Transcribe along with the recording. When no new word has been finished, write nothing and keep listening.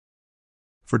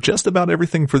for just about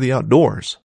everything for the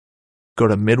outdoors. Go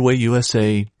to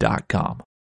MidwayUSA.com.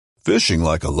 Fishing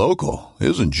like a local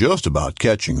isn't just about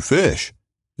catching fish.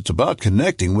 It's about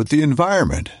connecting with the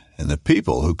environment and the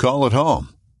people who call it home.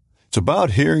 It's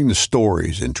about hearing the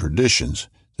stories and traditions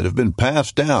that have been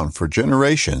passed down for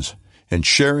generations and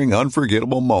sharing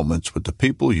unforgettable moments with the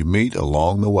people you meet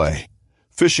along the way.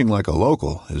 Fishing like a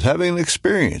local is having an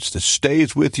experience that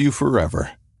stays with you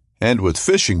forever. And with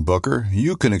Fishing Booker,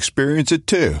 you can experience it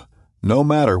too, no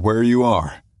matter where you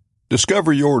are.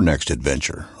 Discover your next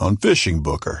adventure on Fishing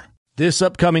Booker. This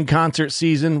upcoming concert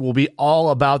season will be all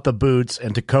about the boots,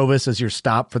 and Tecovas is your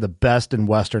stop for the best in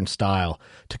Western style.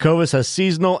 Tecovas has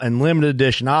seasonal and limited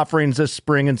edition offerings this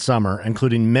spring and summer,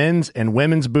 including men's and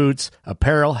women's boots,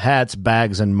 apparel, hats,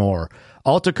 bags, and more.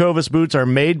 All Tecovas boots are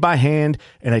made by hand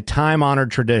in a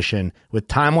time-honored tradition with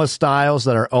timeless styles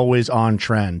that are always on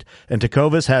trend. And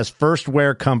Tecovas has first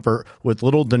wear comfort with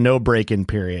little to no break-in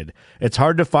period. It's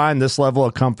hard to find this level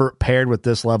of comfort paired with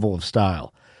this level of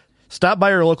style. Stop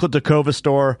by your local Tecovas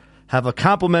store, have a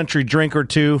complimentary drink or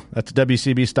two, that's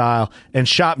WCB style, and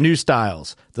shop new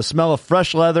styles. The smell of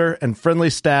fresh leather and friendly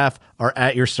staff are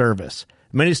at your service.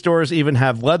 Many stores even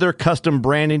have leather custom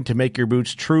branding to make your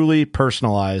boots truly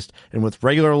personalized. And with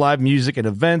regular live music and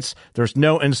events, there's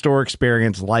no in-store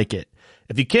experience like it.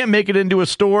 If you can't make it into a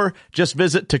store, just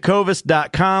visit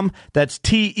Tecovas.com. That's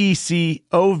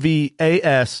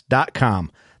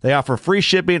TECOVAS.com. They offer free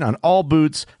shipping on all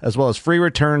boots, as well as free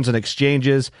returns and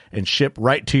exchanges, and ship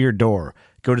right to your door.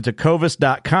 Go to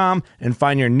Tecovas.com and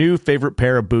find your new favorite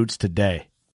pair of boots today.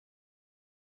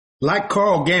 Like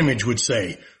Carl Gamage would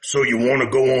say, so you want to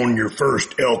go on your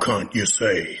first elk hunt, you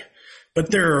say.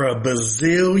 But there are a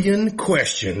bazillion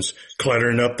questions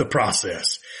cluttering up the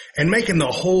process and making the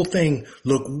whole thing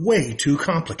look way too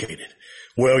complicated.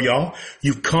 Well, y'all,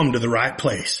 you've come to the right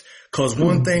place. 'Cause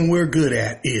one thing we're good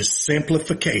at is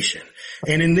simplification.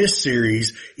 And in this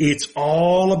series, it's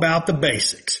all about the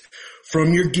basics.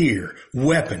 From your gear,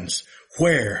 weapons,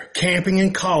 wear, camping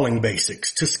and calling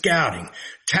basics, to scouting,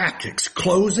 tactics,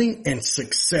 closing, and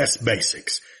success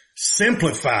basics.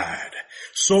 Simplified.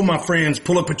 So my friends,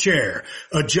 pull up a chair,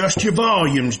 adjust your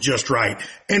volumes just right,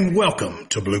 and welcome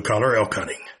to Blue Collar Elk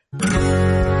Hunting.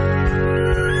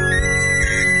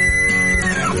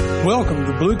 Welcome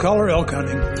to Blue Collar Elk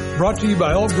Hunting, brought to you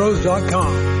by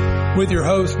ElkBros.com, with your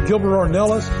host Gilbert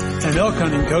Ornelas and elk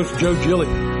hunting coach Joe Gilly.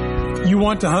 You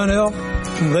want to hunt elk?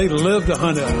 They live to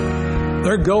hunt elk.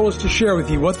 Their goal is to share with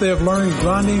you what they have learned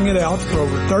grinding it out for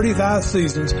over 35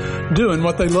 seasons, doing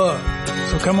what they love.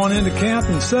 So come on into camp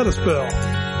and set a spell.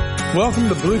 Welcome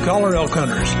to Blue Collar Elk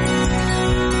Hunters.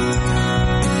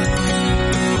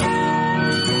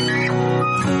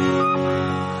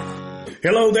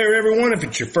 Hello there, everyone. If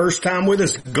it's your first time with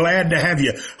us, glad to have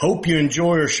you. Hope you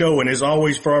enjoy our show. And as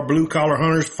always, for our blue collar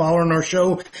hunters following our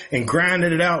show and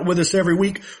grinding it out with us every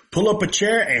week, pull up a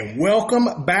chair and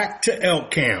welcome back to Elk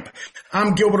Camp.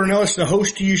 I'm Gilbert Ornelas, the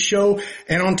host of your show.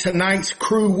 And on tonight's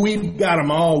crew, we've got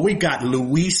them all. We got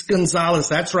Luis Gonzalez.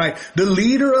 That's right. The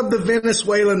leader of the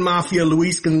Venezuelan mafia,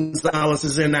 Luis Gonzalez,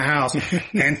 is in the house.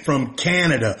 And from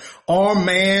Canada, our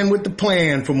man with the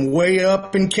plan from way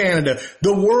up in Canada,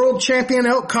 the world champion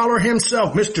elk caller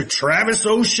himself, Mr. Travis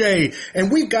O'Shea. And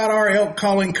we've got our elk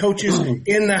calling coaches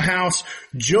in the house,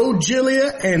 Joe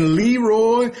Gillia and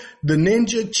Leroy, the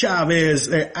Ninja Chavez.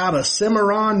 They're out of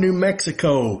Cimarron, New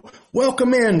Mexico.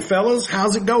 Welcome in, fellas.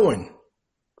 How's it going?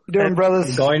 Doing,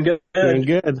 brothers? Going good. Doing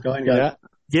good. Going good. Yeah.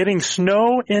 Getting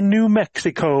snow in New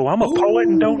Mexico. I'm a poet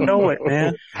and don't know it,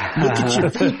 man. Look at your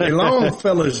feet. They're long,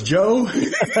 fellas, Joe.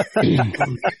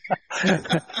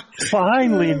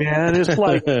 Finally, man. It's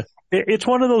like, it's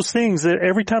one of those things that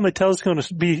every time they tell us it's going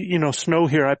to be, snow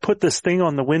here, I put this thing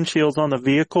on the windshields on the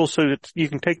vehicle so that you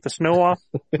can take the snow off.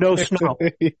 No snow.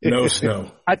 No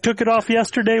snow. I took it off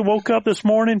yesterday, woke up this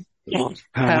morning. Hey,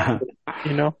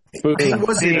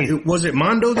 was it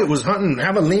Mondo that was hunting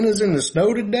javelinas in the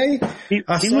snow today?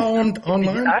 I saw him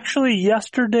online. Actually,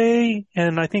 yesterday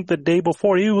and I think the day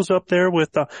before, he was up there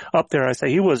with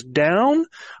he was down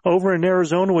over in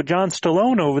Arizona with John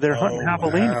Stallone over there hunting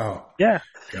javelina. Wow. Yeah.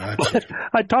 Gotcha.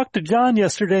 I talked to John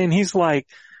yesterday and he's like,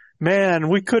 man,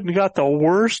 we couldn't got the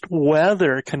worst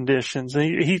weather conditions.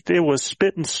 It was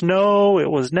spitting snow. It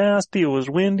was nasty. It was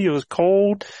windy. It was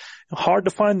cold. Hard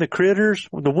to find the critters.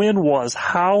 The wind was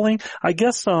howling. I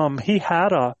guess, he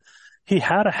had a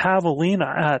javelina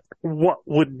at what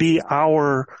would be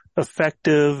our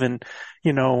effective and,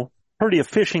 pretty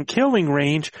efficient killing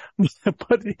range,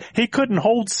 but he couldn't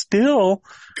hold still.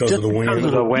 Because of the wind. Because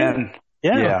of the wind.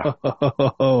 Yeah.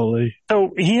 Holy.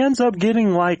 So he ends up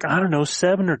getting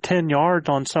 7 or 10 yards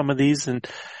on some of these and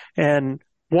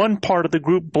one part of the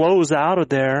group blows out of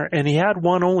there, and he had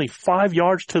one only 5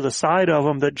 yards to the side of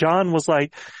him that John was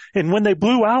like, and when they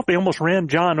blew out, they almost ran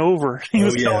John over. He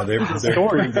was they're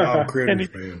pretty wild critters,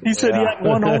 man. He said he had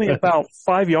one only about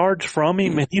 5 yards from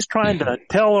him, and he's trying to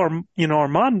tell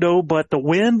Armando, but the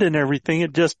wind and everything,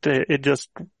 it just,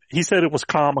 he said it was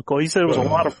comical. He said it was a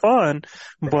lot of fun,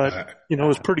 but, it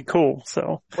was pretty cool.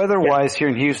 So weather-wise here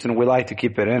in Houston, we like to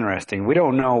keep it interesting. We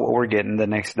don't know what we're getting the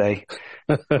next day.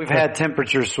 We've had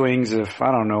temperature swings of,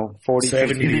 40,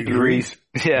 50 degrees.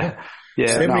 Yeah.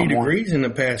 70 degrees in the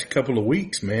past couple of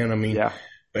weeks, man. I mean,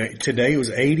 today was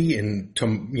 80 and,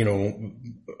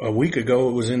 a week ago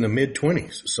it was in the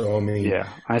mid-20s. So, I mean,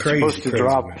 it's supposed to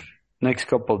drop next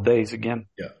couple of days again.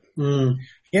 Yeah.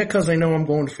 Yeah, because they know I'm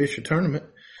going to fish a tournament.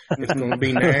 It's going to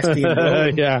be nasty and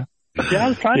blowing. Yeah, I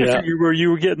was trying to figure where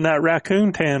you were getting that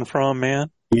raccoon tan from,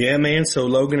 man. Yeah, man. So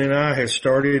Logan and I have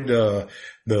started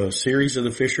the series of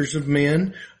the Fishers of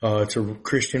Men. It's a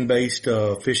Christian-based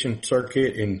fishing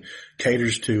circuit and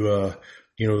caters to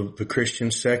the Christian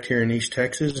sect here in East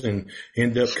Texas, and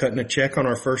ended up cutting a check on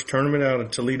our first tournament out of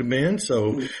Toledo Bend.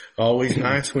 So always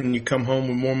nice when you come home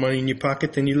with more money in your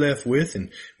pocket than you left with.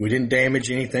 And we didn't damage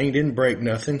anything, didn't break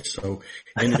nothing. So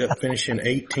ended up finishing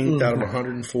 18th out of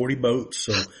 140 boats.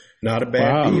 So not a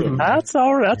bad deal. That's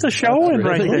all right. That's a showing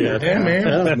right there. Yeah,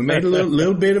 man. We made a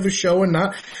little bit of a showing,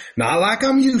 not like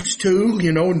I'm used to.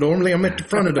 Normally I'm at the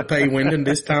front of the pay window, and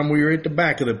this time we were at the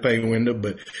back of the pay window,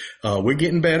 but we're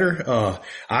getting better.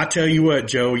 I tell you what,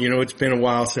 Joe, it's been a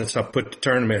while since I put the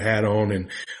tournament hat on,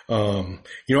 and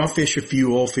I fish a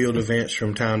few oil field events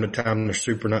from time to time. They're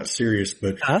super not serious,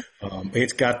 but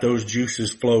it's got those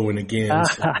juices flowing again.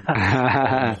 So,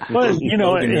 well,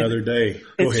 the other day.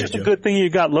 It's just a good thing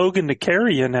you got Logan to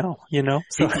carry you now,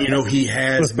 So. He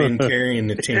has been carrying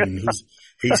the team.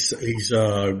 He's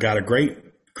got a great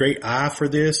eye for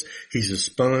this. He's a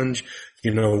sponge.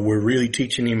 We're really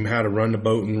teaching him how to run the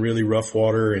boat in really rough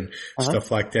water and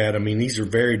stuff like that. I mean, these are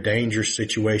very dangerous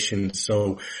situations.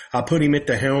 So I put him at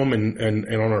the helm and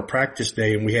on our practice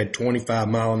day, and we had 25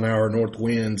 mile an hour north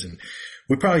winds, and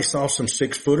we probably saw some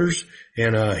 6-footers,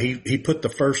 and he put the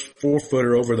first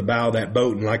 4-footer over the bow of that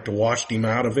boat and like to washed him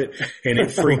out of it, and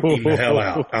it freaked him the hell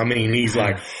out. I mean, he's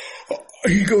like,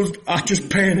 he goes, I just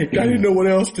panicked. I didn't know what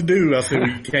else to do. I said, well,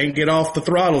 you can't get off the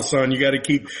throttle, son. You got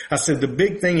to I said, the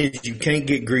big thing is you can't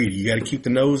get greedy. You got to keep the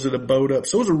nose of the boat up.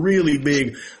 So it was a really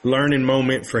big learning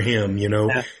moment for him,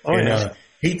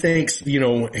 he thinks, he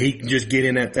can just get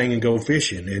in that thing and go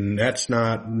fishing. And that's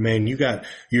not, man, you got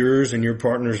yours and your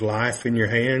partner's life in your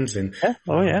hands. And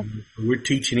we're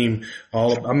teaching him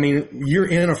you're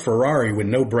in a Ferrari with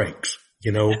no brakes.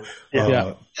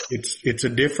 It's a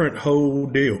different whole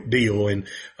deal. And,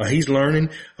 he's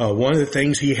learning. One of the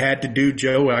things he had to do,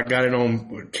 Joe, I got it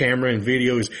on camera and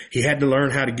video, is he had to learn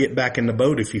how to get back in the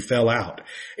boat if he fell out.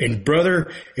 And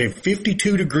brother, in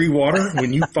 52-degree water,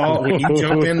 when you jump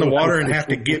in the water and have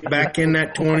to get back in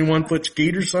that 21-foot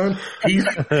skeeter, son, he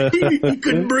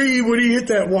couldn't breathe when he hit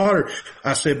that water.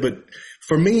 I said, but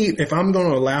for me, if I'm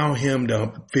going to allow him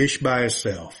to fish by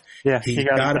himself, he's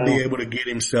got to be able to get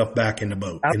himself back in the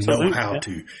boat and know how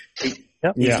to.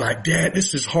 He's like, Dad,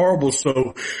 this is horrible.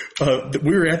 So,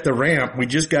 we were at the ramp. We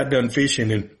just got done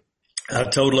fishing, and I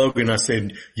told Logan, I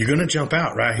said, you're going to jump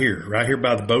out right here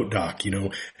by the boat dock,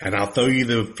 and I'll throw you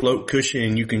the float cushion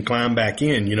and you can climb back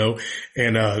in,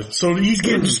 and, so he's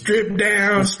getting stripped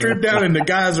down, and the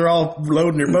guys are all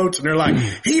loading their boats, and they're like,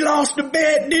 he lost a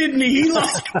bet, didn't he? He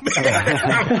lost a bet.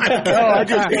 I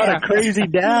just got a crazy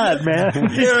dad, man.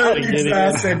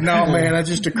 I said, no, man, I'm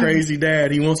just a crazy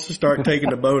dad. He wants to start taking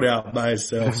the boat out by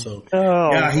himself. So,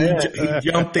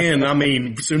 he jumped in. I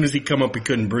mean, as soon as he come up, he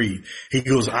couldn't breathe. He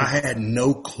goes, I had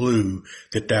no clue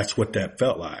that that's what that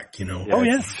felt like,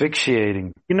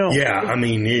 Asphyxiating. I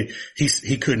mean,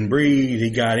 he couldn't breathe. He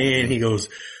got in. He goes,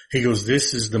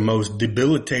 this is the most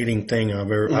debilitating thing I've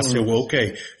ever, I said, well,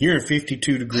 okay, you're in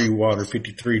 52-degree water,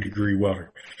 53-degree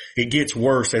water. It gets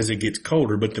worse as it gets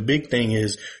colder, but the big thing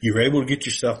is you're able to get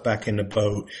yourself back in the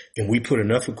boat, and we put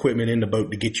enough equipment in the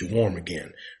boat to get you warm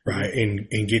again, right? And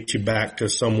get you back to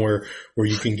somewhere where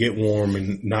you can get warm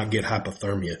and not get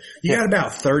hypothermia. You got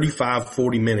about 35,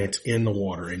 40 minutes in the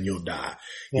water and you'll die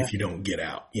if you don't get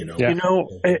out,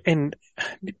 And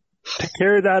to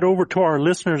carry that over to our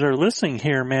listeners that are listening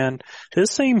here, man,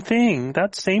 this same thing,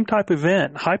 that same type of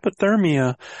event,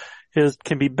 hypothermia,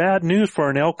 can be bad news for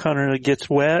an elk hunter that gets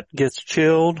wet, gets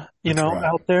chilled,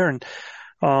 out there. And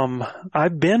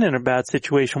I've been in a bad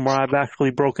situation where I've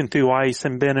actually broken through ice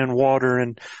and been in water,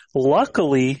 and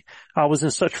luckily I was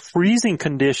in such freezing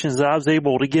conditions that I was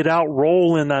able to get out,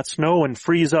 roll in that snow and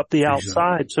freeze up the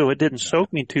outside so it didn't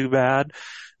soak me too bad.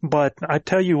 But I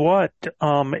tell you what,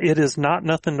 it is not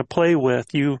nothing to play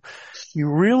with. You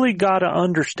really got to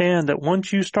understand that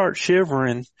once you start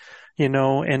shivering,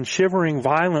 and shivering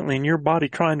violently and your body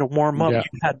trying to warm up,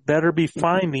 you had better be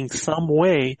finding some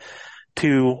way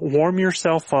to warm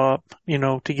yourself up,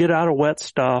 to get out of wet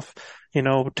stuff,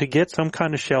 to get some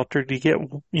kind of shelter, to get,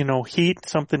 heat,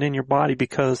 something in your body,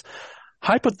 because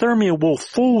hypothermia will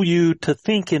fool you to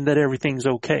thinking that everything's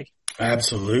okay.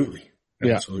 Absolutely.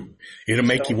 Absolutely. It'll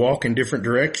make you walk in different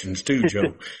directions too,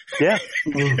 Joe. Yeah.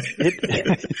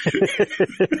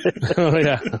 Oh,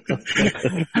 yeah.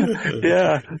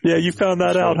 Yeah. You found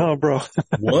that out, huh, bro?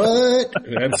 What?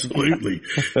 Absolutely.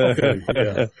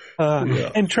 Yeah.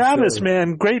 And Travis,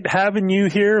 man, great having you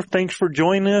here. Thanks for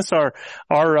joining us. Our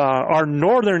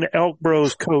Northern Elk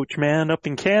Bros coach, man, up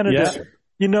in Canada.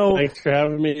 Yeah. Thanks for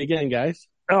having me again, guys.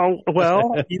 Oh,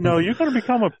 well, you're going to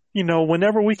become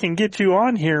whenever we can get you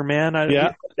on here, man, I'd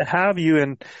love to have you.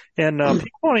 And people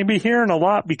want to be hearing a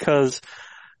lot because,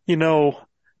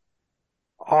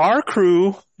 our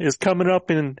crew is coming up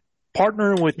and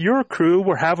partnering with your crew.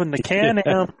 We're having the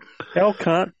Can-Am elk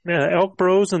hunt, Elk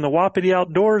Bros and the Wapiti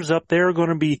Outdoors up there are going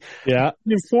to be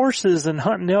in forces and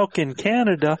hunting elk in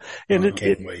Canada. And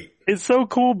it's so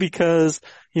cool because,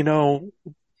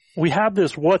 we have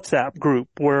this WhatsApp group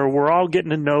where we're all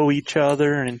getting to know each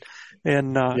other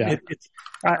and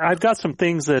I've got some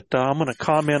things that I'm going to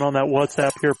comment on that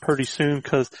WhatsApp here pretty soon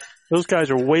because those guys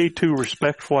are way too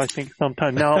respectful, I think,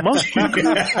 sometimes. Now, amongst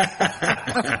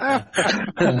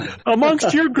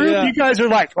your group, you guys are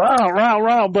like,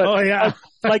 wow, but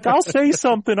like I'll say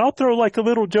something, I'll throw like a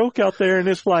little joke out there and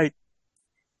it's like,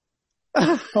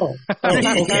 okay.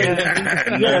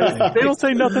 They don't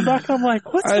say nothing back. I'm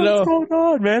like, what's going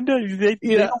on, man? They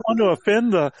don't want to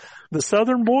offend the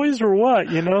Southern boys or what,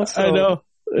 So, I know.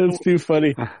 It's too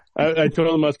funny. I told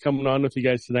them I was coming on with you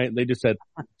guys tonight and they just said,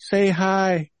 say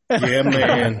hi. Yeah,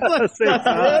 man.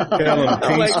 Tell them,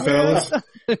 peace, fellas.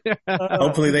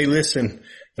 Hopefully they listen,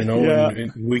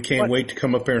 and we can't wait to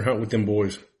come up there and hunt with them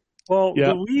boys. Well,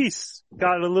 Luis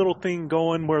got a little thing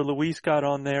going where Luis got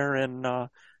on there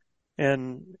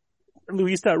and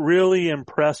Luis, that really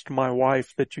impressed my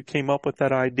wife that you came up with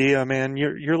that idea, man.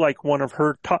 You're like one of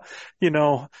her top,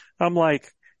 I'm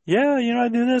like, I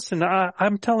do this and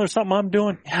I'm telling her something I'm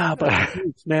doing. Yeah, but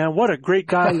Luis, man, what a great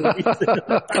guy Luis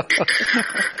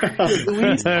is.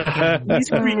 Luis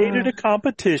created a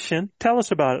competition. Tell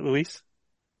us about it, Luis.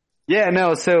 Yeah,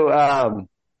 no, so,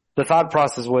 the thought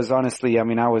process was honestly, I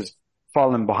was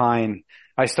falling behind.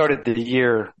 I started the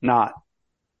year not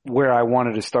where I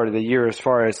wanted to start the year as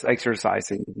far as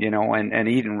exercising, and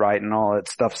eating right and all that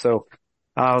stuff. So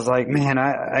I was like, man,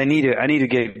 I need to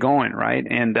get going. Right.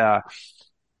 And,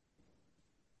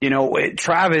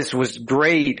 Travis was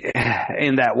great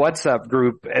in that WhatsApp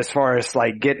group as far as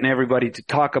like getting everybody to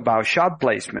talk about shot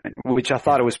placement, which I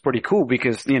thought it was pretty cool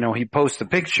because, he posts a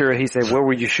picture. He said, where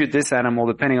would you shoot this animal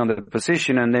depending on the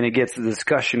position? And then it gets the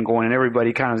discussion going and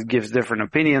everybody kind of gives different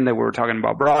opinion that we were talking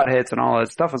about broadheads and all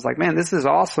that stuff. It's like, man, this is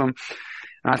awesome.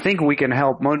 And I think we can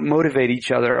help motivate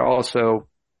each other also,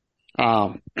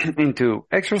 into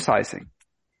exercising.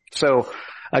 So,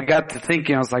 I got to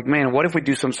thinking, I was like, man, what if we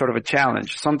do some sort of a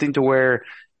challenge? Something to where,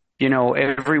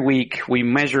 every week we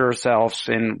measure ourselves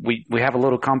and we have a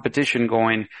little competition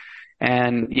going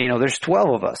and, there's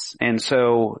 12 of us. And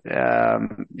so,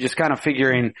 just kind of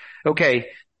figuring, okay,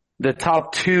 the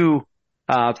top two,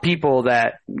 people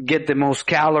that get the most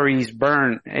calories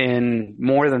burned in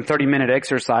more than 30-minute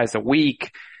exercise a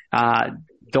week,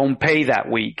 don't pay that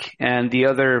week. And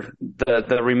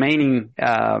the remaining,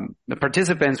 the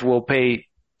participants will pay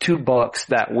 $2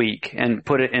 that week and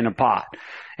put it in a pot.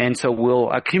 And so we'll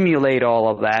accumulate all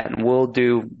of that and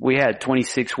we had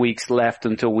 26 weeks left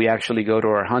until we actually go to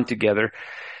our hunt together.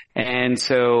 And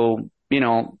so,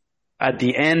 at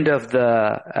the end of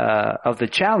the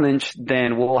challenge,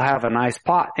 then we'll have a nice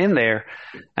pot in there.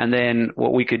 And then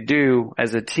what we could do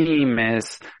as a team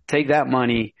is take that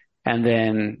money and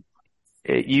then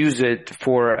use it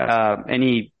for,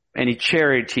 any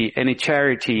charity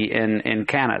in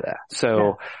Canada.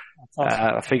 So,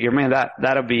 I figure, man,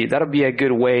 that'll be a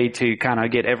good way to kind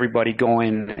of get everybody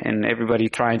going and everybody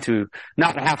trying to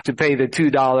not have to pay the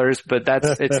 $2, but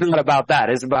it's not about that.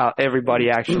 It's about everybody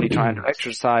actually trying to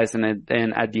exercise and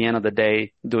at the end of the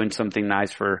day, doing something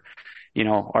nice for,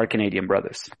 our Canadian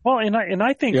brothers. Well, and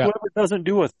I think whoever doesn't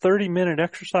do a 30-minute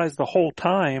exercise the whole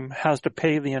time has to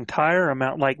pay the entire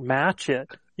amount, like match it,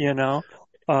 No.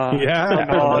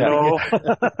 Mananu.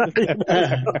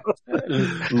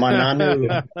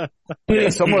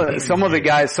 Some of the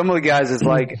guys is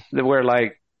like, we're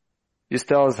like, just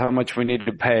tell us how much we need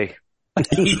to pay.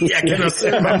 Yeah, can I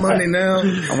send my money now?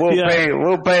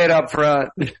 We'll pay it up front.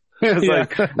 It's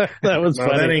like, that was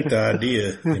funny. That ain't the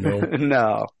idea, No.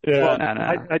 Well, No.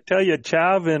 I tell you,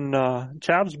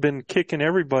 Chav's been kicking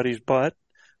everybody's butt.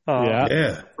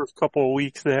 First couple of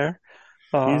weeks there.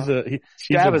 He's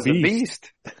Chav is a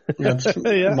beast. That's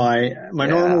my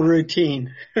normal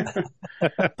routine. An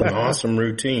awesome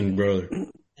routine, brother.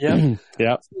 Yeah.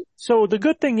 Yeah. So the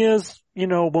good thing is,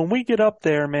 when we get up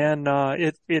there, man,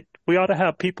 we ought to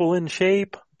have people in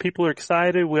shape. People are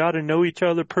excited. We ought to know each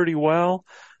other pretty well.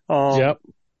 That's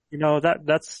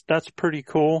pretty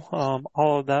cool.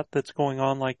 All of that's going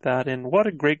on like that. And what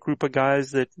a great group of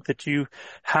guys that you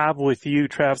have with you,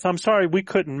 Travis. I'm sorry we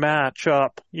couldn't match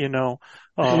up,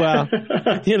 Well,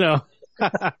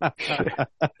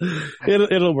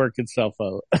 it'll work itself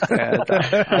out.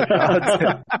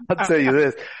 I'll tell you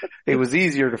this. It was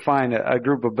easier to find a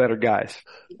group of better guys.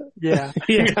 Yeah.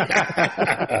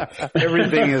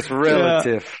 Everything is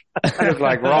relative. There's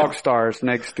like rock stars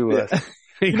next to us.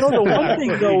 The one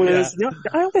thing though is,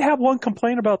 I only have one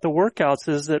complaint about the workouts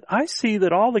is that I see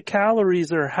that all the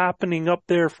calories are happening up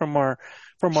there from our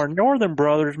northern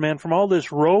brothers, man, from all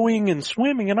this rowing and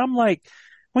swimming. And I'm like,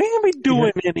 we ain't gonna be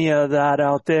doing any of that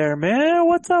out there, man.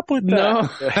 What's up with that? No,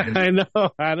 I know.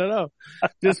 I don't know.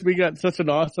 Just we got such an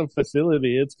awesome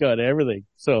facility. It's got everything.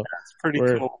 So that's pretty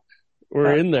cool.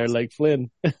 We're in there like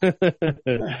Flynn.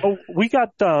 We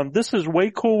got, this is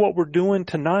way cool what we're doing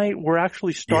tonight. We're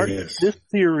actually starting this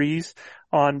series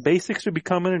on basics to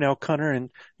becoming an elk hunter. And,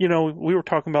 we were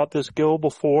talking about this, Gil,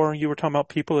 before. You were talking about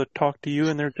people that talk to you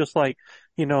and they're just like,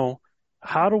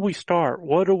 how do we start?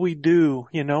 What do we do?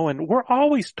 And we're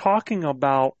always talking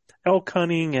about elk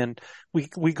hunting and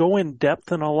we go in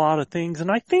depth in a lot of things. And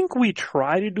I think we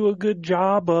try to do a good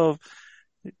job of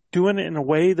doing it in a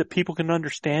way that people can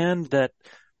understand that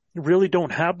really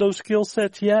don't have those skill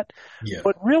sets yet. Yeah.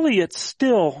 But really it's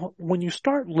still, when you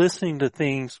start listening to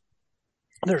things,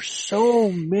 there's so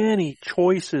many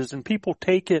choices and people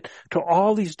take it to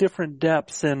all these different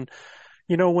depths. And,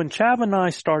 when Chav and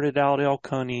I started out elk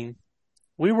hunting,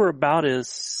 we were about as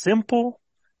simple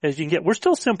as you can get. We're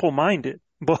still simple-minded,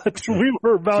 but we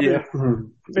were about as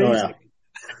basic.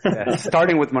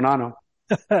 Starting with Manano.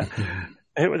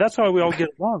 That's why we all get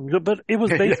along. But it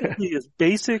was basically as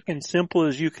basic and simple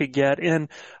as you could get. And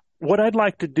what I'd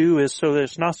like to do is, so that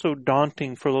it's not so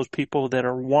daunting for those people that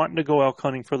are wanting to go elk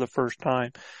hunting for the first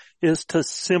time, is to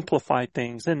simplify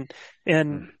things. And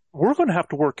we're going to have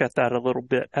to work at that a little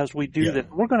bit as we do that.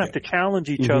 We're going to have to challenge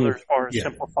each other as far as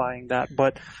simplifying that.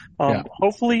 But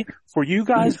hopefully for you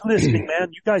guys listening,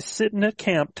 man, you guys sitting at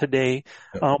camp today,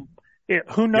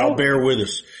 who knows? Y'all bear with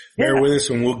us. Bear with us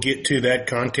and we'll get to that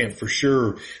content for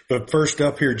sure. But first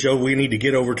up here, Joe, we need to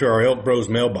get over to our Elk Bros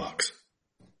mailbox.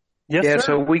 Yes, sir.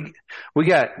 So we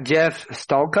got Jeff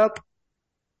Stalkup.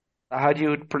 How do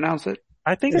you pronounce it?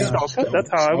 I think it's Stalkup.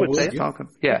 That's how I would say it.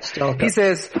 Yeah. Stalkup. He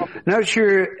says, not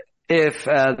sure if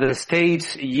the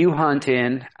states you hunt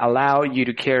in allow you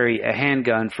to carry a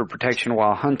handgun for protection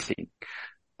while hunting.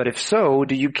 But if so,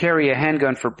 do you carry a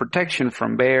handgun for protection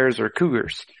from bears or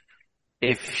cougars?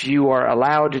 If you are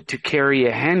allowed to carry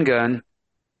a handgun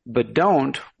but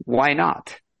don't, why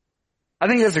not? I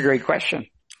think that's a great question.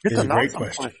 It's a great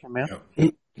question, man. Yeah.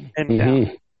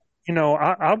 And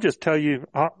I'll just tell you,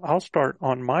 I'll start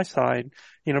on my side,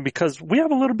 because we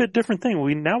have a little bit different thing.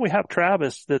 We have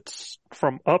Travis that's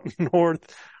from up north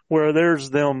where there's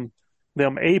them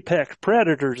apex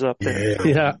predators up there.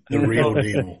 Yeah. The real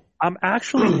deal. I'm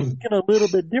actually thinking a little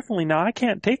bit differently. Now, I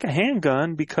can't take a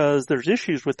handgun because there's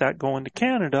issues with that going to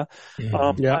Canada.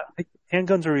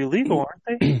 Handguns are illegal, aren't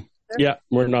they? Yeah,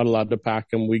 we're not allowed to pack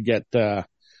them. We get the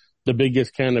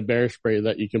biggest can of bear spray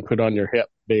that you can put on your hip,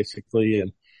 basically,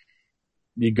 and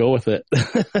you go with it.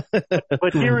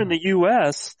 But here in the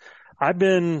U.S., I've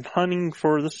been hunting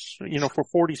for this, for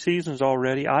 40 seasons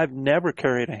already. I've never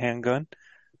carried a handgun.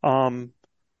 My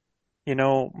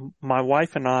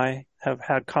wife and I have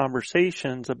had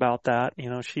conversations about that.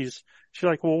 She's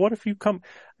like, well, what if you come?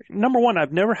 Number one,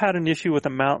 I've never had an issue with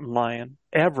a mountain lion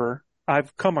ever.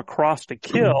 I've come across a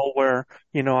kill where,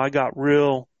 I got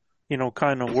real,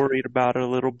 kind of worried about it a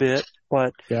little bit,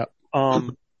 but,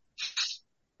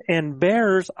 and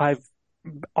bears,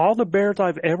 all the bears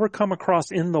I've ever come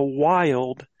across in the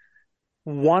wild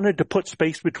wanted to put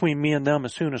space between me and them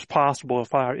as soon as possible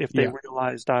if they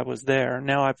realized I was there.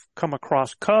 Now I've come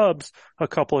across cubs a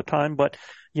couple of times, but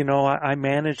I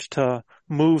managed to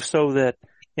move so that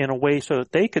in a way so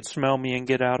that they could smell me and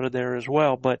get out of there as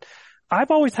well. But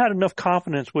I've always had enough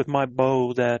confidence with my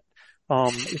bow that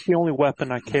it's the only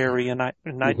weapon I carry, and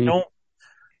I don't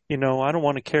I don't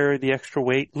want to carry the extra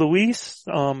weight. Luis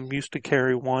used to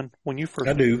carry one when you first.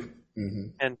 I do.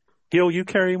 And Gil, you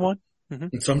carry one?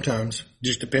 Sometimes.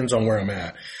 Just depends on where I'm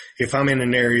at. If I'm in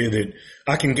an area that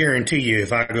I can guarantee you,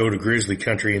 if I go to grizzly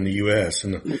country in the U.S.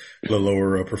 and the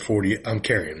lower upper 40, I'm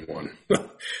carrying one.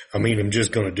 I mean, I'm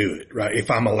just going to do it, right? If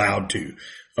I'm allowed to.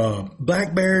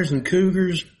 Black bears and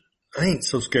cougars, I ain't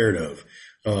so scared of.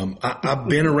 I've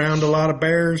been around a lot of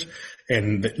bears,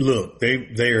 and look,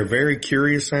 they are a very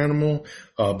curious animal.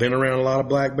 Been around a lot of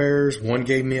black bears. One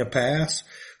gave me a pass.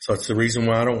 So that's the reason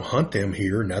why I don't hunt them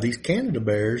here. Now these Canada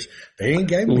bears, they ain't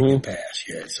gave me a pass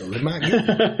yet, so they might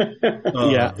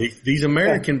get me. These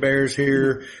American bears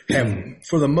here have,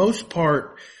 for the most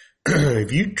part,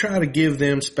 if you try to give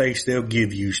them space, they'll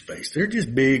give you space. They're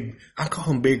just big, I call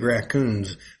them big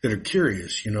raccoons that are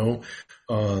curious, and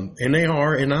they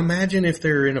are, and I imagine if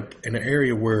they're in an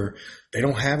area where they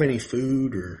don't have any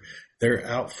food or they're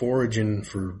out foraging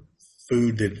for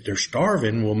food that they're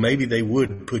starving, well, maybe they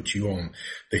would put you on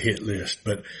the hit list.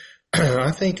 But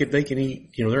I think if they can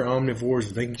eat, they're omnivores,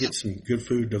 if they can get some good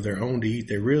food of their own to eat,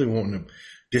 they really want to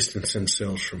distance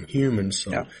themselves from humans.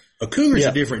 So a cougar's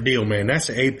a different deal, man. That's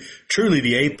truly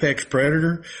the apex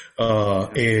predator.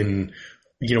 And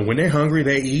when they're hungry,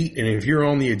 they eat. And if you're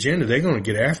on the agenda, they're going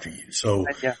to get after you. So,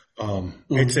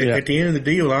 it's at the end of the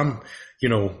deal,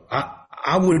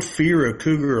 I would fear a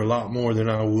cougar a lot more than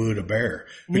I would a bear,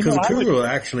 because a cougar will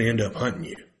actually end up hunting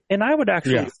you. And I would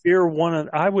actually fear one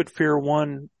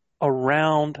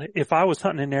around, if I was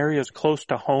hunting in areas close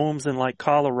to homes in like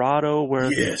Colorado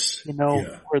where,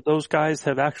 where those guys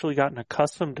have actually gotten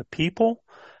accustomed to people.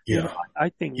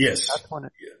 I think that's when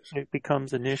it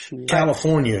becomes an issue.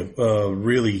 California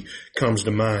really comes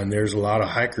to mind. There's a lot of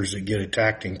hikers that get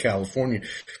attacked in California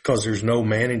because there's no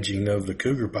managing of the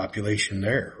cougar population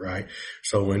there, right?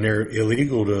 So, and they're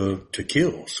illegal to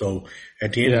kill. So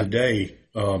at the end of the day,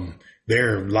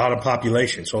 there are a lot of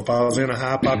population. So if I was in a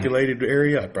high populated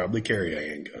area, I'd probably carry a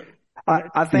handgun.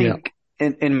 I think,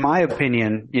 in my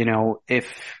opinion,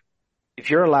 if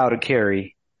you're allowed to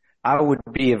carry, I would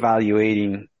be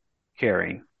evaluating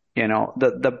carrying.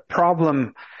 The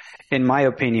problem, in my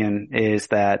opinion, is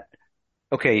that,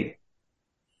 okay,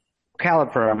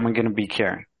 caliber I'm going to be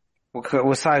carrying.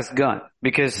 What size gun?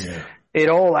 Because it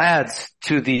all adds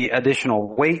to the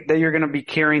additional weight that you're going to be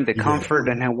carrying, the comfort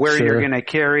and where you're going to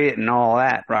carry it and all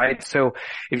that, right? So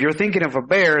if you're thinking of a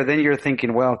bear, then you're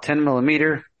thinking, well, 10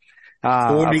 millimeter,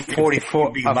 40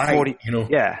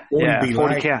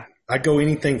 cal. I'd go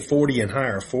anything 40 and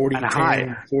higher, 40, and 10,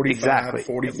 higher. 45, exactly.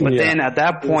 45. But then at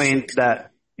that point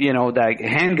that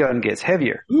handgun gets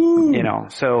heavier,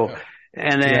 so,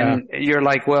 and then you're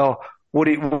like, well, what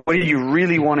are you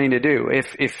really wanting to do?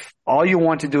 If all you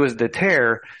want to do is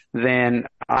deter, then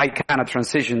I have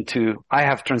transitioned to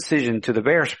the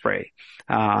bear spray.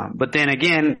 But then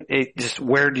again,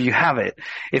 where do you have it?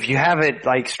 If you have it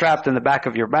like strapped in the back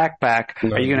of your backpack,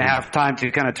 are you going to have time to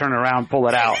kind of turn around, pull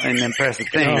it out, and then press the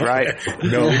thing, right?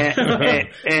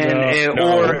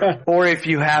 Or if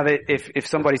you have it, if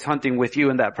somebody's hunting with you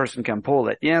and that person can pull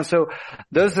it. So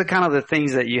those are kind of the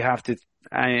things that you have to,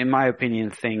 in my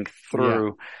opinion, think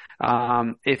through.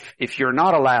 If you're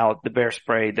not allowed, the bear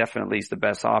spray definitely is the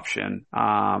best option.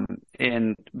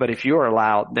 But if you're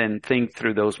allowed, then think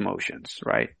through those motions,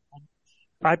 right?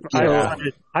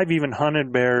 I've even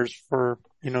hunted bears for,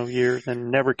 years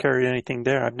and never carried anything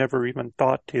there. I've never even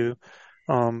thought to.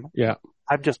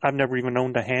 I've never even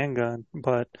owned a handgun,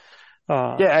 but,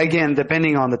 again,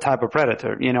 depending on the type of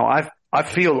predator, I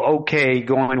feel okay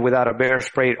going without a bear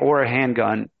spray or a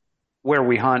handgun where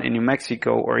we hunt in New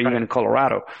Mexico or even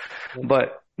Colorado.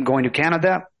 But going to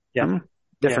Canada,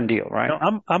 different deal, right?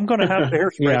 No, I'm going to have bear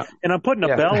spray, and I'm putting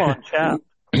a bell on chat.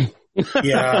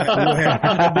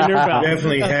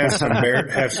 Definitely have some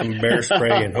bear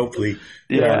spray, and hopefully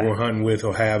we're hunting with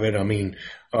will have it. I mean,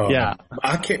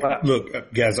 I can't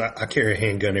look, guys. I carry a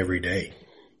handgun every day.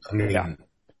 I mean,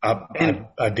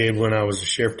 I did when I was a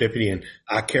sheriff deputy, and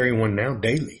I carry one now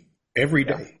daily, every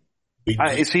day.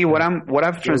 See what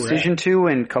I've transitioned to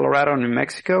in Colorado and New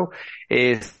Mexico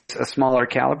is a smaller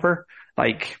caliber,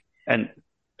 like a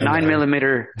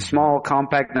 9mm, small,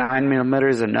 compact 9mm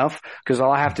is enough, because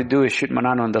all I have to do is shoot my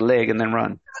nano on the leg and then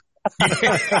run. or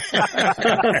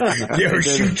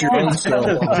shoot your own self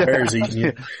while the bear's eating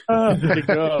you.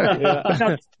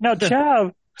 Now,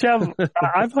 Chav,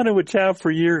 I've hunted with Chav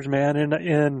for years, man,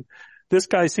 and this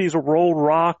guy sees a rolled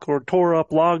rock or tore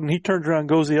up log, and he turns around and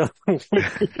goes the other way.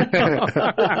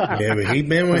 Yeah, but he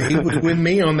was with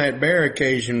me on that bear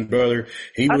occasion, brother.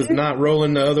 He was not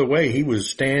rolling the other way. He was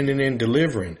standing and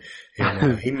delivering.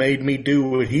 And he made me do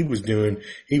what he was doing.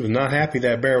 He was not happy.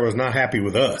 That bear was not happy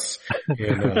with us.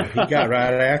 And he got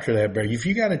right after that bear. If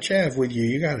you got a chav with you,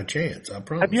 you got a chance. I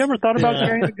promise. Have you ever thought about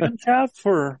carrying a gun, Chav,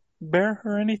 for bear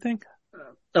or anything?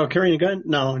 Oh, carrying a gun?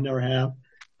 No, never have.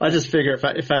 I just figure if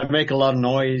I make a lot of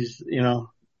noise,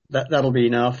 that'll be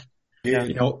enough. Yeah.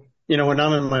 When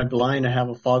I'm in my blind, I have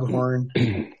a foghorn.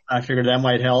 I figured that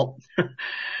might help.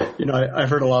 I've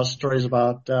heard a lot of stories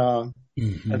about the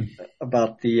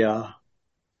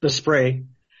spray.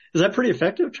 Is that pretty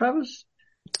effective, Travis?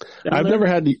 I've never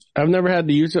had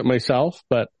to use it myself,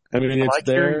 but I mean, it's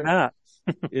there.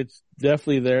 It's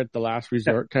definitely there at the last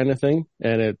resort kind of thing.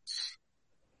 And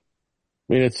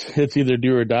it's either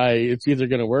do or die. It's either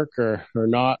going to work or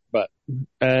not.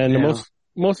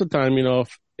 Most of the time,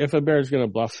 if a bear is going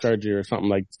to bluff charge you or something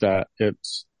like that,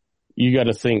 you got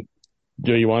to think,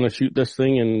 do you want to shoot this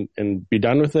thing and be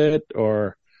done with it,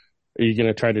 or are you going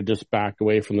to try to just back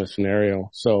away from the scenario?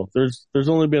 So there's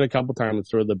only been a couple times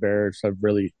where the bears have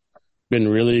really been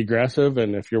really aggressive,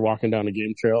 and if you're walking down a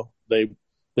game trail, they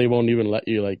won't even let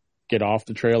you get off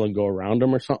the trail and go around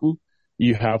them or something.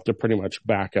 You have to pretty much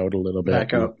back out a little bit.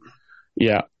 Back out.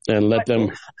 Yeah, and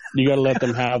you got to let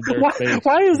them have their space.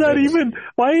 Why is that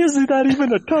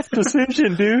even a tough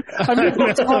decision, dude? I mean,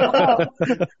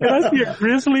 can I see a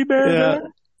grizzly bear there?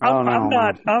 I'm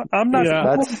not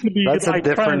supposed to be that's a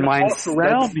different mindset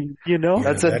around me,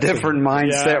 That's a different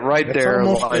mindset right there.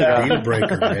 Almost a deal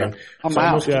breaker, man. I'm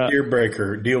almost out. a deal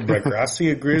breaker. I see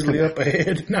a grizzly up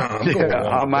ahead. No,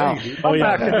 I'm out. I'm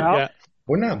backing out. Yeah.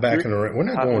 We're not backing around. We're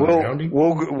not going around him.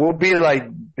 We'll be like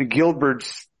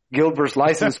Gilbert's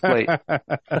license plate.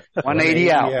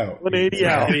 180 out. 180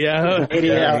 out. Yeah.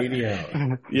 80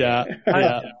 out. Yeah.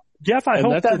 Jeff, I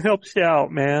hope that helps you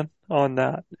out, man, on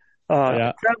that.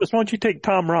 Travis, why don't you take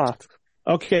Tom Roth?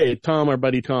 Okay, Tom, our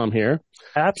buddy Tom here.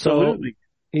 Absolutely. So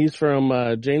he's from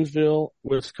Janesville,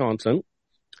 Wisconsin.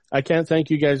 I can't thank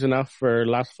you guys enough for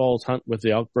last fall's hunt with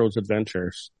the Elk Bros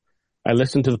Adventures. I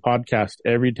listen to the podcast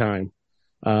every time.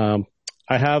 I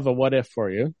have a what if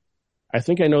for you. I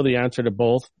think I know the answer to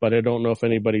both, but I don't know if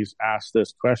anybody's asked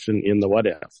this question in the what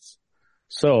if.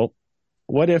 So,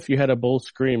 what if you had a bull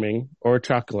screaming or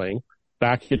chuckling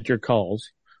back at your calls,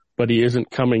 but he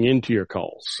isn't coming into your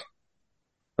calls?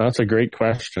 That's a great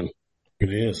question. It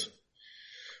is.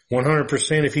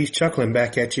 100% if he's chuckling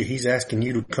back at you, he's asking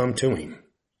you to come to him.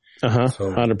 So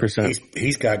 100%.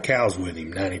 He's got cows with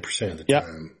him 90% of the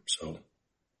time. So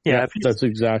yeah, that's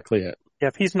exactly it. Yeah,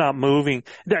 if he's not moving,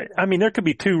 I mean, there could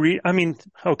be two.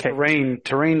 Okay,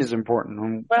 terrain is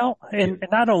important. Well, and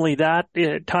not only that,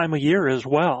 time of year as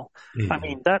well. Mm-hmm. I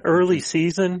mean, that early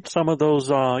season, some of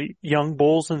those young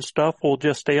bulls and stuff will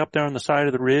just stay up there on the side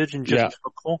of the ridge and just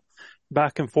chuckle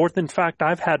back and forth. In fact,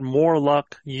 I've had more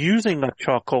luck using a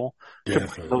chuckle to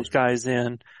bring those guys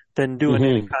in than doing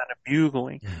any kind of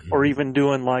bugling or even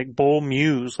doing like bull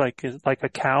mews, like a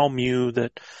cow mew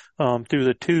that through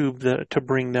the tube to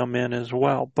bring them in as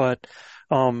well. But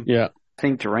I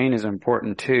think terrain is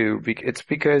important too. It's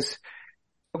because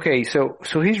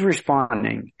so he's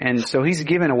responding, and so he's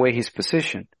giving away his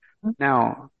position.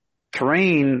 Now,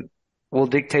 terrain will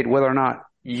dictate whether or not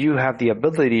you have the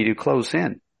ability to close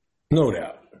in. No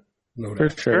doubt. For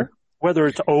sure. Whether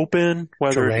it's open,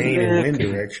 whether terrain it's and wind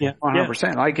direction.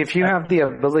 100%. Like if you have the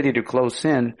ability to close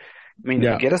in, I mean,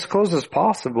 get as close as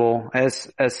possible,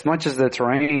 as much as the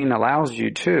terrain allows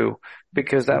you to,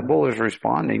 because that bull is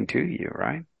responding to you,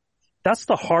 right? That's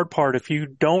the hard part. If you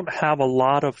don't have a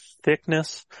lot of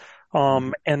thickness,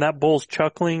 and that bull's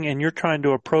chuckling and you're trying to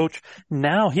approach,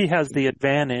 now he has the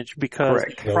advantage because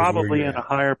he's probably in a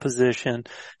higher position.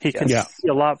 He can see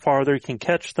a lot farther. He can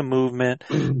catch the movement.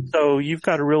 So you've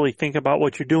got to really think about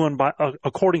what you're doing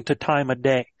according to time of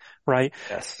day, right?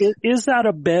 Yes. Is that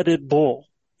a bedded bull?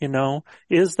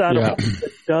 Is that a bull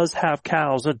that does have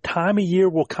cows? A time of year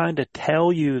will kind of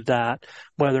tell you that,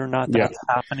 whether or not that's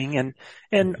happening.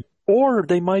 Or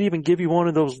they might even give you one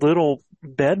of those little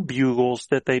bed bugles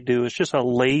that they do. It's just a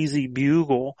lazy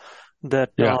bugle that,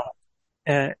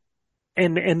 and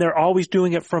they're always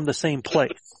doing it from the same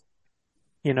place.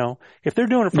 If they're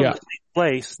doing it from the same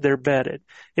place, they're bedded.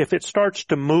 If it starts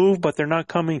to move, but they're not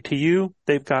coming to you,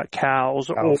 they've got cows.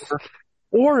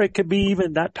 Or it could be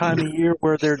even that time of year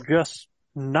where they're just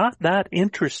not that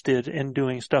interested in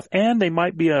doing stuff, and they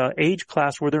might be a age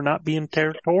class where they're not being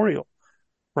territorial,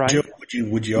 right? Joe,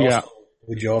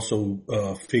 would you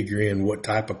also figure in what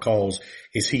type of calls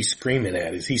is he screaming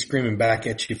at? Is he screaming back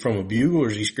at you from a bugle, or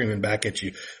is he screaming back at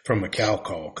you from a cow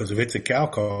call? Because if it's a cow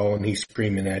call and he's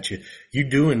screaming at you, you're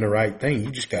doing the right thing.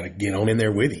 You just got to get on in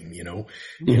there with him, you know.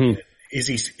 Mm-hmm. Is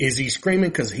he screaming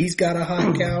because he's got a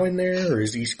hot cow in there, or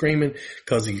is he screaming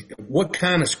because what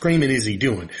kind of screaming is he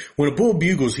doing? When a bull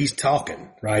bugles, he's talking,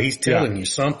 right? He's telling you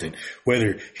something,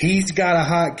 whether he's got a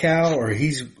hot cow or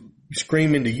he's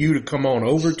screaming to you to come on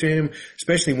over to him,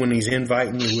 especially when he's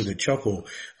inviting you with a chuckle.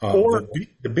 Or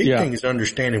the big thing is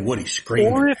understanding what he's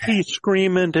screaming. Or if he's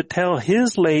screaming to tell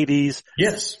his ladies,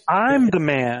 yes, I'm the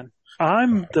man.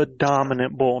 I'm the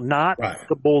dominant bull, not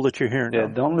the bull that you're hearing. Yeah,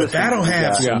 don't listen. But that'll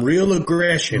have some real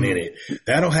aggression in it.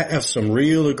 That'll have some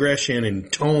real aggression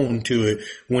and tone to it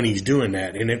when he's doing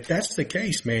that. And if that's the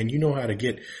case, man, you know how to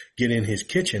get in his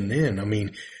kitchen then. I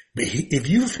mean, if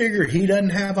you figure he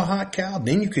doesn't have a hot cow,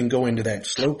 then you can go into that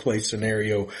slow play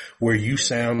scenario where you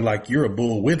sound like you're a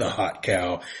bull with a hot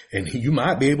cow, and you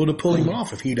might be able to pull him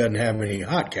off if he doesn't have any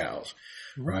hot cows,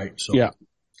 right? So,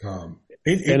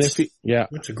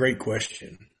 it's a great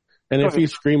question. And if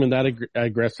he's screaming that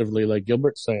aggressively, like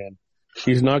Gilbert's saying,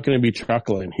 he's not going to be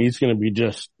chuckling. He's going to be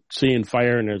just seeing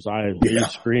fire in his eyes. Yeah. He's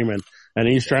screaming, and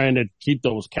he's trying to keep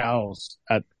those cows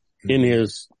in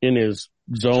his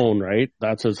zone, right?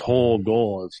 That's his whole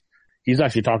goal. Is he's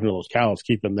actually talking to those cows,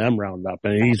 keeping them round up,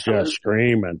 and he's just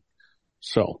screaming.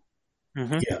 So,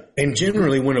 yeah. And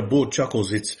generally, when a bull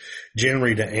chuckles, it's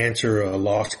generally to answer a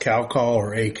lost cow call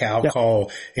or a cow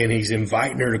call, and he's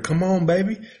inviting her to come on,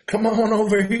 baby, come on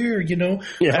over here. You know,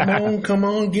 come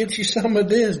on, get you some of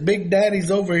this. Big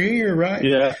Daddy's over here, right?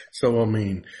 Yeah. So I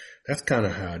mean, that's kind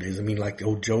of how it is. I mean, like the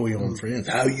old Joey on Friends,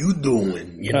 how you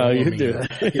doing? You know, how you doing?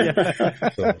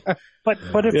 So,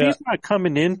 but if he's not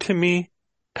coming into me,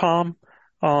 Tom,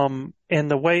 and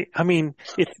the way, I mean,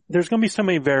 there's going to be so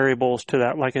many variables to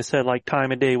that. Like I said, like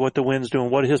time of day, what the wind's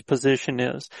doing, what his position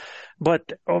is.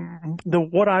 But,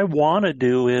 what I want to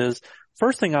do is,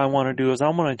 first thing I want to do is I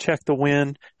want to check the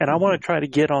wind, and I want to try to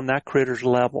get on that critter's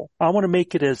level. I want to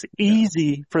make it as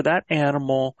easy for that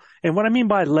animal. And what I mean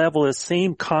by level is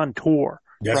same contour.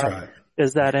 That's right.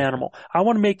 As that animal. I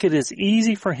want to make it as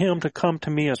easy for him to come to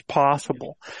me as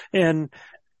possible. And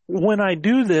when I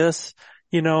do this,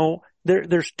 you know,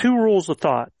 there's two rules of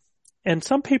thought. And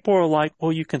some people are like,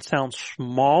 well, you can sound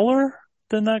smaller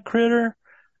than that critter,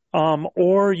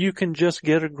 or you can just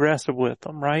get aggressive with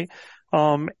them, right?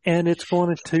 And it's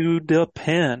going to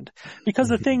depend. Because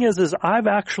the thing is I've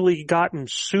actually gotten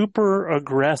super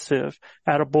aggressive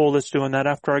at a bull that's doing that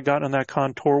after I got on that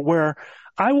contour, where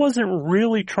I wasn't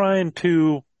really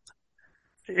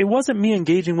it wasn't me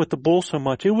engaging with the bull so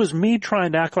much. It was me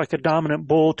trying to act like a dominant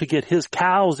bull to get his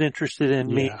cows interested in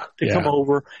me to come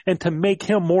over and to make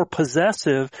him more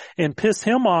possessive and piss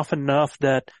him off enough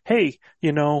that, hey,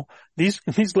 you know, these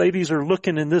ladies are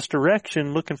looking in this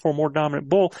direction, looking for a more dominant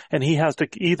bull, and he has to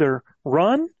either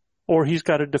run or he's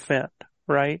got to defend,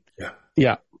 right?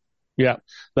 Yeah.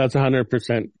 That's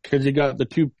 100%. Cause you got the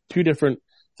two different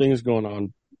things going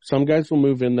on. Some guys will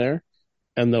move in there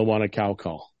and they'll want a cow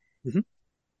call. Mm-hmm.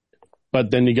 But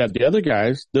then you got the other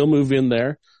guys, they'll move in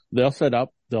there, they'll set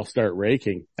up, they'll start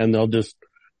raking, and they'll just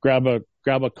grab a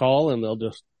call and they'll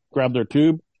just grab their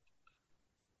tube.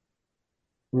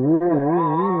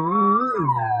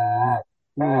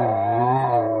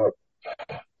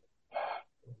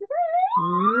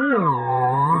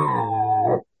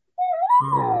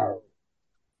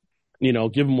 You know,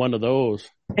 give them one of those.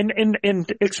 And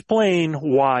explain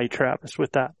why, Travis,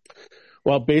 with that.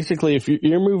 Well, basically, if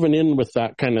you're moving in with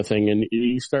that kind of thing and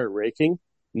you start raking,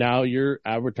 now you're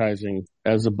advertising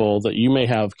as a bull that you may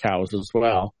have cows as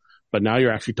well, but now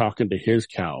you're actually talking to his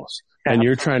cows and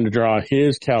you're trying to draw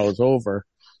his cows over,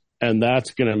 and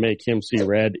that's going to make him see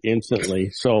red instantly.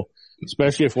 So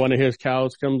especially if one of his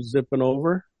cows comes zipping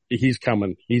over, he's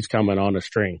coming on a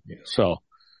string. So.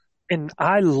 And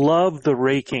I love the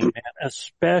raking, man,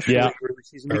 especially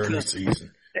early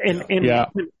season. And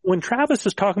when Travis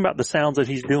is talking about the sounds that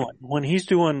he's doing, when he's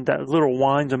doing that little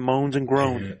whines and moans and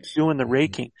groans, doing the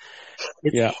raking,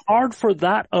 it's hard for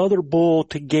that other bull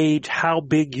to gauge how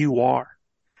big you are.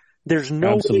 There's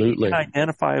no way you can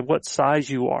identify what size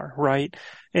you are, right?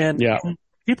 And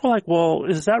people are like, well,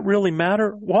 does that really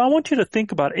matter? Well, I want you to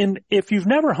think about it. And if you've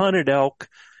never hunted elk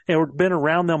or been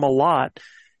around them a lot,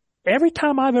 every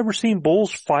time I've ever seen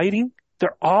bulls fighting,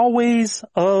 they're always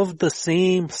of the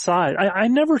same size. I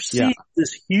never see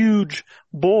this huge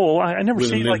bull. I never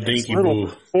see like this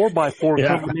little 4x4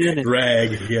 coming in and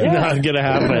drag. Not gonna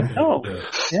happen. No.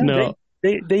 No.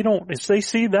 They don't, if they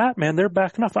see that, man, they're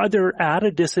backing off. They're at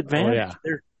a disadvantage.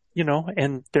 They're,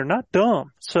 and they're not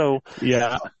dumb. So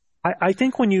I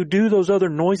think when you do those other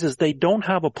noises, they don't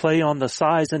have a play on the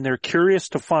size and they're curious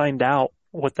to find out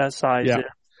what that size is.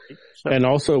 So. And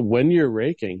also when you're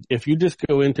raking, if you just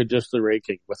go into just the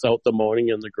raking without the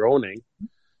moaning and the groaning,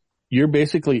 you're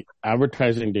basically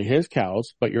advertising to his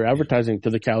cows, but you're advertising to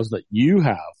the cows that you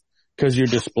have. Because you're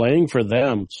displaying for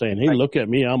them, saying, hey, look at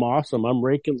me, I'm awesome, I'm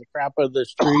raking the crap out of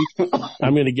this tree,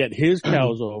 I'm going to get his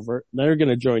cows over, they're going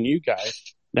to join you guys.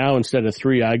 Now instead of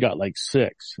 3, I got like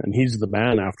 6, and he's the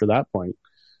man after that point.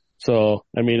 So,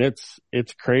 I mean,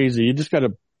 it's crazy. You just got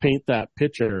to paint that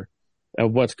picture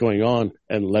of what's going on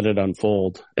and let it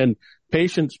unfold. And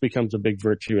patience becomes a big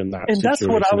virtue in that situation. And that's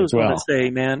what I was going to say,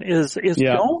 man, is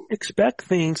don't expect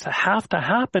things to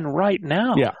happen right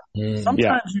now.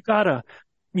 Sometimes you got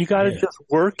to just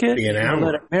work it,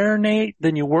 let it marinate,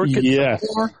 then you work it some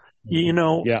more.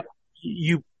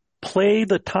 You play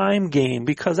the time game,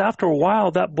 because after a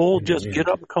while that bull just get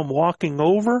up and come walking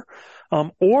over.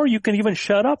 Or you can even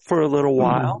shut up for a little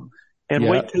while and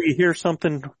wait till you hear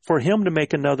something for him to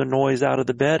make another noise out of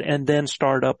the bed and then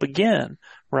start up again,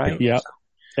 right? Yeah.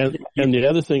 And the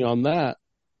other thing on that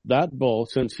bull,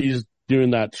 since he's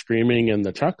doing that screaming and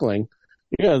the chuckling,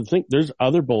 you gotta think there's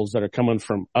other bulls that are coming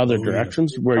from other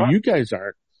directions where you guys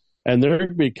aren't, and they're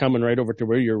gonna be coming right over to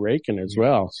where you're raking as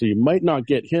well. So you might not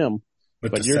get him,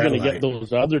 but you're gonna get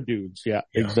those other dudes. Yeah,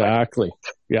 exactly.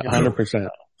 Yeah, 100%.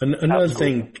 Another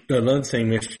thing,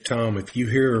 Mr. Tom, if you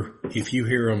hear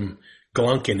them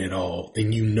glunking at all,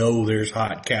 then you know there's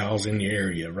hot cows in the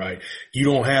area, right? You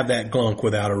don't have that glunk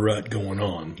without a rut going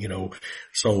on,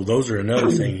 So those are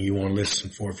another thing you want to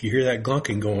listen for. If you hear that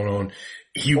glunking going on,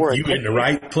 you in the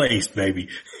right place, baby.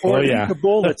 Or the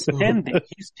bull that's tending.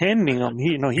 He's tending them.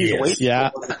 He's waiting for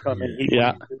them to come in.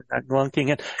 That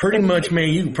glunking. Pretty much, man,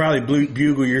 you can probably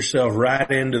bugle yourself right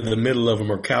into the middle of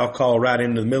them, or cow call right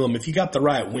into the middle of them if you got the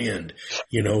right wind.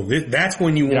 That's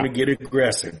when you want to get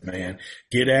aggressive, man.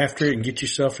 Get after it and get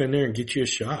yourself in there and get you a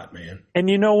shot, man. And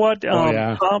you know what?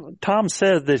 Tom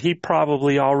said that he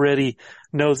probably already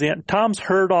knows the end. Tom's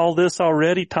heard all this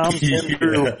already. Tom's been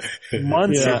through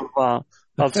months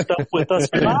of stuff with us.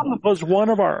 Tom was one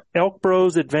of our Elk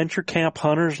Bros Adventure Camp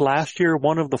hunters last year,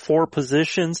 one of the 4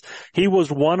 positions. He was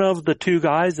one of the 2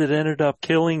 guys that ended up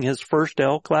killing his first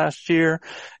elk last year.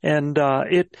 And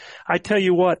I tell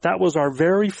you what, that was our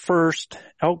very first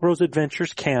Elk Bros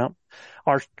Adventures Camp.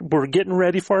 We're getting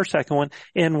ready for our second one,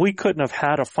 and we couldn't have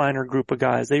had a finer group of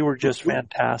guys. They were just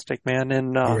fantastic, man.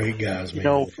 And great guys, man.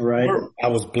 I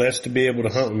was blessed to be able to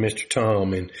hunt with Mr.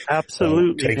 Tom and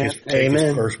absolutely take his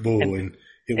first bull, and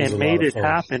it was made it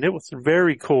happen. It was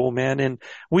very cool, man. And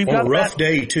we've got a rough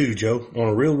day too, Joe. On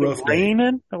a real rough day,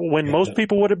 raining. When most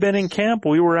people would have been in camp,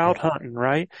 we were out hunting,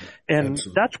 right? And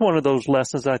that's one of those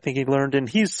lessons I think he learned. And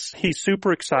he's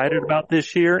super excited about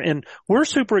this year, and we're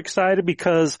super excited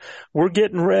because we're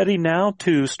getting ready now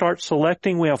to start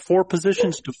selecting. We have 4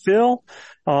 positions to fill.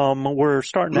 We're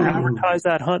starting to advertise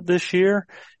that hunt this year.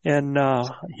 And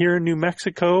here in New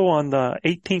Mexico on the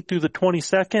 18th through the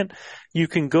 22nd, you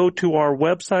can go to our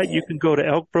website. You can go to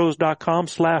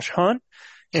elkbros.com/hunt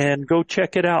and go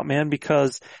check it out, man,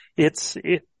 because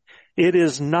it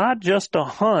is not just a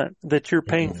hunt that you're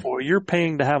paying for. You're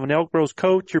paying to have an Elk Bros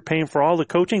coach. You're paying for all the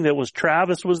coaching that was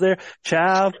Travis was there,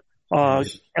 Chav,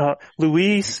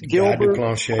 Luis, Gilbert,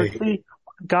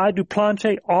 Guy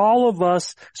Duplanche, all of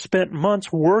us spent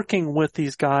months working with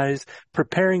these guys,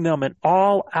 preparing them in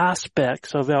all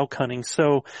aspects of elk hunting.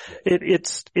 So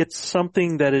it's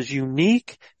something that is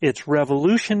unique, it's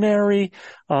revolutionary,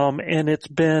 and it's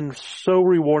been so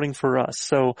rewarding for us.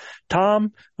 So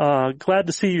Tom, glad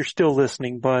to see you're still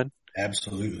listening, bud.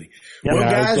 Absolutely. Yeah, well,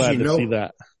 guys, I was glad to see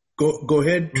that. Go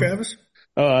ahead, Travis.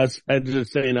 Oh, I was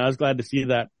just saying, I was glad to see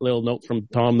that little note from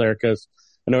Tom there, because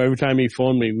I know every time he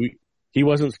phoned me, he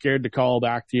wasn't scared to call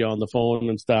back to you on the phone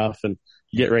and stuff and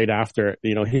get right after it.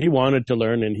 He wanted to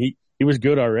learn, and he was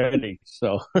good already.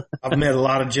 So I've met a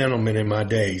lot of gentlemen in my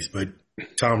days, but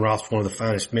Tom Roth's one of the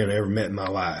finest men I ever met in my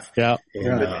life. Yeah.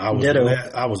 And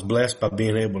I was blessed by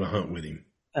being able to hunt with him.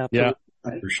 Absolutely.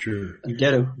 Yeah, for sure.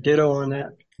 Ditto on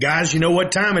that. Guys, you know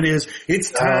what time it is. It's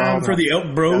time for the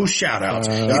Elk Bros shout-outs.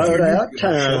 Shout-out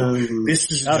time.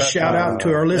 This is a shout-out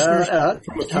to our listeners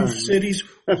from a few cities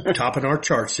topping our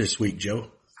charts this week,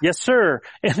 Joe. Yes, sir.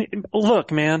 And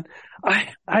look, man,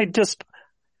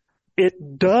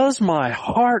 it does my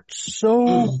heart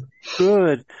so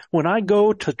good when I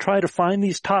go to try to find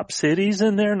these top cities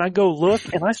in there, and I go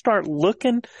look and I start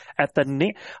looking at the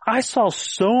name. I saw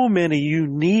so many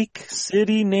unique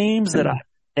city names that I've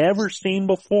never seen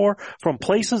before from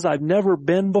places I've never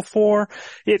been before.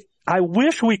 I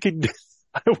wish we could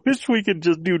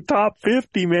just do top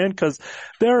 50, man, because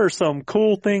there are some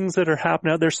cool things that are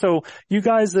happening out there. So you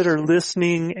guys that are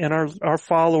listening and our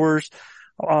followers,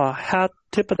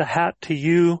 tip of the hat to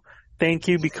you. Thank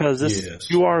you, because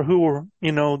you are who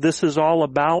this is all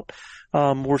about.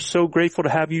 We're so grateful to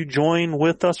have you join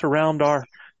with us around our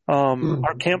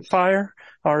campfire,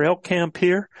 our elk camp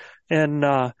here. And,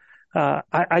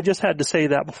 I just had to say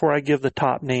that before I give the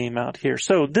top name out here.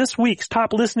 So this week's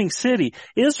top listening city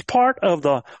is part of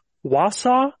the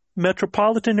Wausau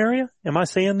metropolitan area. Am I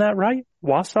saying that right?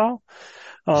 Wausau?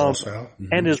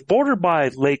 And is bordered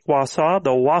by Lake Wausau, the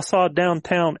Wausau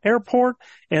downtown airport,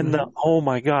 and the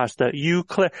Eau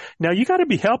Claire. Now you got to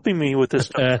be helping me with this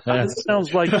stuff. It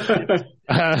sounds like some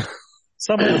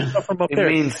of the stuff from up there.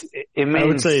 It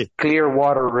means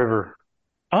Clearwater River.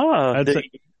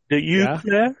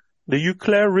 The Eau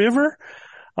Claire River,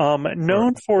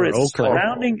 known for its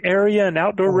surrounding area and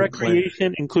outdoor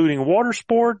recreation, including water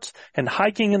sports and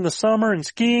hiking in the summer and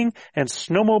skiing and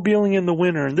snowmobiling in the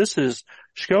winter. And this is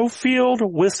Schofield,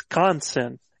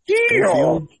 Wisconsin.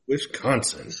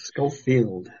 Wisconsin.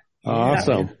 Schofield.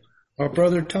 Awesome. Our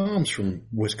brother Tom's from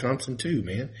Wisconsin too,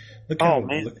 man.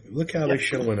 Look how they're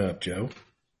showing up, Joe.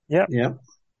 Yep.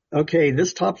 Okay,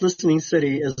 this top listening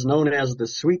city is known as the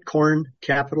sweet corn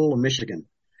capital of Michigan.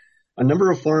 A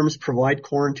number of farms provide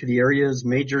corn to the area's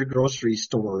major grocery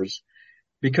stores.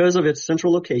 Because of its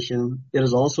central location, it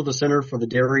is also the center for the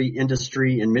dairy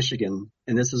industry in Michigan,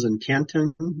 and this is in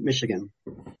Canton, Michigan.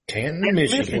 Canton,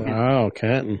 Michigan. Wow,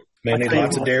 Canton. Man, there's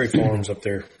lots of dairy farms up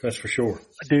there, that's for sure.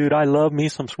 Dude, I love me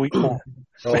some sweet corn.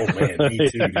 Oh, man, me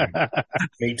too, dude.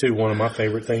 Me too, one of my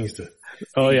favorite things to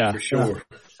eat, for sure.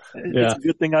 It's a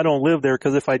good thing I don't live there,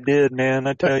 because if I did, man,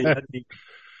 I tell you,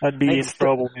 I'd be in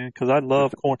trouble, man, because I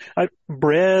love corn.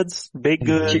 Breads, baked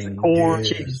goods, corn,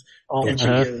 cheese.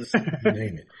 Cheese.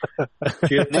 Name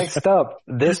it. Next up,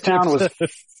 this town was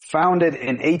founded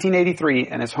in 1883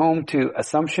 and is home to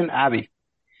Assumption Abbey,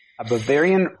 a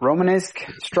Bavarian Romanesque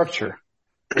structure,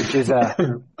 which is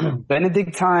a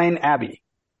Benedictine abbey.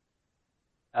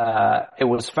 It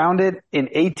was founded in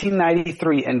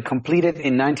 1893 and completed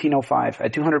in 1905. A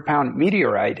 200-pound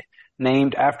meteorite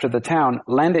named after the town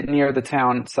landed near the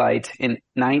town site in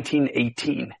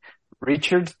 1918.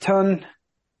 Richardson,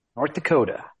 North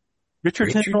Dakota.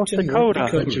 Richardson, North Dakota.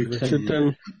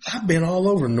 Richardson. I've been all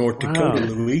over North Dakota,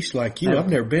 Luis, like you. I've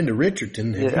never been to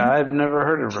Richardson. I've never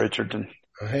heard of Richardson.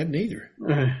 I hadn't either.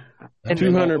 A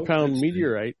 200-pound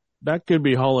meteorite. That could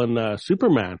be hauling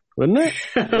Superman, wouldn't it?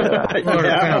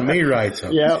 200-pound meteorites.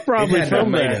 Yeah, probably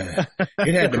from there.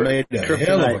 It had to make a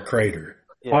hell of a crater.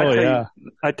 Yeah.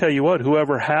 I tell you what,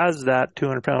 whoever has that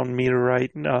 200-pound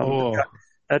meteorite,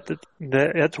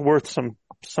 that's worth some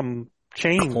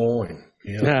change. Coin.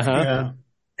 Yeah.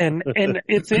 And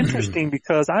it's interesting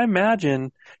because I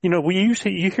imagine, you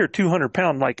hear 200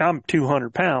 pound, like I'm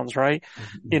 200 pounds, right?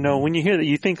 When you hear that,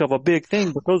 you think of a big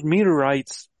thing, but those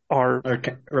meteorites are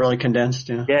really condensed.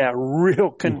 Yeah, real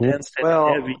condensed and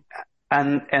heavy.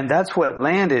 And that's what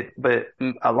landed, but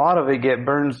a lot of it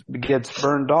gets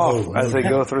burned off as they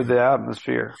go through the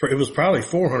atmosphere. It was probably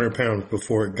 400 pounds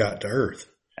before it got to Earth.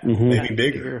 Maybe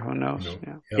bigger. Who knows?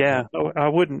 I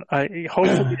wouldn't.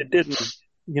 Hopefully it didn't,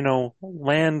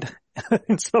 land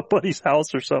in somebody's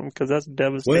house or something, because that's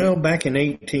devastating. Well, back in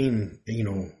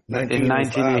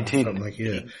 1918, something like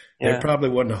that. There probably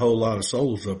wasn't a whole lot of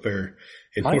souls up there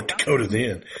in North Dakota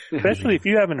then. Especially if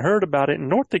you haven't heard about it. And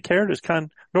North Dakota's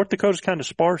kind of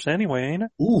sparse anyway, ain't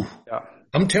it? Ooh. Yeah.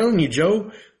 I'm telling you,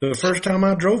 Joe, the first time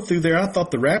I drove through there, I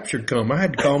thought the rapture had come. I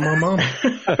had to call my mom.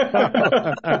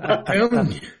 I'm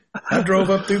telling you. I drove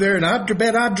up through there, and I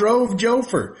bet I drove, Joe,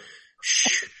 for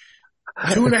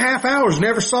 2.5 hours,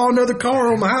 never saw another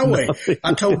car on the highway.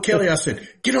 I told Kelly, I said,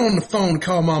 get on the phone and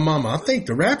call my mama. I think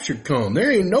the rapture come.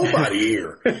 There ain't nobody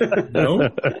here.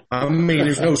 I mean,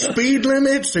 there's no speed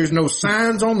limits. There's no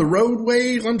signs on the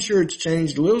roadways. I'm sure it's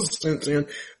changed a little since then,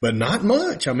 but not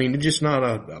much. I mean, it's just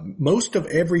not most of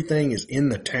everything is in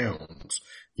the towns,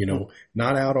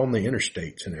 not out on the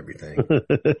interstates and everything.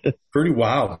 Pretty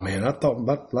wild, man. I told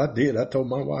my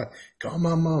wife, call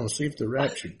my mom and see if the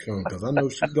rapture come, because I know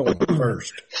she's going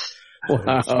first.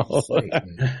 Wow.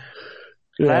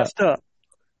 Last up,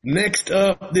 Next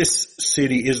up, this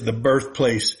city is the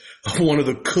birthplace of one of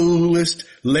the coolest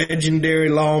legendary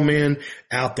lawmen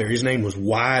out there. His name was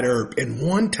Wyatt Earp, and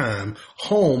one time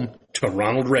home to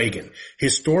Ronald Reagan.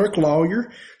 Historic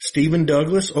lawyer Stephen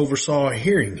Douglas oversaw a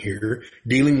hearing here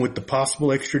dealing with the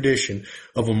possible extradition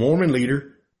of a Mormon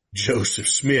leader, Joseph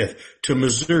Smith, to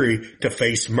Missouri to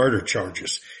face murder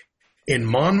charges in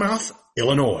Monmouth,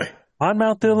 Illinois.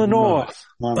 Monmouth, Illinois.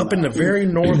 Up in the very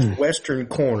northwestern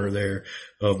corner there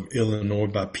of Illinois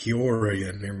by Peoria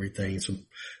and everything. It's a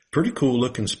pretty cool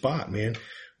looking spot, man.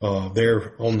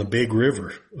 There on the big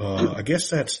river. I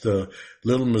guess that's the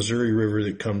Little Missouri River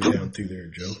that comes down through there,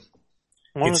 Joe.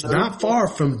 It's not far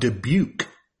from Dubuque,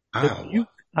 Iowa. Dubuque,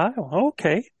 Iowa.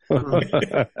 Okay.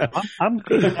 I'm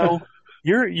you know,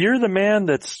 you're the man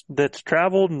that's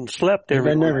traveled and slept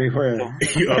everywhere. Been everywhere.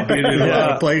 I've been in a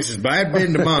lot of places, but I've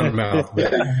been to Monmouth.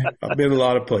 But I've been a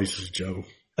lot of places, Joe.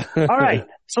 All right.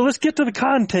 So let's get to the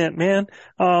content, man.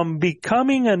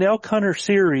 Becoming an elk hunter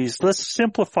series. Let's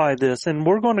simplify this, and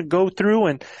we're going to go through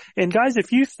and guys,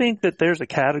 if you think that there's a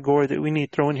category that we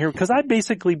need to throw in here, because I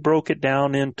basically broke it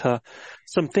down into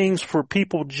some things for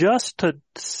people just to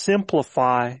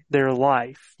simplify their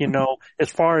life, you know, as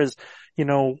far as, you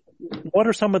know, what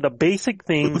are some of the basic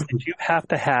things that you have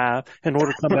to have in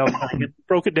order to come elk hunting?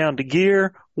 Broke it down to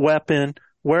gear, weapon,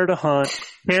 where to hunt,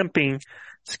 camping,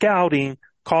 scouting,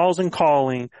 calls and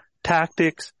calling,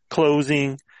 tactics,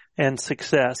 closing, and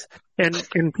success. And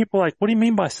people are like, what do you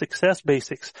mean by success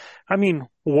basics? I mean,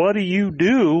 what do you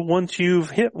do once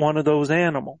you've hit one of those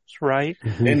animals, right?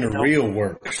 Then the real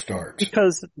work starts.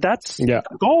 Because that's the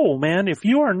goal, man. If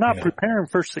you are not preparing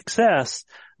for success,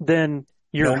 then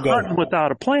you're hunting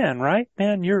without a plan, right?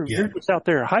 Man, you're just out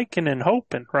there hiking and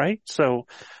hoping, right? So,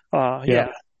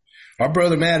 Our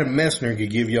brother Madam Messner could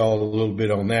give y'all a little bit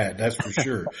on that. That's for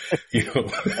sure. You know,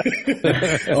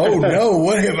 oh no,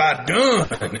 what have I done?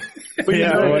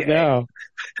 What now?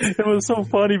 It was so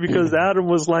funny because Adam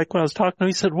was like, when I was talking to him,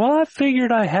 he said, well, I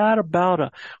figured I had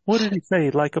about what did he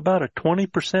say? Like about a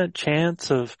 20%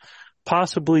 chance of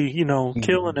possibly, you know,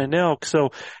 killing an elk.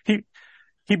 So he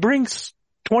brings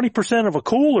 20% of a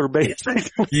cooler,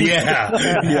 basically. Yeah.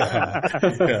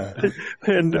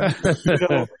 And, you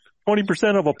know,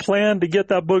 20% of a plan to get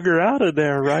that booger out of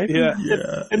there, right? Yeah.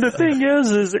 And the thing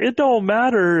is it don't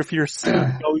matter if your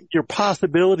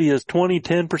possibility is 20,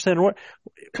 10% or what.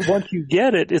 Once you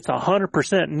get it, it's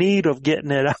 100% need of getting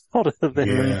it out of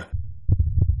there. Yeah.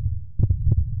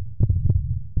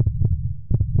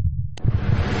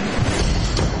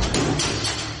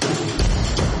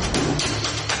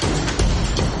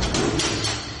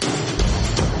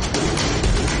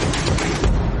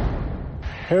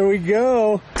 Here we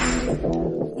go.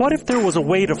 What if there was a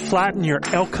way to flatten your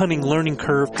elk hunting learning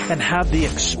curve and have the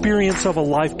experience of a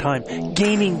lifetime,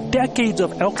 gaining decades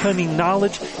of elk hunting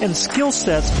knowledge and skill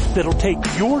sets that'll take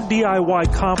your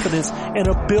DIY confidence and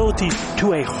abilities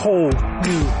to a whole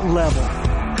new level?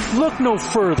 Look no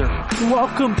further.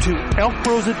 Welcome to Elk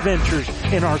Bros Adventures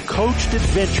in our coached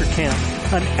adventure camp,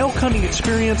 an elk hunting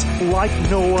experience like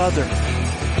no other.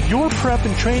 Your prep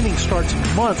and training starts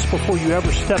months before you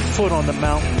ever step foot on the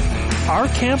mountain. Our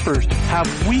campers have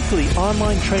weekly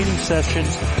online training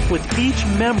sessions with each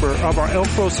member of our Elk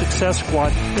Bros Success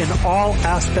Squad in all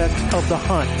aspects of the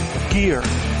hunt: gear,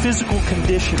 physical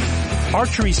conditioning,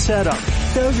 archery setup,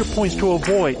 failure points to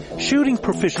avoid, shooting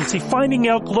proficiency, finding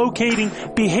elk, locating,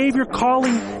 behavior,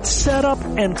 calling, setup,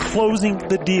 and closing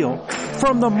the deal.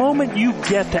 From the moment you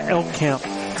get to elk camp,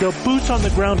 the boots on the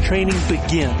ground training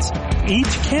begins.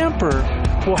 Each camper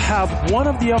will have one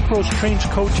of the Elk Bros trained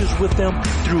coaches with them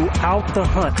throughout the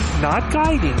hunt, not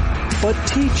guiding, but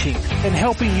teaching and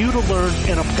helping you to learn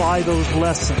and apply those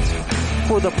lessons.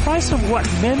 For the price of what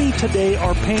many today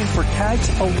are paying for tags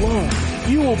alone,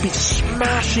 you will be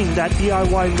smashing that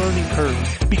DIY learning curve,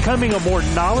 becoming a more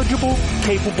knowledgeable,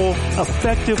 capable,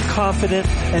 effective, confident,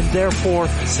 and therefore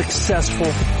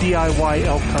successful DIY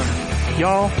elk hunter.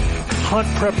 Y'all, hunt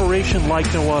preparation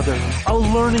like no other, a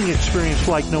learning experience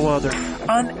like no other,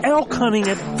 an elk hunting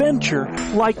adventure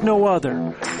like no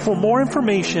other. For more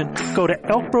information, go to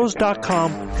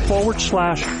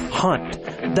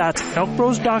elkbros.com/hunt. That's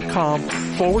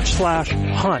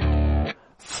elkbros.com/hunt.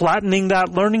 Flattening that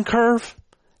learning curve?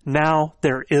 Now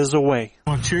there is a way.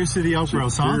 Well, cheers to the Elk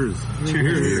Bros, huh?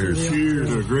 Cheers. Cheers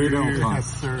to a great elk hunt. Yes,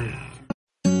 sir.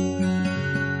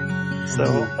 So,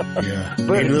 yeah.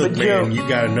 Hey, look, man, you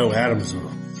gotta know Adam's a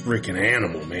freaking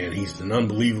animal, man. He's an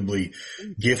unbelievably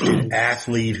gifted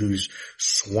athlete who's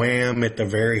swam at the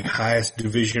very highest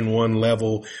Division I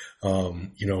level,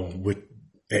 you know, with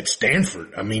at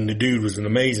Stanford. I mean, the dude was an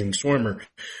amazing swimmer,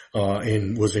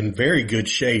 and was in very good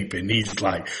shape. And he's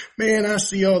like, man, I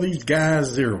see all these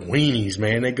guys, they're weenies,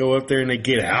 man. They go up there and they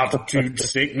get altitude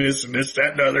sickness and this,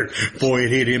 that, and the other. Boy,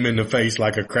 it hit him in the face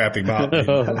like a crappy mop.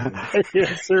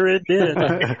 Yes, sir, it did.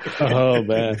 Oh,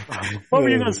 man. What were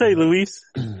you going to say, Luis?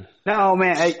 No,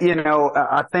 man,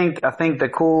 I think the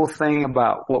cool thing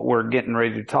about what we're getting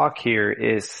ready to talk here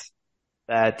is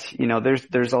that,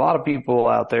 there's a lot of people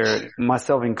out there,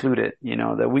 myself included,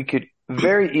 that we could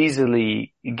very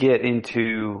easily get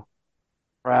into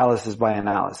paralysis by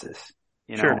analysis,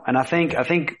 Sure. And I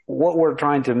think what we're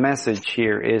trying to message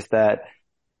here is that,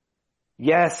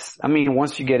 yes, I mean,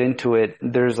 once you get into it,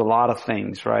 there's a lot of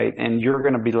things, right? And you're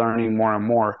going to be learning more and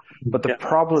more. But the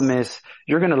problem is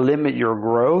you're going to limit your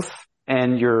growth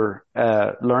and your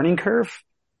learning curve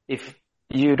if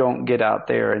you don't get out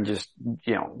there and just,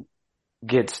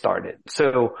 get started.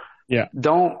 So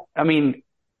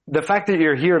the fact that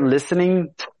you're here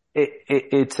listening,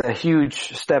 it's a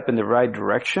huge step in the right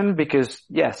direction because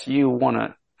yes, you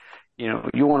want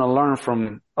to learn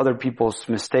from other people's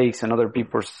mistakes and other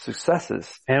people's successes.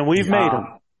 And we've made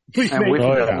them. We got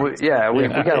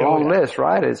a long list,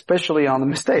 right? Especially on the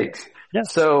mistakes.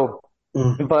 Yes. So,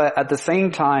 but at the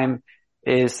same time,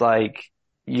 it's like,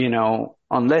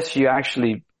 unless you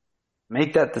actually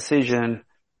make that decision,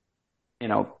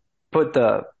 put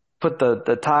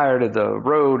the tire to the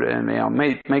road and,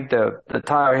 make the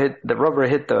tire hit the rubber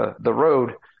hit the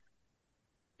road,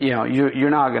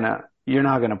 you're not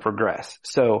gonna progress.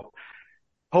 So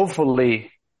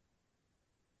hopefully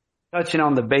touching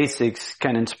on the basics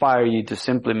can inspire you to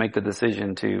simply make the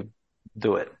decision to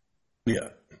do it. Yeah.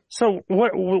 So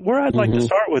where I'd like to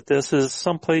start with this is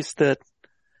someplace that,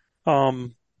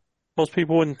 most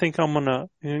people wouldn't think I'm going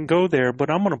to go there,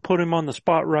 but I'm going to put him on the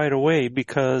spot right away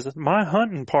because my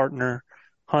hunting partner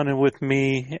hunted with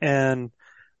me and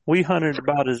we hunted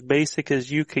about as basic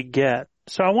as you could get.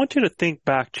 So I want you to think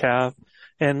back, Chav,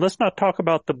 and let's not talk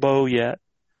about the bow yet,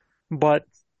 but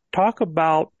talk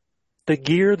about the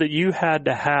gear that you had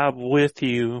to have with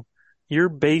you, your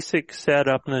basic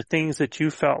setup and the things that you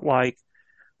felt like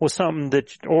was something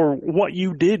that, or what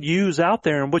you did use out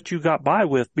there and what you got by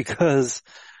with, because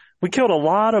we killed a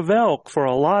lot of elk for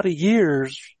a lot of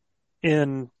years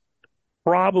in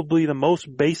probably the most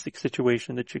basic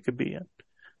situation that you could be in.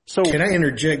 So can I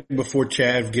interject before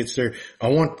Chav gets there? I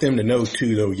want them to know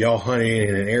too, though, y'all hunting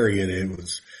in an area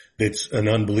that's an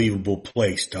unbelievable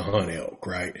place to hunt elk,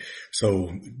 right?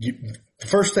 So the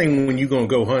first thing when you're going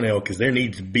to go hunt elk is there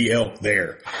needs to be elk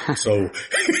there. So,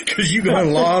 cause you go in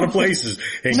a lot of places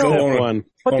and go on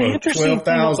a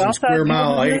 12,000 square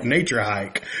mile nature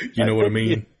hike. You know what I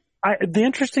mean? The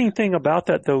interesting thing about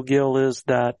that though, Gil, is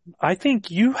that I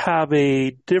think you have a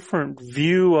different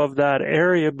view of that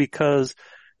area because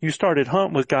you started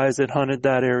hunting with guys that hunted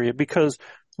that area. Because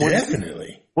when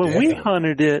we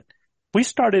hunted it, we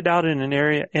started out in an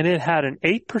area and it had an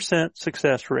 8%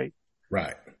 success rate.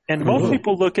 Right. And most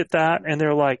people look at that and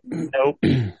they're like, nope,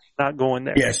 not going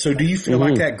there. Yeah. So do you feel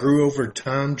like that grew over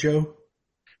time, Joe?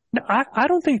 No, I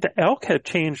don't think the elk have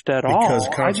changed at all. Because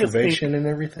conservation and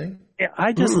everything? Yeah,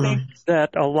 I just think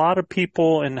that a lot of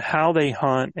people and how they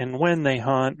hunt and when they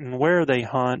hunt and where they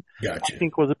hunt, I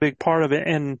think was a big part of it.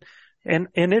 And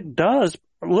it does,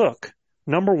 look,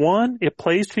 number one, it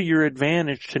plays to your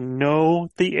advantage to know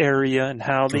the area and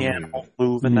how the animals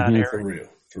move in that area.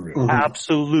 For real.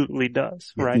 Absolutely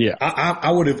does, right? Yeah.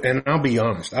 I would have, and I'll be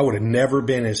honest, I would have never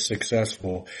been as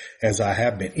successful as I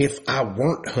have been if I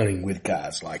weren't hunting with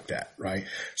guys like that, right?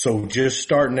 So just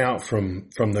starting out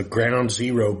from the ground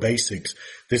zero basics,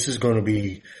 this is going to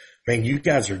be, man, you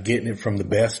guys are getting it from the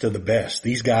best of the best.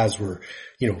 These guys were,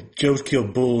 Joe's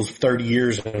killed bulls 30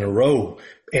 years in a row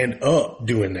and up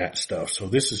doing that stuff. So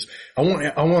this is, I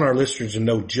want our listeners to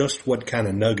know just what kind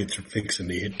of nuggets are fixing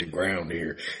to hit the ground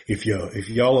here. If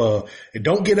y'all,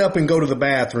 don't get up and go to the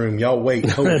bathroom, y'all wait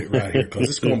and hold it right here because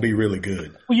it's going to be really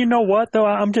good. Well, you know what though?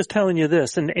 I'm just telling you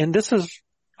this, and this is,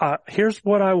 here's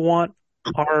what I want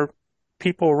our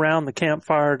people around the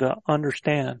campfire to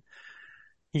understand.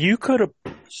 You could have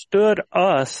stood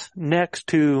us next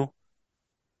to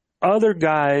other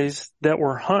guys that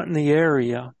were hunting the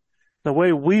area. The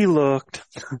way we looked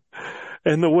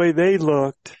and the way they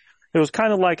looked, it was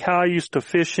kind of like how I used to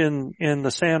fish in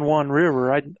the San Juan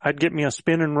River. I'd get me a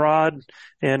spinning rod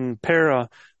and pair of,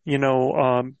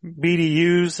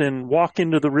 BDUs and walk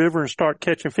into the river and start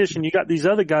catching fish. And you got these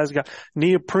other guys got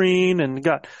neoprene and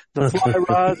got the fly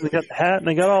rods and they got the hat and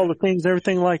they got all the things,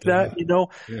 everything like that,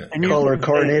 And color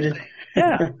coordinated.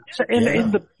 Yeah. So,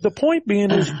 and the point being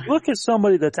is you look at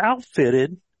somebody that's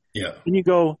outfitted. Yeah. And you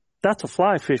go, that's a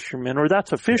fly fisherman or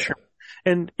that's a fisherman.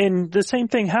 And the same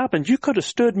thing happens. You could have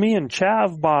stood me and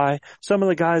Chav by some of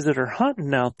the guys that are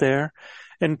hunting out there,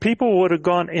 and people would have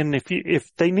gone, and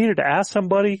if they needed to ask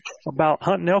somebody about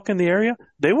hunting elk in the area,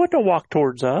 they wouldn't have walked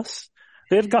towards us.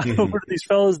 They'd gone over to these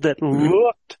fellas that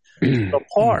looked the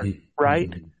part,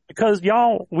 right? Because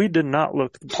we did not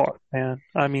look the part, man.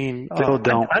 I mean, still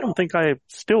don't. I don't think I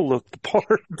still look the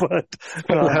part, but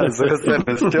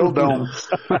still don't.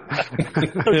 So,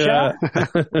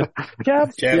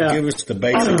 Chav, give us the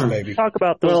basics, baby. Talk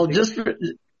about those. Well, just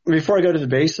before I go to the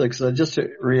basics, just to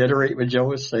reiterate what Joe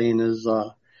was saying is,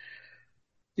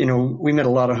 we met a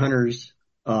lot of hunters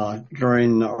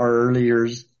during our early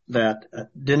years that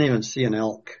didn't even see an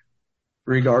elk,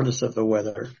 regardless of the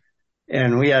weather.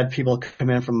 And we had people come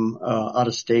in from out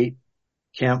of state,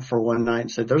 camp for one night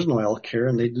and said, there's no elk here,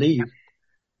 and they'd leave.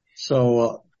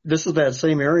 So this is that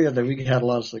same area that we had a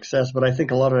lot of success, but I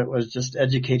think a lot of it was just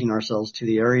educating ourselves to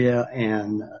the area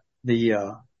and the,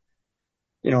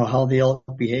 how the elk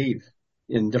behave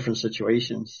in different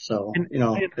situations. So,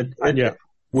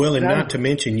 Well, and not to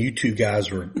mention you two guys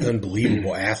were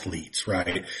unbelievable athletes,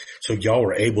 right? So y'all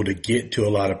were able to get to a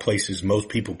lot of places most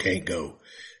people can't go.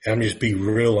 I'm just be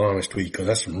real honest with you, because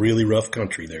that's some really rough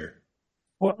country there.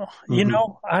 Well,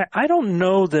 I don't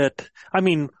know that. I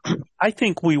mean, I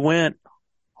think we went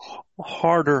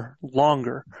harder,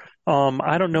 longer.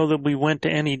 I don't know that we went to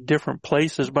any different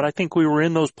places, but I think we were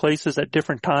in those places at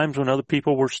different times when other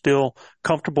people were still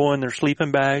comfortable in their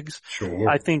sleeping bags. Sure.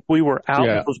 I think we were out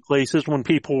of those places when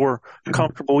people were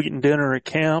comfortable eating dinner at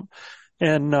camp.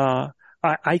 And,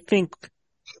 I think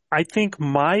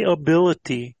my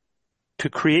ability to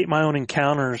create my own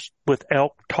encounters with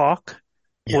elk talk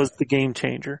was the game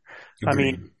changer. Agreed. I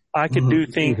mean, I could do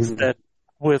things that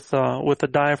with a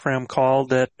diaphragm call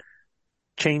that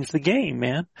changed the game,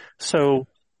 man. So,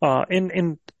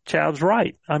 and Chav's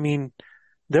right. I mean,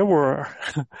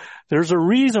 there's a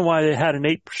reason why they had an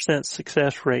 8%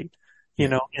 success rate,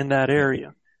 in that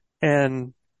area.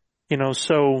 And,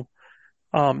 so,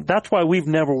 that's why we've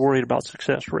never worried about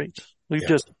success rates. We've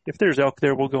just, if there's elk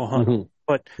there, we'll go hunt.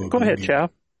 But go ahead, Chav.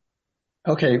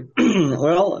 Okay.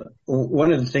 Well,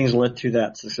 one of the things that led to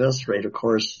that success rate, of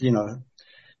course,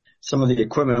 some of the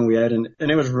equipment we had, and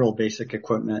it was real basic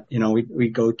equipment. We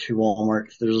go to Walmart.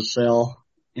 If there's a sale,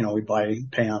 we buy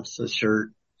pants, a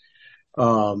shirt,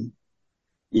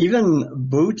 even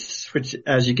boots, which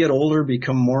as you get older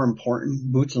become more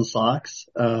important, boots and socks.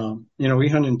 We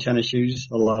hunt in tennis shoes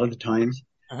a lot of the times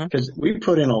because we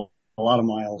put in a lot of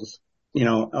miles.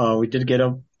 We did get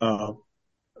up,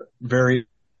 very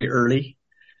early.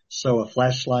 So a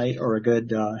flashlight or a good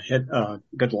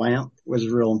good lamp was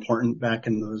real important back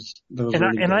in those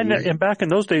and back in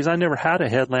those days I never had a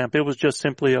headlamp. It was just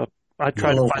simply I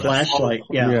tried to find flashlight.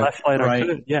 Flashlight, right. I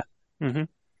could. Yeah. Mm-hmm.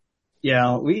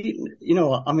 Yeah,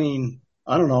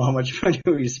 I don't know how much money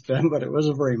we spent, but it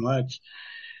wasn't very much.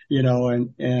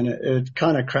 And it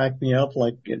kind of cracked me up.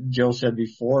 Like Joe said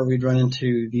before, we'd run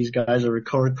into these guys that were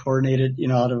coordinated,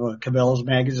 out of a Cabela's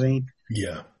magazine.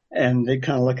 Yeah. And they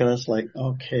kind of look at us like,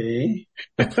 okay,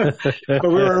 but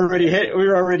we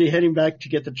were already heading back to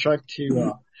get the truck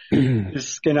to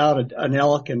skin out an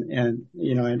elk and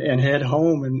head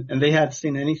home. And they hadn't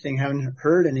seen anything, haven't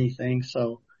heard anything.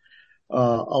 So, a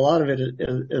lot of it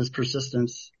is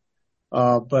persistence.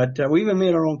 But we even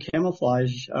made our own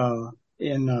camouflage,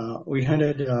 we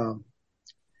hunted,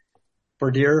 for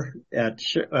deer at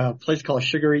a place called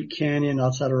Sugar Eat Canyon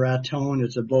outside of Raton.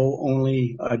 It's a bow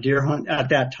only deer hunt at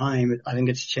that time. I think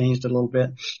it's changed a little bit,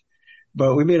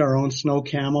 but we made our own snow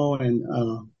camo and,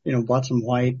 bought some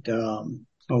white,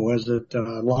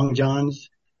 Long Johns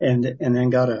and then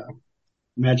got a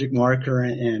magic marker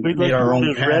and made our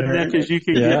own pattern. Redneck as you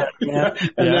could get. Yeah.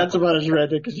 And that's about as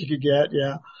redneck as you could get.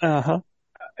 Yeah. Uh-huh.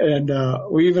 And,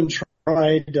 we even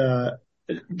tried,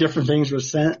 different things with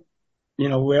scent.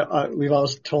 We've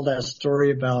always told that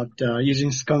story about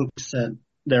using skunk scent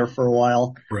there for a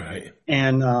while. Right.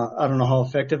 And I don't know how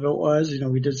effective it was.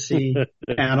 We did see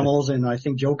animals, and I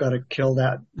think Joe got a kill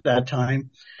that time.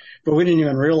 But we didn't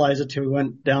even realize it till we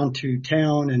went down to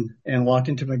town and walked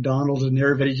into McDonald's, and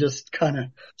everybody just kind of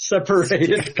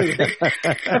separated because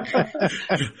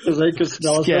they could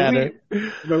smell us.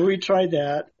 But we tried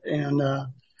that, and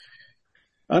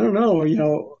I don't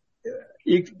know,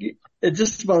 it's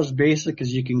just about as basic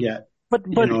as you can get. But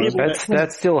that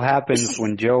still happens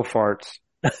when Joe farts.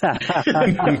 I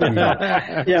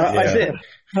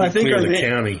think our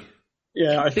county.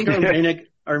 Yeah, I think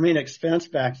our main expense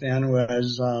back then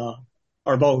was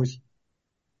our bows.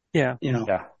 Yeah.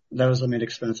 That was the main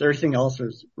expense. Everything else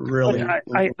was really.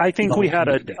 I think we had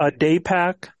a day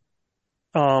pack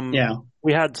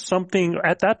We had something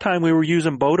at that time. We were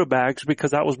using Boda bags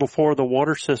because that was before the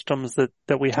water systems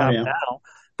that we have now.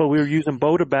 But we were using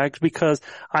Boda bags because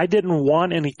I didn't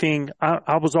want anything.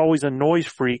 I was always a noise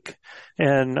freak,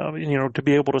 and to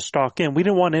be able to stalk in, we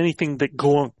didn't want anything that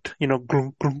glunked,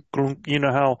 glunk, glunk,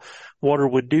 glunk, how water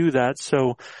would do that.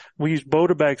 So we used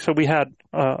Boda bags. So we had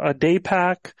a day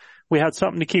pack. We had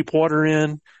something to keep water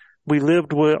in. We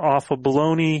lived off of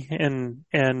bologna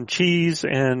and cheese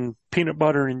and peanut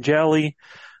butter and jelly.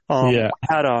 We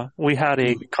had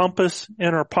a compass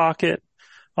in our pocket.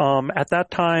 At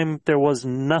that time, there was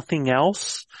nothing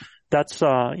else. That's,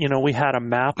 we had a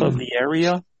map of the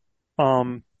area.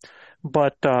 And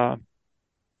like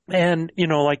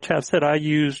Chav said, I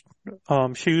used,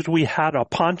 shoes. We had a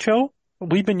poncho.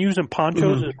 We've been using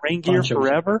ponchos as rain gear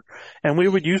forever, and we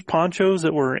would use ponchos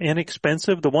that were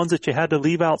inexpensive, the ones that you had to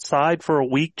leave outside for a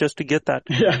week just to get that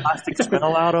plastic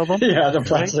smell out of them. Yeah, the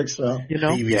plastic smell.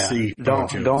 PVC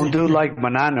Don't do like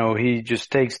Manano. He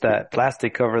just takes that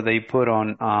plastic cover they put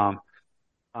on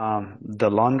the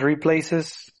laundry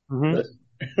places. The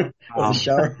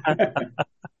shower.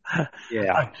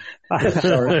 Yeah.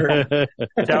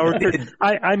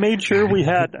 I made sure we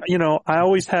had, I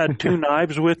always had 2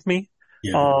 knives with me.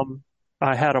 Yeah.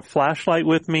 I had a flashlight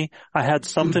with me. I had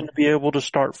something to be able to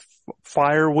start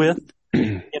fire with,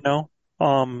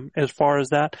 as far as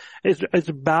that. It's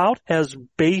about as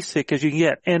basic as you can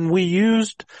get. And we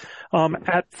used,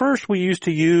 at first we used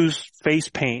to use face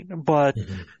paint, but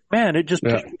man, it just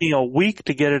took me a week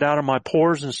to get it out of my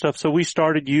pores and stuff. So we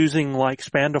started using like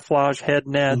Spandaflage head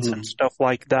nets and stuff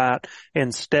like that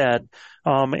instead.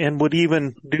 And would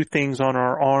even do things on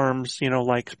our arms,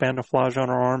 like Spandaflage on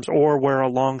our arms or wear a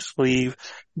long sleeve.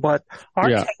 But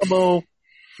our camo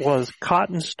was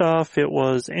cotton stuff. It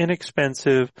was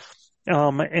inexpensive.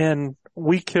 And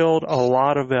we killed a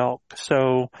lot of elk.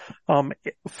 So,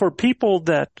 for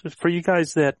you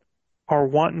guys that are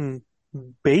wanting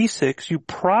basics, you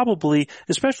probably,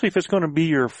 especially if it's going to be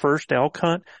your first elk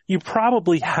hunt, you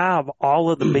probably have all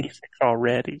of the basics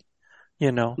already,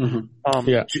 Joe,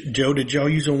 did y'all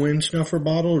use a wind snuffer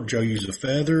bottle, or Joe use a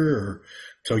feather, or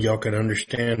so y'all could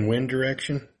understand wind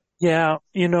direction? Yeah,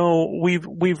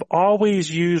 we've always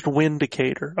used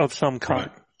windicator of some kind,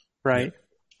 right?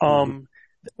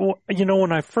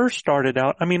 When I first started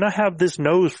out, I have this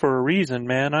nose for a reason,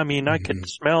 man. I could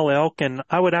smell elk, and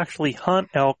I would actually hunt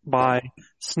elk by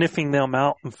sniffing them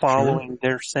out and following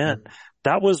their scent.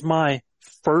 That was my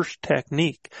first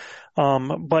technique.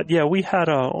 But yeah, we had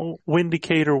a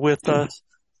windicator with us.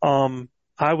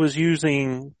 I was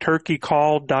using turkey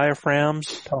call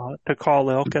diaphragms to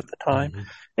call elk at the time.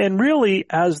 And really,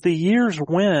 as the years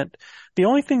went, the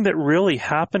only thing that really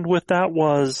happened with that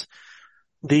was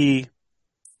the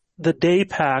day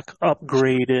pack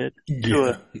upgraded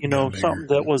to something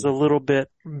that was a little bit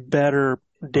better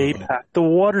day pack. The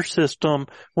water system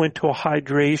went to a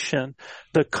hydration.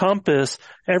 The compass,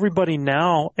 everybody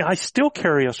now, I still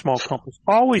carry a small compass,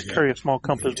 always carry a small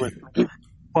compass with me.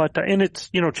 But, and it's,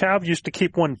 Chav used to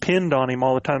keep one pinned on him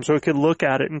all the time so he could look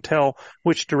at it and tell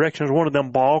which direction. It was one of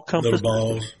them ball compasses,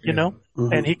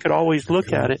 and he could always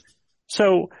look at it.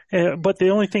 So, but the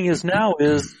only thing is now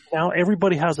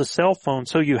everybody has a cell phone.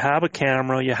 So you have a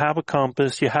camera, you have a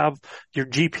compass, you have your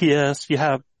GPS, you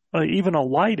have even a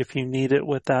light if you need it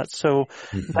with that. So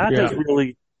that has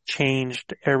really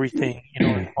changed everything,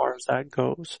 as far as that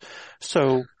goes.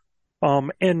 So,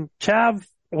 and Chav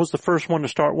was the first one to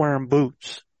start wearing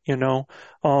boots,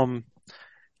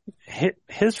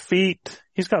 his feet,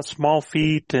 he's got small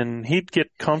feet, and he'd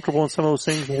get comfortable in some of those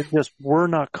things. They just were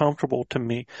not comfortable to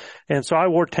me. And so I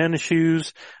wore tennis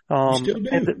shoes.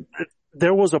 And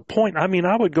there was a point,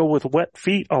 I would go with wet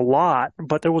feet a lot,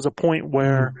 but there was a point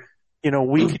where,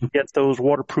 we could get those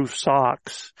waterproof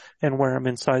socks and wear them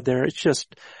inside there. It's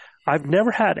just, I've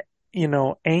never had,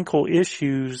 ankle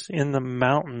issues in the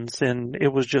mountains, and it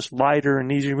was just lighter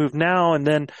and easier to move now. And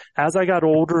then as I got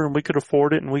older and we could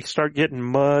afford it and we start getting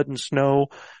mud and snow,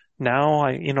 now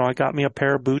I got me a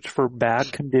pair of boots for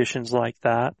bad conditions like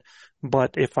that.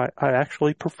 But if I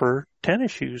actually prefer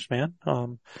tennis shoes, man,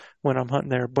 when I'm hunting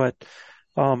there. But,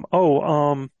 Chab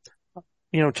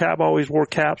always wore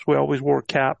caps. We always wore a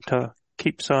cap to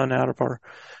keep sun out of our,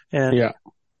 and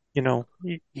you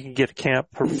can get a camp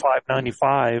for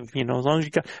 $5.95, as long as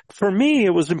you got, for me,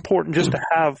 it was important just to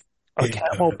have a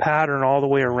camo pattern all the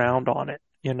way around on it,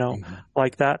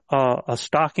 like that, a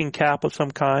stocking cap of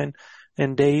some kind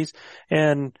in days.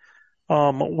 And,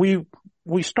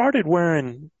 we started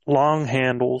wearing long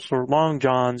handles or long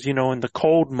johns, in the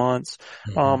cold months.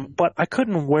 But I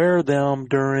couldn't wear them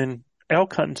during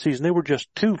elk hunting season. They were just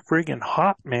too friggin'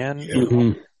 hot, man.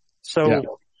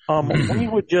 So, we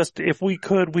would just, if we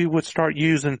could, we would start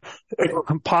using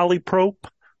polyprop,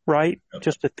 right?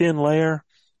 Just a thin layer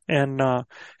and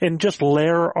just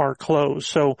layer our clothes.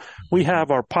 So we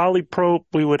have our polyprop.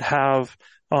 We would have,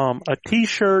 a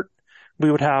t-shirt. We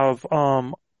would have,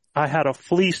 I had a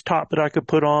fleece top that I could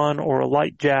put on or a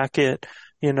light jacket,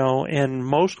 you know, and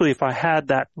mostly if I had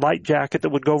that light jacket that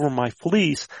would go over my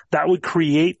fleece, that would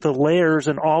create the layers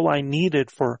and all I needed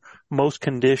for most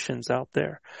conditions out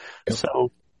there. Yep.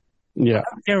 So, yeah,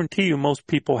 I guarantee you most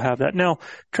people have that. Now,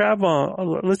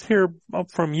 Trav, let's hear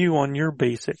from you on your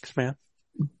basics, man.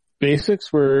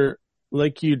 Basics were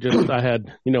like you just, I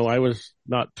was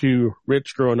not too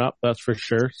rich growing up, that's for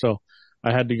sure. So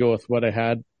I had to go with what I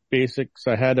had. Basics.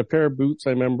 I had a pair of boots.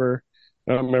 I don't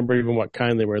remember even what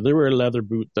kind they were. They were a leather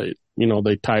boot that,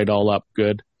 they tied all up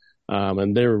good.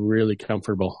 And they were really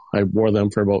comfortable. I wore them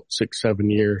for about 6-7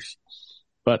 years.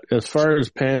 But as far as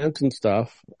pants and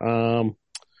stuff,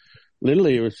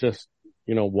 literally it was just,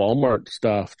 Walmart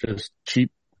stuff, just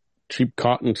cheap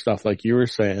cotton stuff like you were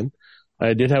saying.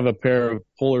 I did have a pair of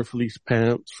polar fleece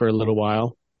pants for a little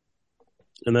while.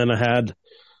 And then I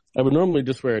would normally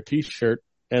just wear a t-shirt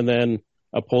and then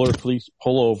a polar fleece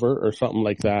pullover or something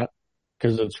like that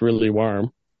because it's really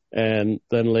warm. And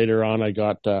then later on I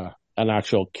got an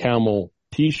actual camel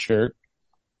t-shirt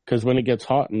because when it gets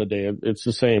hot in the day, it's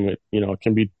the same. It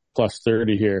can be plus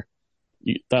 30 here.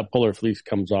 That polar fleece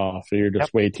comes off and you're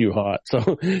just way too hot.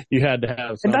 So you had to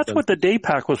have something. And that's what the day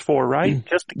pack was for, right?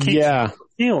 Just to keep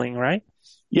feeling, right?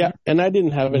 Yeah. And I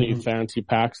didn't have any fancy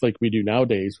packs like we do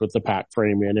nowadays with the pack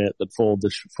frame in it that fold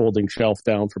the folding shelf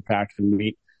down for packing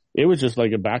meat. It was just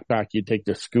like a backpack you'd take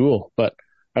to school. But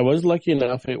I was lucky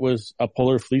enough. It was a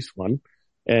polar fleece one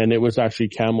and it was actually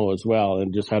camo as well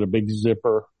and just had a big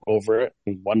zipper over it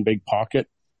and one big pocket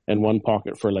and one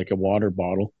pocket for like a water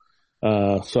bottle.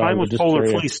 So mine was polar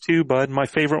fleece too, bud. My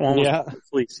favorite one was polar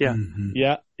fleece. Yeah.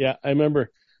 Mm-hmm. Yeah. I remember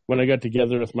when I got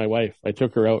together with my wife, I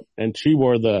took her out and she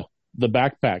wore the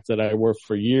backpack that I wore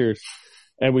for years.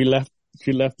 And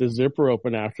she left the zipper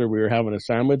open after we were having a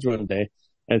sandwich one day.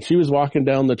 And she was walking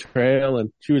down the trail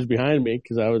and she was behind me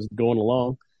because I was going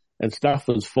along and stuff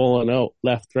was falling out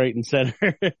left, right, and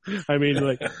center. I mean,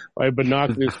 like my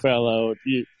binoculars fell out.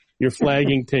 Your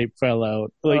flagging tape fell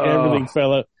out. Like everything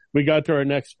fell out. We got to our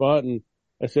next spot and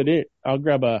I said, hey, I'll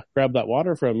grab that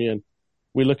water from you. And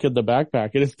we look at the backpack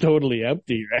and it's totally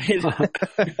empty, right?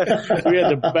 We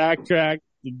had to backtrack,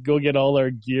 go get all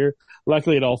our gear.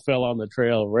 Luckily it all fell on the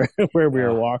trail where we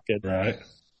were walking. Right.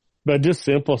 But just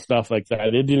simple stuff like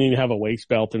that. It didn't even have a waist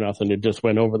belt or nothing. It just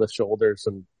went over the shoulders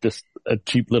and just a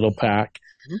cheap little pack.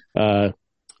 Mm-hmm.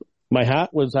 My hat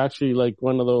was actually like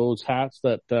one of those hats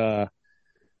that,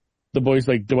 the boys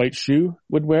like Dwight Schrute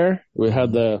would wear. We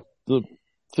had the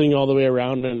thing all the way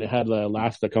around and it had the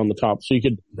elastic on the top. So you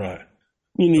could,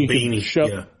 you could shove,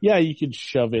 you could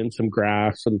shove in some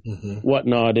grass and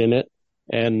whatnot in it.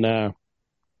 And, I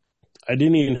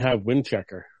didn't even have wind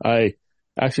checker. I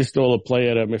actually stole a play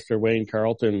at Mr. Wayne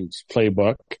Carlton's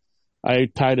playbook. I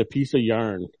tied a piece of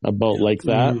yarn about like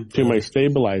that to my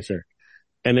stabilizer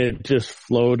and it just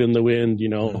flowed in the wind,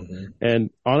 and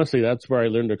honestly, that's where I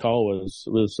learned to call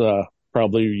was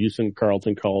probably using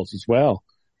Carlton calls as well,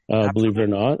 believe it or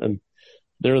not. And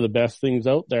they're the best things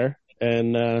out there.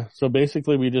 And, so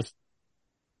basically we just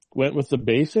went with the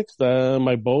basics.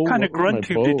 My bow. What kind of grunt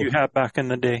tube did you have back in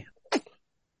the day?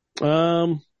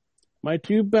 My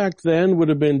tube back then would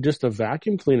have been just a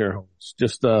vacuum cleaner hose,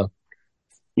 just a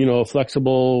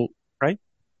flexible, right?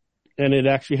 And it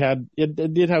actually it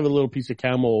did have a little piece of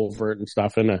camo over it and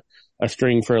stuff and a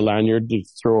string for a lanyard to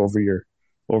throw over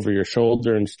your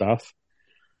shoulder and stuff.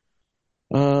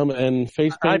 And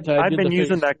face paint. I've been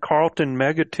using that Carlton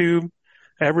Mega Tube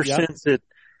ever since it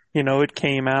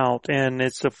came out and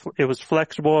it was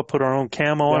flexible. I put our own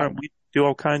camo on it. We do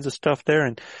all kinds of stuff there.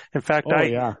 And in fact,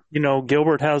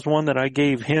 Gilbert has one that I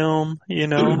gave him,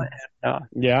 and,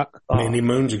 many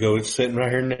moons ago. It's sitting right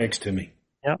here next to me.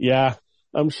 Yeah.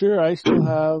 I'm sure I still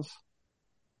have,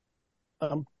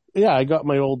 I got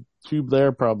my old tube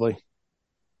there probably.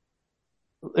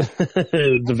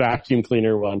 The vacuum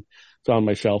cleaner one. It's on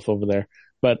my shelf over there.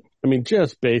 But I mean,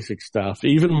 just basic stuff.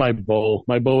 Even my bow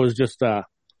is just a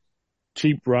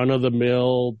cheap run of the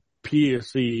mill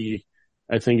PSE.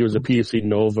 I think it was a PSE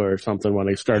Nova or something when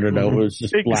I started out. It was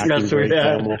just black and gray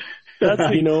camel. That's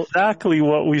exactly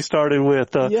what we started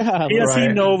with.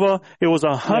 PSE Nova. It was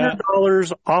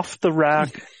 $100 off the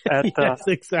rack at yes,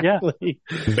 exactly.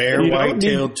 Bear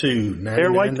Whitetail 2.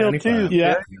 Bear Whitetail 2.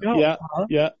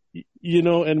 Yeah.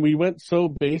 And we went so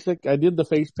basic. I did the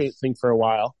face paint thing for a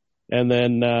while And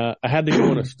then I had to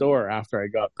go in a store after I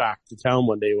got back to town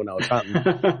one day when I was hunting.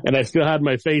 And I still had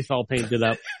my face all painted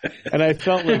up. And I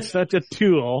felt like such a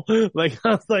tool. Like,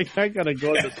 I was like, I gotta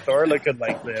go to the store looking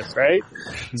like this, right?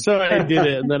 So I did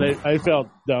it, and then I felt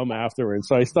dumb afterwards.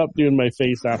 So I stopped doing my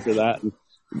face after that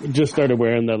and just started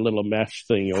wearing that little mesh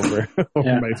thing over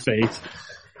my face.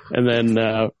 And then,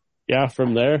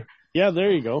 from there,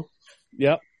 there you go.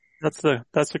 Yep. That's the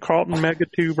Carlton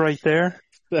Megatube right there.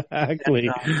 Exactly.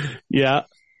 And,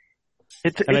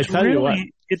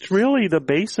 It's really the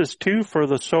basis too for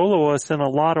the soloist in a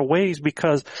lot of ways,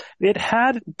 because it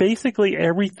had basically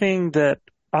everything that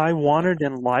I wanted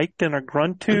and liked in a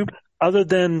grunt tube, other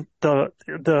than the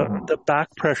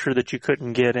back pressure that you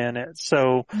couldn't get in it.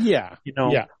 So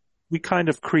we kind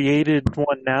of created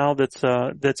one now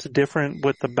that's different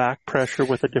with the back pressure,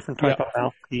 with a different type of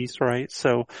mouthpiece, right?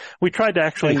 So we tried to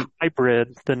actually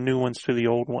hybrid the new ones to the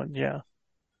old one.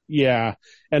 Yeah.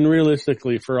 And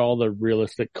realistically, for all the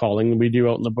realistic calling we do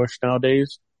out in the bush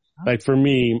nowadays, like for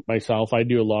me, myself, I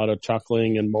do a lot of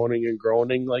chuckling and moaning and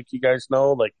groaning, like you guys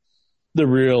know, like the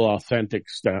real authentic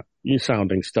stuff,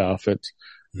 sounding stuff. It's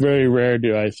very rare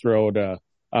do I throw out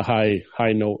a high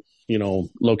note,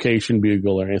 location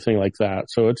bugle or anything like that.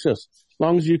 So it's just, as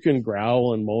long as you can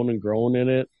growl and moan and groan in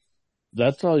it,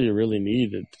 that's all you really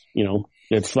need.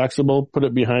 It's flexible, put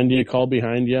it behind you, call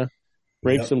behind you.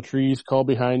 Break some trees, call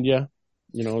behind you.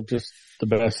 Just the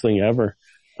best thing ever.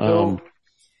 A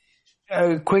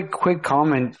quick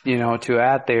comment, to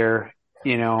add there,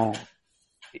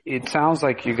 it sounds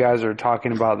like you guys are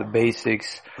talking about the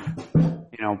basics,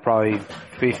 probably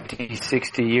 50,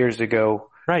 60 years ago.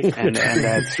 Right. And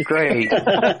that's great.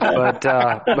 But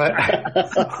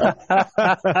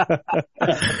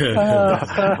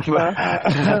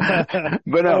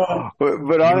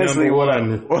honestly,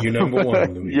 you're number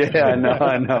one, Louis. Yeah,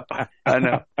 I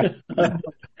know.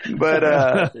 But,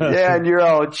 and you're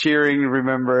all cheering,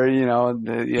 remember,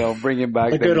 bringing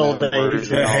back the good old days.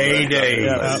 The heyday.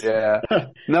 Yeah.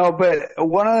 No, but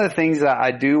one of the things that I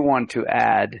do want to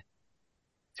add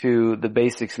to the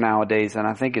basics nowadays, and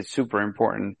I think it's super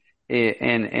important,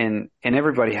 and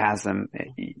everybody has them.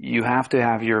 You have to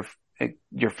have your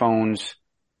phones,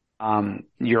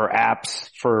 your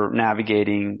apps for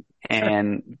navigating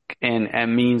and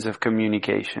means of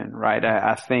communication, right?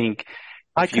 I think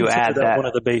I if you add that one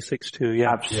of the basics too.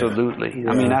 Yeah, absolutely.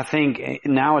 Yeah. I mean, I think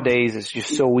nowadays it's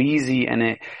just so easy,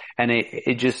 and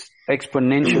it just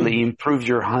exponentially improves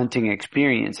your hunting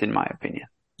experience, in my opinion.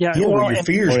 Yeah, your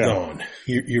fear is gone.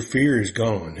 Your fear is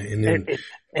gone, and then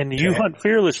you hunt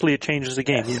fearlessly. It changes the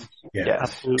game. Yeah.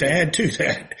 Absolutely. To add to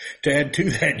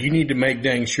that, you need to make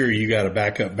dang sure you got a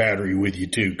backup battery with you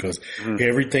too, because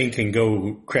everything can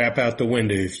go crap out the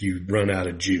window if you run out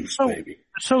of juice, baby.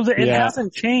 So it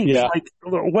hasn't changed. Yeah. Like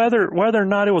whether or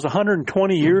not it was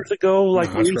 120 years ago,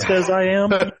 like Lee says I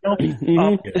am.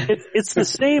 It's the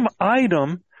same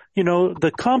item.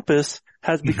 The compass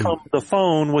has become the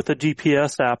phone with a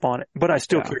GPS app on it, but I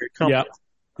still carry a compass.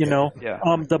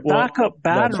 The backup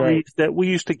batteries that we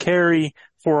used to carry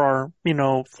for our,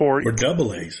 for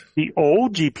double A's, the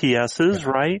old GPSs,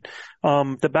 right?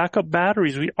 The backup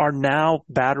batteries are now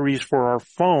batteries for our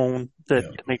phone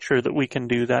to make sure that we can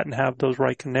do that and have those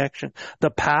right connections. The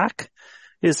pack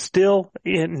is still,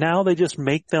 now they just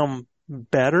make them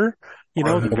better,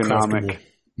 ergonomic.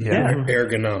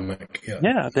 Ergonomic.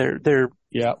 They're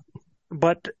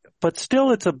but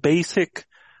still it's a basic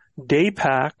day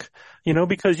pack,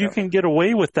 because you can get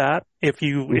away with that if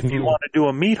you want to do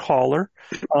a meat hauler,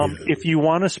 if you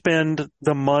want to spend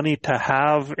the money to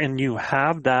have, and you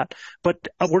have that, but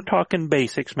we're talking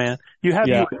basics, man. You have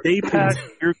your day pack,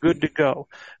 you're good to go.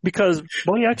 Because,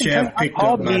 boy, I can tell you, I've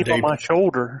hauled meat on my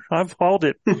shoulder. I've hauled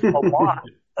it a lot.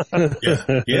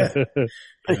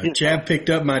 Chad picked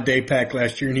up my day pack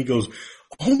last year, and he goes,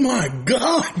 "Oh my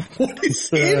God, what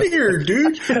is in here,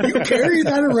 dude? You carry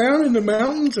that around in the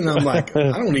mountains?" And I'm like,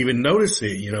 I don't even notice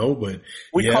it, but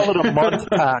we call it a month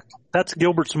pack. That's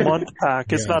Gilbert's month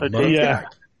pack. It's not a day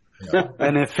pack. Yeah.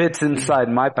 And it fits inside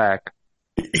my pack.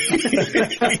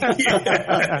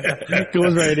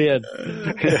 Goes right in.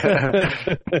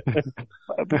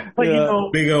 But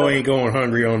Big O ain't going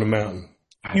hungry on the mountain.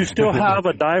 You still have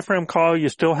a diaphragm call, you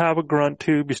still have a grunt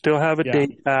tube, you still have a day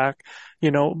pack.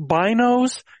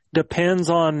 Binos depends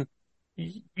on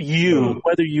you,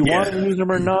 whether you want to use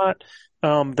them or not,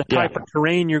 the type of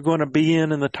terrain you're going to be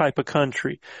in and the type of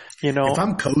country. If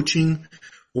I'm coaching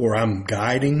or I'm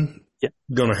guiding, I'm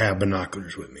going to have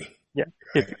binoculars with me.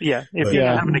 If you're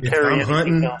having to carry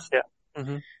anything else,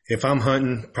 If I'm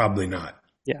hunting, probably not.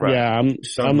 I'm the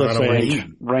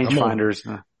same.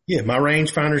 Rangefinders. Yeah, my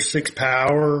rangefinder's 6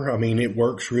 power. I mean, it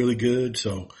works really good.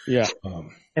 So yeah.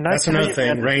 And that's another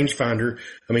thing. Rangefinder.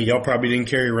 I mean, y'all probably didn't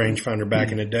carry a rangefinder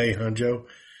back in the day, huh, Joe?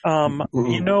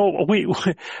 You know,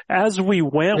 as we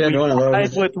went, we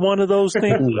tried with one of those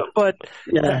things, but,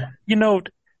 you know,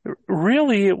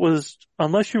 really it was,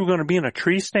 unless you were going to be in a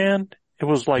tree stand, it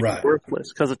was like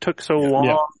worthless because it took so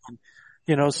long,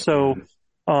 you know, so,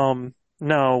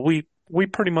 no, we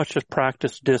pretty much just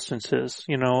practiced distances,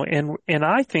 you know, and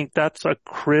I think that's a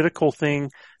critical thing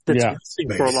that's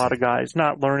missing for a lot of guys,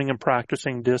 not learning and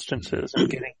practicing distances and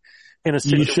getting in a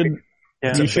situation.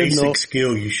 It's a basic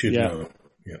skill you should know.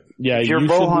 Yeah. If you're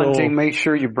bow hunting, make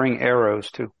sure you bring arrows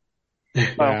too.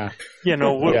 Well, you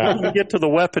know, we'll get to the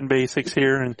weapon basics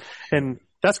here, and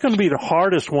that's going to be the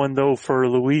hardest one though for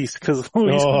Luis because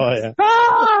Luis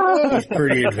he's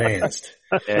pretty advanced.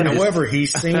 However,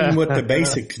 he's seen what the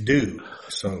basics do.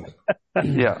 So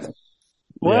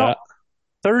well,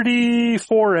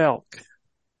 34 elk,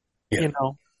 you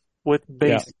know, with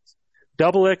basics.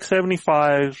 Double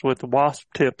X75s with wasp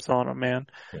tips on them, man.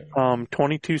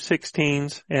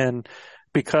 2216s. And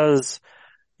because,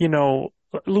 you know,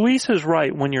 Luis is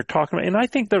right when you're talking about, and I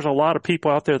think there's a lot of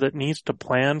people out there that needs to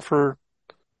plan for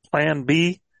plan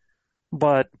B,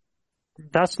 but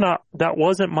that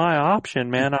wasn't my option,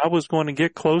 man. I was going to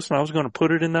get close and I was going to put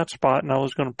it in that spot and I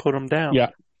was going to put them down. Yeah.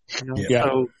 You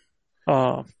know?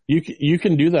 So, you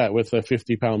can do that with a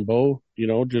 50-pound bow, you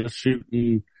know, just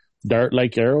shooting dart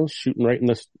like arrows, shooting right in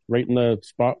the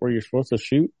spot where you're supposed to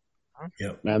shoot.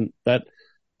 Yeah, man, that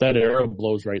arrow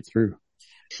blows right through.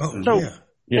 You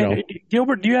know,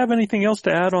 Gilbert, do you have anything else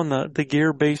to add on the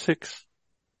gear basics?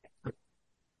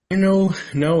 You know,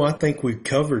 no, I think we've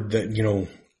covered that. You know,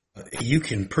 you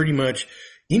can pretty much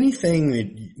anything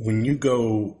that when you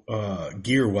go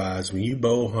gear wise, when you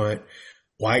bow hunt,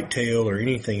 whitetail or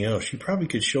anything else, you probably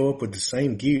could show up with the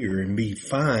same gear and be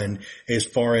fine as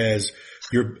far as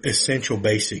your essential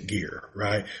basic gear,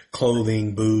 right?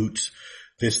 Clothing, boots,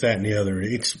 this, that, and the other.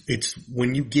 It's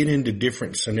when you get into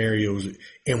different scenarios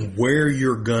and where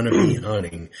you're going to be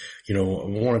hunting, you know, I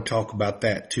want to talk about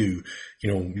that too.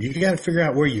 You know, you got to figure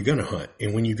out where you're going to hunt.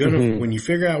 And when when you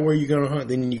figure out where you're going to hunt,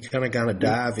 then you kind of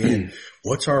dive in.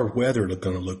 What's our weather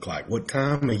going to look like? What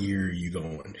time of year are you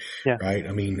going? Right?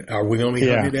 I mean, are we going to be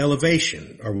hunting at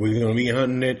elevation? Are we going to be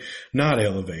hunting at not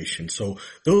elevation? So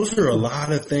those are a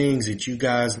lot of things that you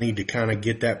guys need to kind of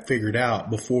get that figured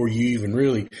out before you even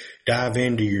really dive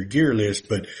into your gear list.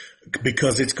 But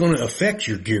because it's going to affect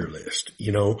your gear list,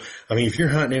 you know, I mean, if you're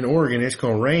hunting in Oregon, it's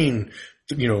going to rain,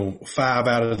 you know, 5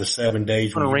 out of the 7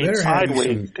 days. Well, rain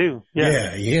sideways too.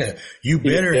 Yeah. You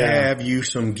better have you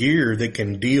some gear that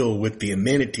can deal with the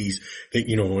amenities that,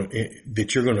 you know,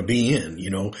 that you're going to be in, you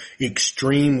know,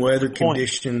 extreme weather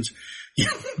conditions.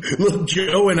 Look,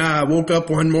 Joe and I woke up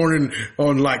one morning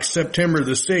on like September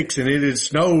the 6th and it had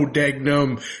snowed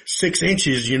daggum 6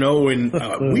 inches, you know, and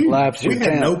we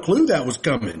had no clue that was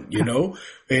coming, you know,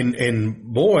 and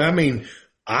boy, I mean,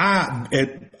 I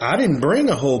didn't bring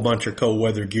a whole bunch of cold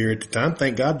weather gear at the time.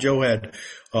 Thank God Joe had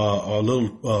a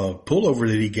little pullover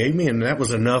that he gave me, and that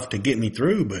was enough to get me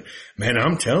through. But man,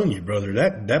 I'm telling you, brother,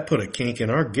 that put a kink in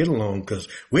our get along because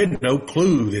we had no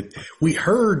clue that we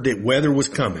heard that weather was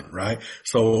coming, right?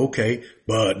 So okay,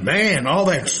 but man, all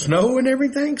that snow and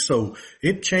everything, so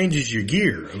it changes your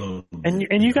gear a little. And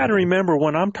you got to remember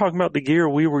when I'm talking about the gear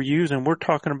we were using, we're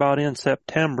talking about in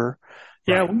September.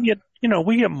 Yeah,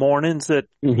 we get mornings that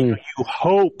you know, you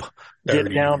hope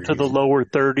get down degrees to the lower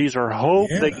 30s or hope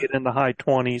they get in the high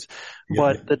 20s.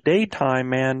 But the daytime,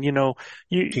 man, you know,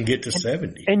 you can get to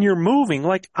 70. And you're moving.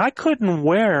 Like I couldn't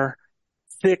wear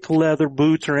thick leather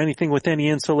boots or anything with any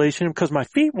insulation because my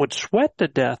feet would sweat to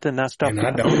death and that stuff. And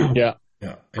I don't. Yeah.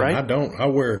 Right. I don't. I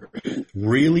wear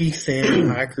really thin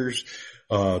hikers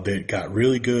that got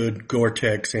really good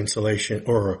Gore-Tex insulation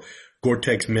or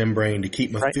Gore-Tex membrane to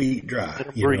keep my feet dry,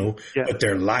 you know, but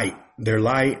they're light. They're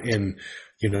light and,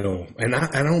 you know, and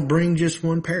I don't bring just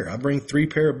one pair. I bring 3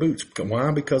 pair of boots. Why?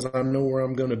 Because I know where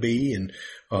I'm going to be and,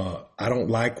 I don't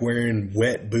like wearing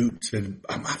wet boots and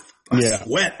I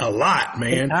sweat a lot,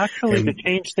 man. And actually to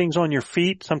change things on your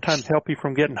feet sometimes help you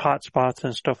from getting hot spots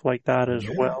and stuff like that as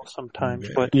well sometimes.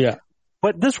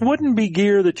 But this wouldn't be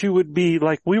gear that you would be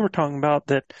like we were talking about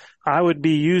that I would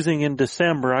be using in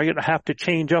December. I would have to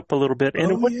change up a little bit.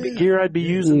 And it wouldn't be gear I'd be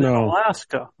using in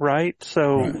Alaska, right?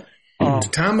 So the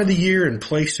time of the year and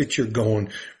place that you're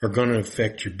going are going to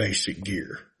affect your basic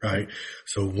gear. right?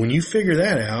 So when you figure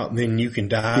that out, then you can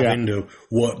dive into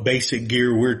what basic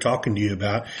gear we're talking to you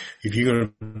about. If you're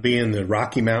going to be in the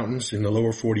Rocky Mountains in the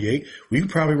lower 48, we can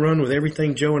probably run with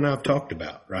everything Joe and I've talked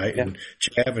about, right? Yeah. And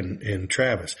Chav and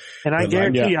Travis. And I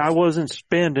guarantee I wasn't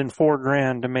spending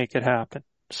 $4,000 to make it happen.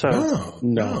 So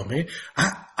no, man.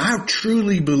 I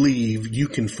truly believe you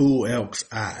can fool elk's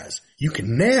eyes. You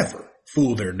can never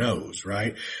fool their nose,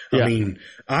 right? I mean,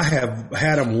 I have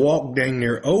had them walk dang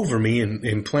near over me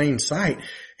in plain sight,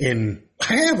 and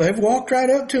they've walked right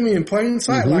up to me in plain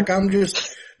sight like I'm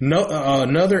just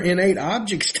another innate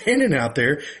object standing out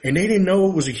there, and they didn't know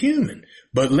it was a human.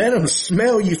 But let them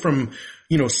smell you from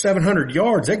 700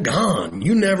 yards, they're gone.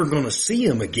 You're never going to see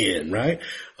them again, right?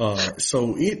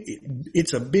 So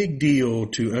it's a big deal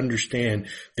to understand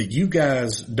that you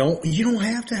guys you don't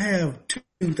have to have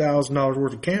 $2,000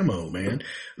 worth of camo, man.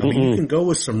 I mean, you can go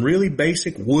with some really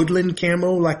basic woodland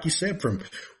camo, like you said, from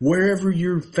wherever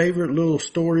your favorite little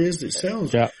store is that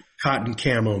sells cotton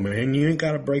camo, man. You ain't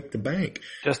got to break the bank.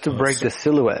 Just to break the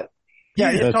silhouette.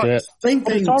 Yeah,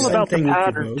 it's all about the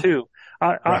pattern too.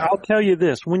 I'll tell you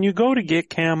this, when you go to get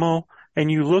camo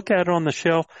and you look at it on the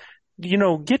shelf,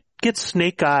 get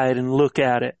snake-eyed and look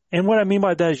at it. And what I mean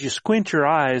by that is you squint your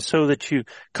eyes so that you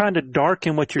kind of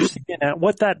darken what you're seeing at.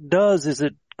 What that does is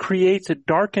it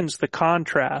darkens the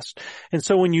contrast. And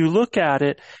so when you look at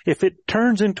it, if it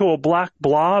turns into a black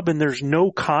blob and there's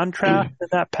no contrast in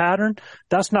that pattern,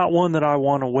 that's not one that I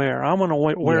want to wear. I want to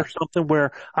wear something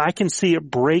where I can see it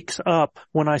breaks up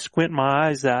when I squint my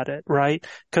eyes at it, right?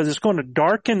 Because it's going to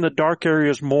darken the dark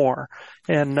areas more.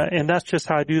 And that's just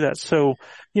how I do that. So,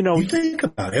 you think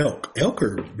about elk. Elk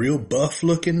are real buff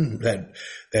looking, that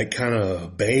kind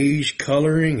of beige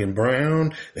coloring and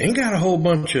brown. They ain't got a whole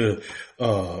bunch of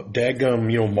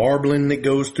dadgum, marbling that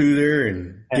goes through there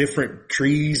and different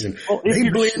trees, and they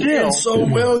blend in so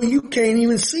well you can't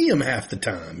even see them half the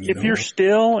time. If you're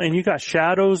still and you got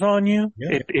shadows on you,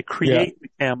 it creates the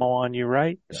camo on you,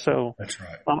 right? Yeah, so that's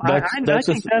right. I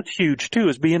think that's huge too,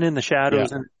 is being in the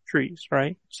shadows and the trees,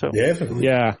 right? So definitely,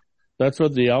 that's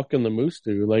what the elk and the moose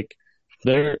do. Like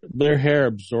their hair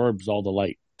absorbs all the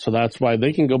light, so that's why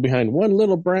they can go behind one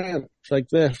little branch like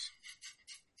this.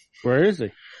 Where is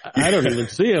he? I don't even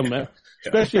see him, man.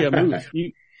 Especially a moose.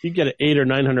 You get an 800 or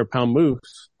 900 pound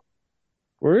moose.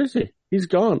 Where is he? He's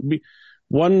gone.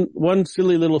 One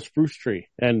silly little spruce tree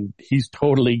and he's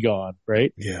totally gone,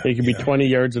 right? Yeah. He could be 20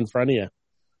 yards in front of you.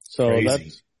 So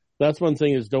crazy. That's one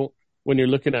thing is when you're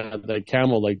looking at the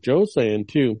camo, like Joe's saying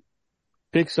too,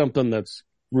 pick something that's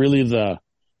really the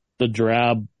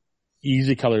drab,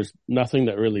 easy colors, nothing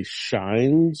that really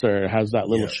shines or has that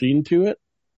little sheen to it.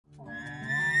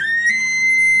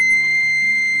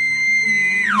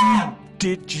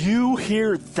 Did you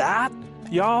hear that?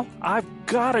 Y'all, I've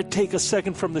got to take a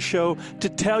second from the show to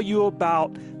tell you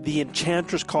about the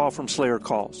Enchantress Call from Slayer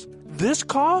Calls. This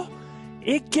call,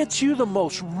 it gets you the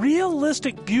most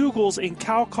realistic bugles and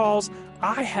cow calls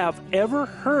I have ever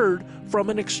heard from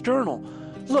an external.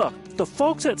 Look, the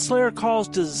folks at Slayer Calls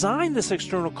designed this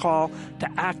external call to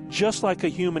act just like a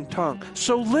human tongue.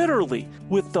 So literally,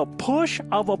 with the push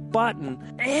of a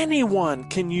button, anyone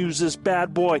can use this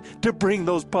bad boy to bring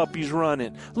those puppies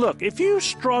running. Look, if you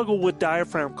struggle with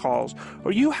diaphragm calls,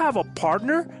 or you have a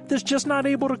partner that's just not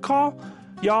able to call,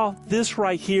 y'all, this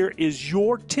right here is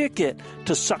your ticket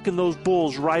to sucking those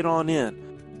bulls right on in.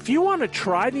 If you want to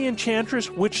try the Enchantress,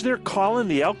 which they're calling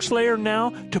the Elk Slayer now,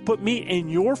 to put meat in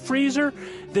your freezer,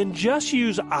 then just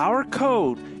use our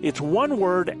code. It's one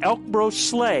word,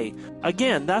 ElkBroSlay.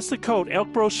 Again, that's the code,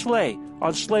 ElkBroSlay,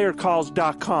 on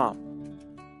SlayerCalls.com.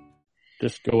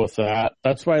 Just go with that.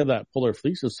 That's why that polar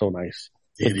fleece is so nice.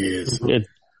 It is. It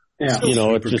just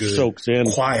good. Soaks in.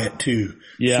 Quiet too.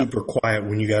 Yeah. Super quiet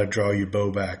when you got to draw your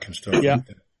bow back and stuff. Yeah. Like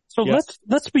that. So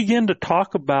let's begin to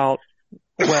talk about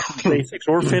weapon basics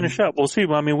or finish up. We'll see.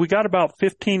 I mean, we got about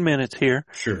 15 minutes here.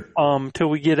 Sure. Till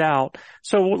we get out.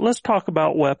 So let's talk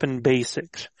about weapon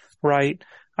basics, right?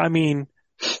 I mean,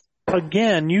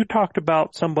 again, you talked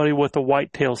about somebody with a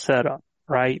whitetail setup,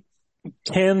 right?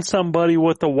 Can somebody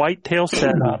with a whitetail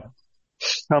setup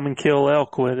come and kill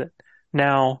elk with it?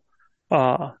 Now,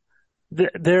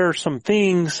 there are some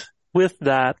things with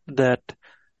that,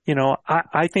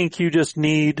 I think you just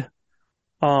need,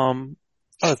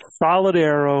 a solid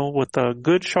arrow with a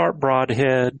good sharp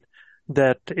broadhead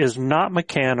that is not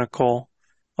mechanical,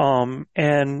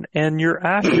 and you're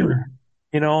accurate.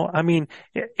 I mean,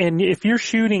 and if you're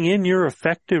shooting in your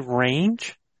effective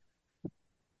range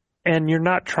and you're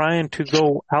not trying to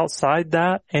go outside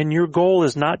that, and your goal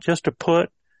is not just to put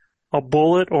a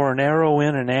bullet or an arrow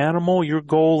in an animal, your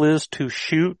goal is to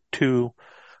shoot to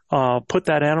put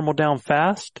that animal down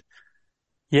fast,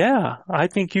 yeah, I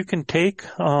think you can take,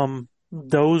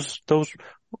 those,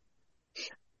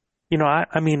 you know,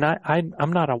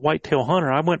 I'm not a whitetail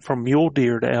hunter. I went from mule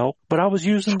deer to elk, but I was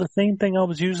using the same thing I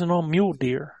was using on mule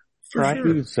deer. For right?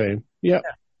 sure. The same. Yeah.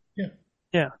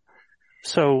 Yeah.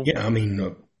 So. Yeah. I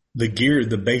mean, the gear,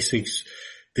 the basics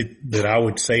that I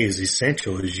would say is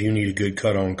essential is you need a good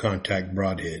cut on contact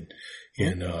broadhead.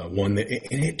 And, and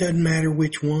it doesn't matter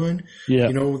which one. Yeah.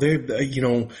 You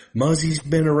know, Muzzy's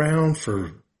been around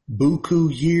for buku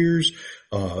years.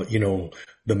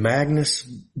 The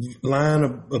Magnus line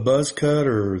of a buzz cut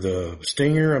or the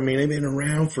Stinger. I mean, they've been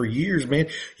around for years, man.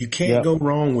 You can't go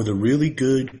wrong with a really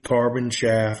good carbon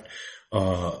shaft.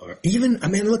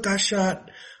 Look, I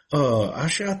shot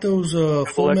those,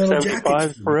 Full Metal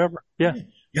Jackets forever. Yeah.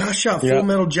 Yeah, I shot Full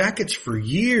Metal Jackets for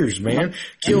years, man.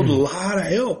 Killed a lot of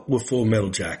elk with Full Metal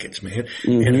Jackets, man.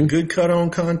 And a good cut on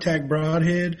contact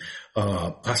broadhead.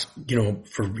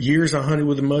 For years I hunted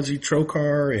with a Muzzy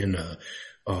Trocar and,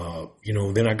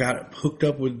 then I got hooked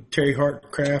up with Terry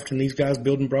Hartcraft and these guys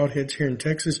building broadheads here in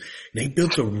Texas. And they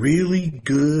built a really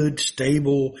good,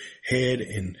 stable head.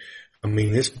 And I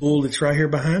mean, this bull that's right here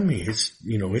behind me, it's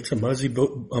a Muzzy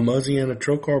and a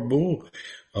Trocar bull.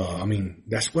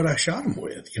 That's what I shot them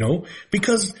with,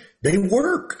 because they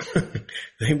work.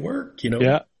 They work,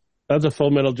 Yeah. That's a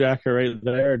Full Metal Jacket right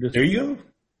there. Just there you go.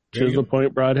 Chisel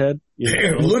point broadhead.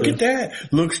 Yeah, look at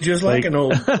that. Looks just like an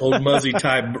old Muzzy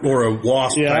type or a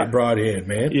Wasp type broadhead,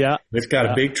 man. Yeah. It's got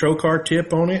a big trocar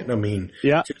tip on it. I mean,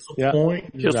 chisel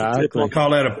point. Exactly. We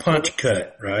call that a punch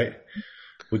cut, right?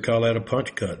 We call that a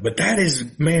punch cut. But that is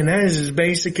as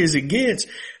basic as it gets.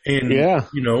 And,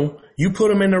 you put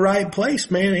them in the right place,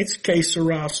 man. It's que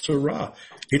sera.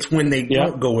 It's when they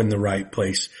don't go in the right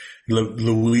place.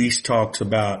 Luis talks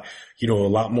about, a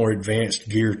lot more advanced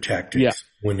gear tactics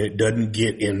when it doesn't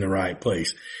get in the right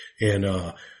place. And,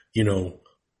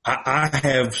 I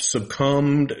have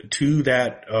succumbed to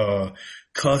that,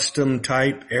 custom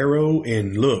type arrow.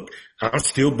 And look, I'm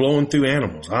still blowing through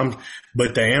animals.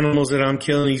 But the animals that I'm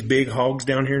killing, these big hogs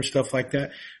down here and stuff like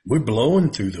that, we're blowing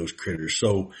through those critters.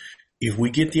 So if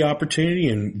we get the opportunity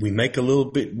and we make we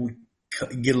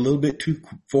get a little bit too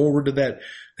forward to that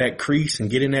crease and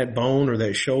get in that bone or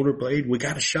that shoulder blade, we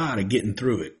got a shot at getting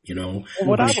through it,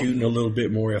 We're shooting a little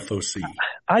bit more FOC.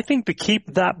 I think to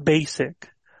keep that basic,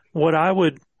 what I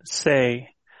would say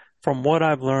from what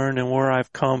I've learned and where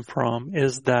I've come from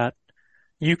is that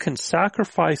you can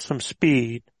sacrifice some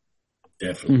speed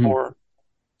for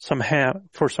some hammer,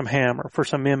 for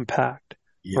some impact,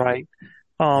 right?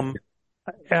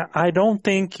 I don't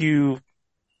think you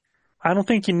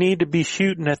need to be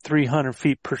shooting at 300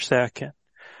 feet per second.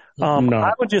 No,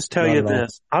 I would just tell you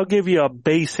this. I'll give you a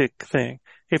basic thing.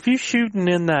 If you're shooting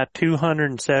in that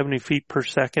 270 feet per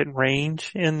second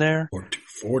range in there, or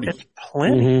 240, it's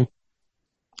plenty.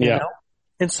 Yeah.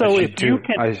 And so I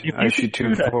shoot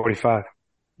 245.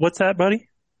 What's that, buddy?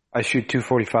 I shoot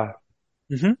 245.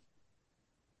 Mm-hmm.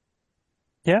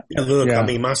 Yeah. Look,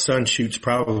 my son shoots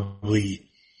probably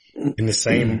in that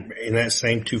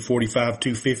same 245,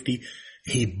 250.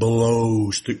 He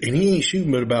blows through, and he ain't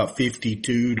shooting but about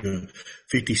 52 to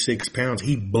 56 pounds.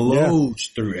 He blows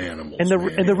through animals. And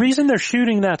the reason they're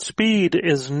shooting that speed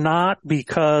is not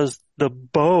because the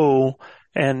bow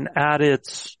and at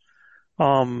its,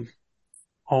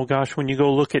 when you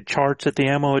go look at charts at the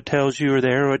ammo it tells you or the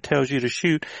arrow it tells you to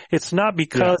shoot, it's not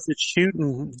because it's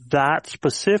shooting that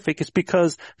specific. It's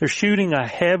because they're shooting a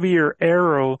heavier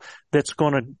arrow that's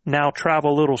going to now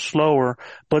travel a little slower,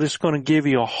 but it's going to give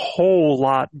you a whole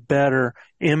lot better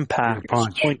impact.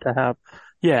 It's going to have,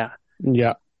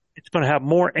 it's going to have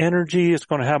more energy. It's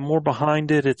going to have more behind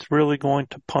it. It's really going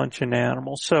to punch an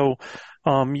animal. So,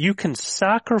 you can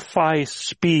sacrifice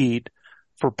speed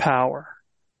for power.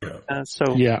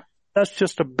 That's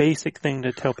just a basic thing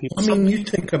to tell people. You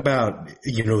think about,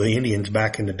 the Indians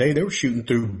back in the day, they were shooting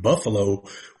through buffalo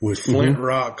with flint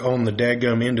rock on the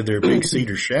daggum end of their big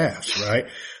cedar shafts, right?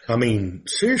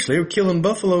 Seriously, they were killing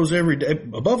buffaloes every day.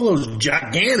 A buffalo's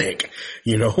gigantic,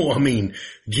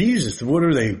 Jesus, what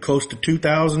are they, close to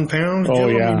 2,000 pounds?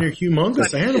 They're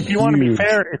humongous animals. If you want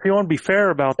to be fair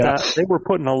about that, they were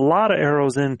putting a lot of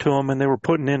arrows into them and they were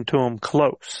putting into them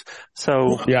close.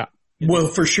 So, well,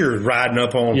 for sure, riding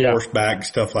up on horseback,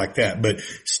 stuff like that. But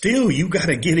still, you got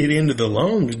to get it into the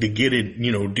lungs to get it,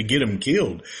 to get them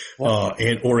killed,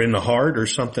 or in the heart or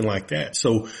something like that.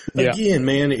 So again,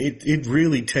 man, it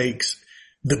really takes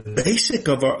the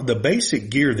basic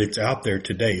gear that's out there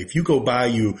today. If you go buy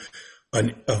you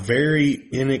a very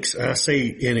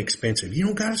inexpensive, you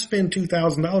don't got to spend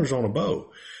 $2,000 on a bow.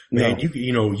 Man,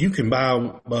 you can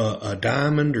buy a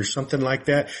diamond or something like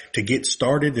that to get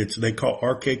started. They call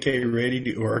RKK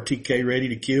ready or RTK ready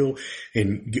to kill,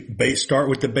 and start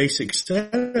with the basic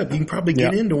setup. You can probably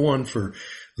get into one for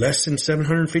less than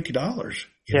 $750.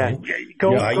 Go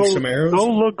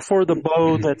look for the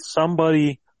bow that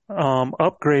somebody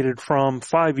upgraded from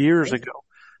 5 years ago.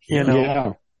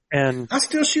 And I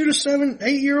still shoot a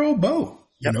 7-8-year-old bow.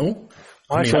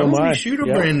 I shoot a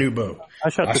brand new bow. I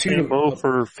shot the same bow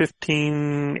for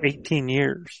 15, 18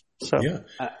 years. So,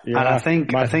 and I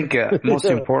think most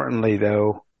importantly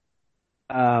though,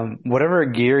 whatever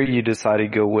gear you decide to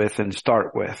go with and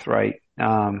start with, right?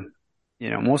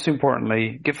 Most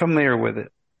importantly, get familiar with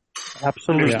it.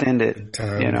 Absolutely. Understand it.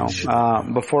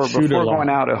 Before going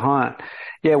out to hunt.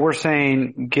 Yeah, we're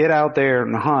saying get out there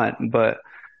and hunt, but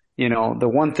the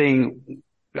one thing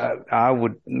I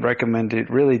would recommend to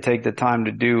really take the time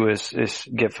to do is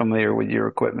get familiar with your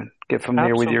equipment, get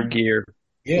familiar with your gear.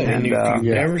 Yeah, and if you've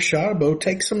never shot a bow,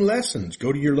 take some lessons.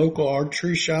 Go to your local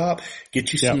archery shop,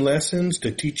 get you some lessons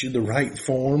to teach you the right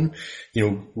form,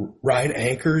 right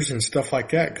anchors and stuff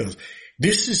like that. Because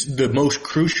this is the most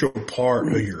crucial part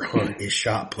of your hunt is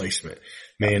shot placement,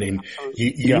 man. And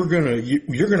you're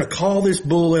gonna call this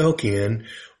bull elk in,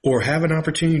 or have an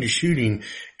opportunity to shoot him.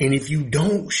 And if you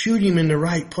don't shoot him in the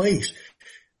right place,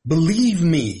 believe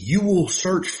me, you will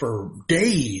search for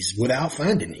days without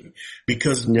finding him,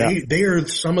 because they are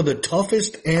some of the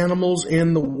toughest animals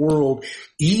in the world,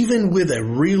 even with a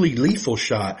really lethal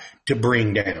shot to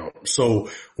bring down. So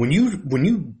when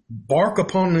you bark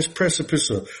upon this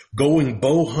precipice of going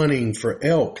bow hunting for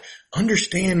elk,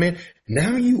 understand, man,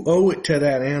 now you owe it to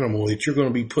that animal that you're going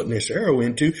to be putting this arrow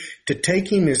into to take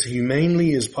him as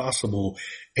humanely as possible.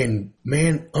 And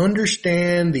man,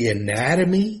 understand the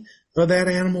anatomy of that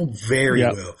animal very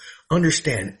well.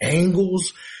 Understand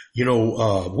angles.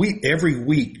 Every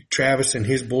week, Travis and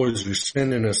his boys are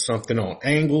sending us something on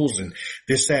angles and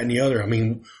this, that, and the other. I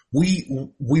mean, we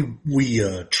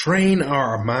train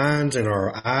our minds and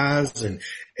our eyes and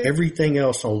everything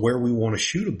else on where we want to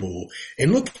shoot a bull.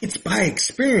 And look, it's by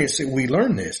experience that we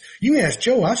learn this. You ask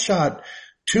Joe, I shot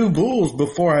 2 bulls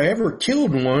before I ever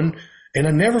killed one, and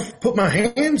I never put my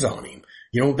hands on him.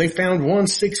 They found one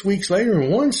 6 weeks later,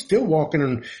 and one's still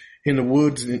walking in the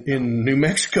woods in New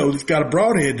Mexico that's got a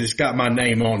broadhead that's got my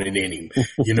name on it in him.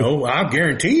 I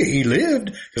guarantee you he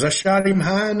lived because I shot him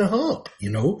high in the hump,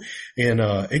 and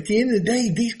at the end of the day,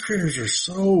 these critters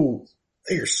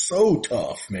they are so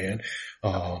tough, man.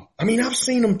 I've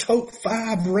seen them tote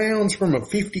 5 rounds from a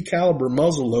 50 caliber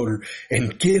muzzle loader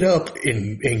and get up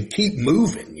and keep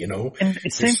moving, And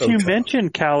since you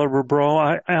mentioned caliber, bro,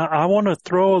 I want to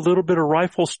throw a little bit of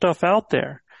rifle stuff out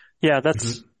there. Yeah,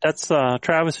 that's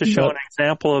Travis has shown an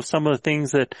example of some of the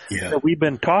things that we've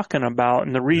been talking about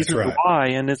and the reasons why,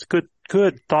 and it's good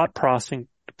thought processing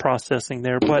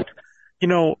there. But,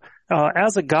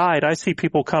 as a guide, I see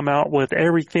people come out with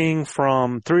everything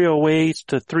from 308s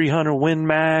to 300 Win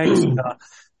Mags,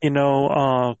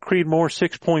 Creedmoor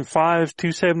 6.5,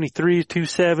 273,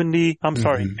 270,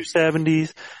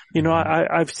 270s.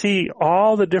 I see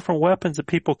all the different weapons that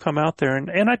people come out there.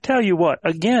 And I tell you what,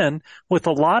 again, with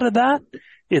a lot of that,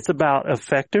 it's about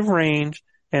effective range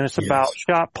and it's about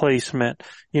shot placement,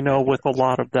 with a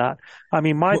lot of that. I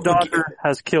mean, my daughter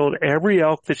has killed every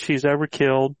elk that she's ever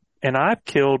killed, and I've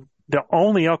killed the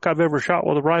only elk I've ever shot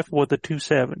with a rifle with a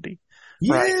 270.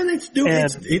 Yeah, right. And it's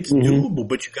doable,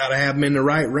 but you got to have them in the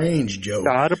right range, Joe.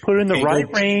 Got to put in the right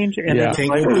range, and you can't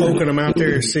go poking them out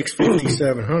there at 650,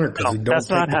 700 because they don't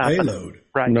take the payload.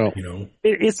 Right. No.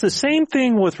 It's the same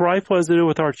thing with rifle as it is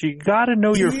with archery. You got to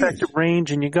know your effective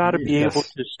range, and you got to be able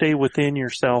to stay within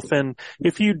yourself. And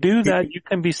if you do that, you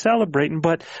can be celebrating.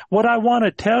 But what I want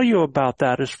to tell you about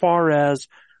that, as far as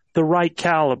the right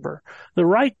caliber,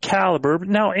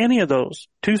 now any of those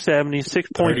 270,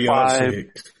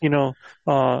 6.5,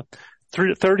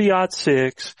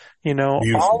 30-06,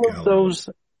 all of those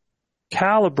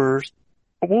calibers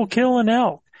will kill an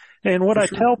elk. And what I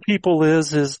tell people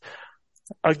is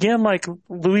again, like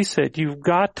Luis said, you've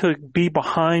got to be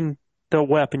behind the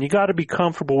weapon. You got to be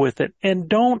comfortable with it, and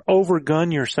don't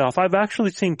overgun yourself. I've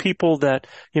actually seen people that,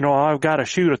 I've got to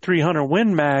shoot a 300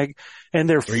 Win Mag, and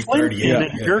they're flinching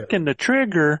and jerking the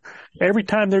trigger every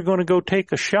time they're going to go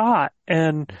take a shot,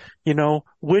 and,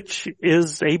 which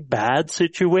is a bad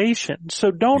situation.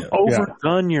 So don't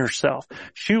overgun yourself.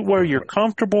 Shoot where you're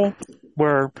comfortable,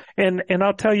 and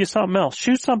I'll tell you something else.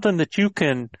 Shoot something that you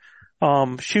can,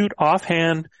 shoot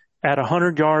offhand at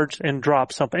 100 yards and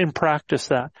drop something, and practice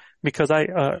that. Because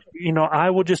I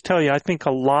will just tell you, I think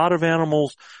a lot of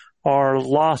animals are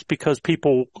lost because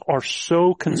people are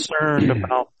so concerned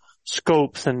about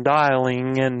scopes and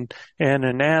dialing and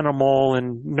an animal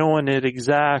and knowing it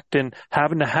exact and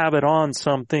having to have it on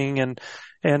something.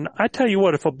 And I tell you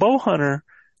what, if a bow hunter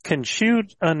can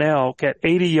shoot an elk at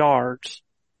 80 yards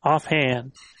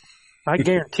offhand, I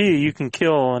guarantee you can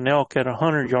kill an elk at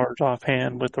 100 yards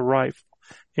offhand with a rifle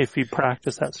if you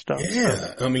practice that stuff.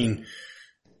 Yeah, I mean,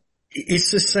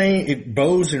 it's the same.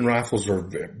 Bows and rifles are,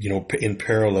 in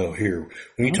parallel here.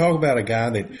 When you talk about a guy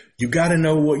that you got to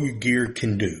know what your gear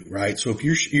can do, right? So if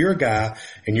you're a guy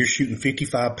and you're shooting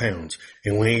 55 pounds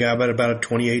and we ain't got about a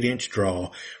 28-inch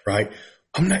draw, right?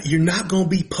 You're not going to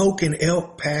be poking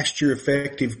elk past your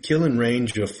effective killing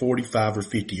range of 45 or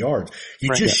 50 yards.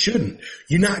 You just shouldn't.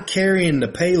 You're not carrying the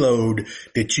payload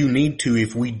that you need to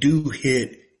if we do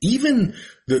hit even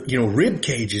the, rib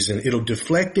cages, and it'll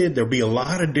deflect it. There'll be a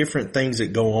lot of different things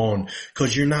that go on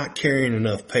because you're not carrying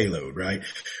enough payload, right?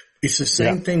 It's the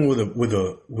same thing with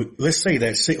let's say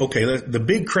the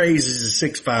big craze is a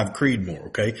 6.5 Creedmoor,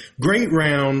 okay? Great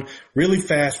round, really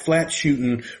fast, flat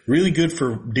shooting, really good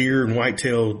for deer and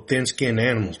whitetail, thin-skinned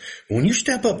animals. When you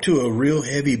step up to a real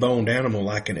heavy-boned animal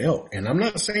like an elk, and I'm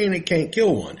not saying it can't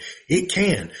kill one, it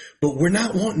can, but we're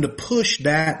not wanting to push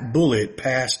that bullet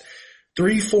past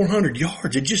 300-400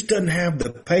 yards. It just doesn't have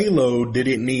the payload that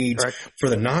it needs for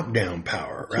the knockdown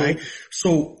power, right?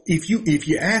 So if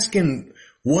you're asking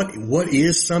what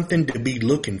is something to be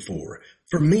looking for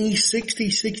me,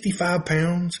 65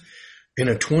 pounds in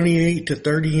a 28 to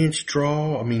 30 inch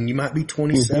draw. I mean, you might be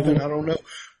 27. I don't know,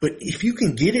 but if you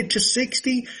can get it to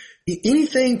 60,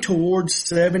 anything towards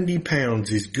 70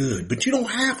 pounds is good, but you don't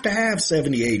have to have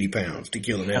 70, 80 pounds to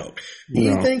kill an elk.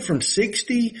 Anything from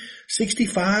 60,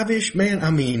 65-ish, man,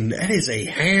 I mean, that is a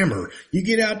hammer. You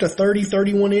get out to 30,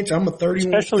 31 inch. I'm a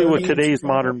 31. Especially with today's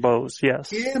modern bows,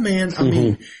 yes. Yeah, man. I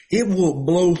mean, it will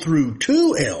blow through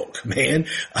 2 elk, man.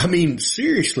 I mean,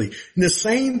 seriously. And the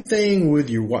same thing with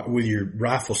your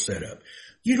rifle setup.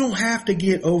 You don't have to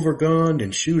get overgunned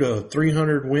and shoot a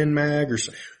 300 Win Mag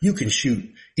you can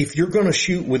shoot. If you're going to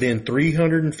shoot within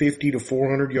 350 to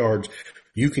 400 yards,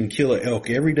 you can kill an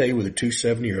elk every day with a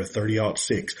 270 or a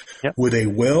 30-06 with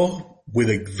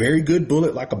a very good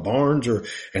bullet like a Barnes or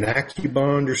an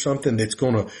AccuBond or something that's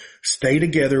going to stay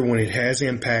together when it has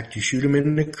impact. You shoot them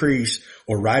in the crease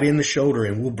or right in the shoulder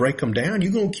and we'll break them down.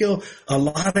 You're going to kill a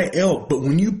lot of elk. But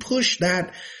when you push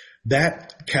that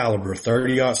caliber,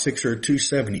 30-06 or a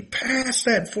 270, past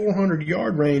that 400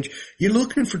 yard range, you're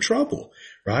looking for trouble,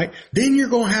 right? Then you're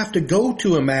going to have to go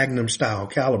to a Magnum style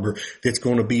caliber that's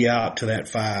going to be out to that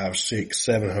 500, 600,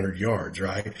 700 yards,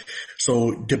 right?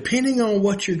 So depending on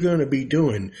what you're going to be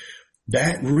doing,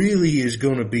 that really is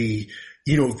going to be,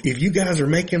 if you guys are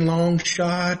making long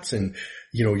shots and,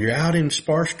 you're out in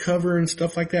sparse cover and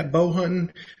stuff like that, bow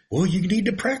hunting, well, you need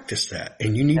to practice that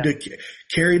and you need to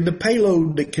carry the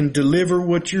payload that can deliver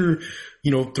what you're,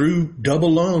 through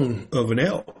double lung of an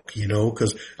elk,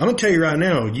 cause I'm going to tell you right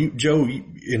now, Joe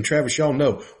and Travis, y'all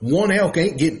know one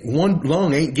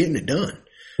lung ain't getting it done.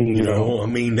 I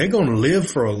mean, they're going to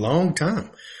live for a long time,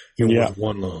 with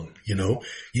one lung,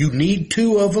 you need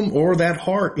 2 of them or that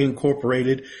heart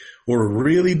incorporated or a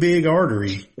really big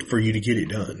artery for you to get it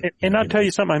done. And I'll tell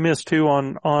you something I missed too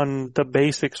on the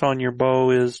basics on your bow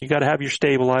is you got to have your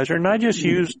stabilizer. And I just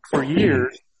used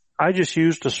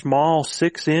a small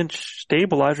 6-inch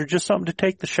stabilizer, just something to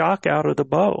take the shock out of the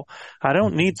bow. I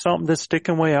don't need something that's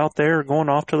sticking way out there or going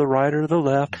off to the right or the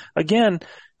left. Again,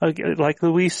 like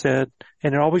Luis said,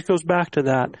 and it always goes back to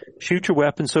that, shoot your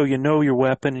weapon so you know your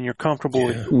weapon and you're comfortable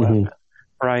with your weapon,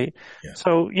 right? Yeah.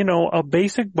 So, a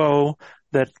basic bow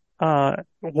that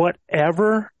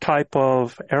whatever type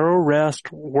of arrow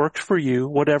rest works for you,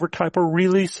 whatever type of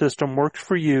release system works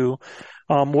for you,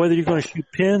 whether you're going to shoot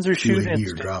pins or shoot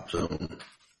instinct. Drop zone.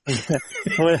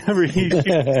 Whatever you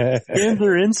shoot, pins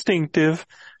or instinctive,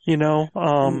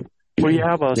 where you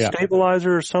have a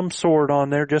stabilizer of some sort on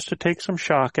there just to take some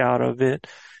shock out of it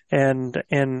and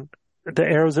the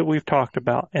arrows that we've talked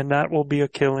about, and that will be a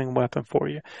killing weapon for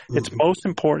you. It's most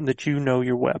important that you know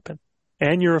your weapon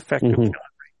and your effective gun.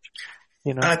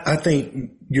 I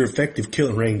think your effective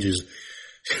killing range it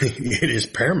is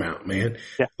paramount, man.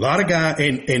 Yeah. A lot of guys,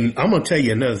 and I'm going to tell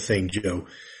you another thing, Joe,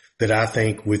 that I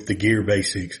think with the gear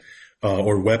basics,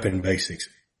 or weapon basics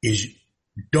is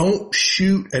don't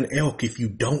shoot an elk if you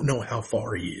don't know how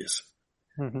far he is.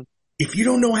 If you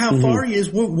don't know how far he is,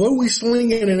 what are we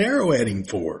slinging an arrow at him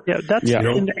for? Yeah,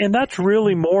 and that's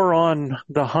really more on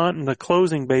the hunt and the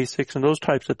closing basics and those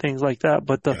types of things like that.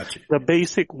 But the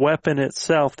basic weapon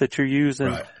itself that you're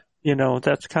using,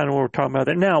 that's kind of what we're talking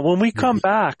about. Now, when we come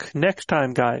back next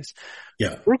time, guys,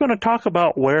 we're going to talk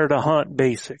about where to hunt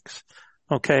basics.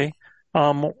 Okay.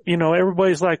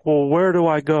 everybody's like, well, where do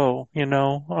I go? Where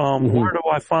do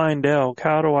I find elk?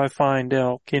 How do I find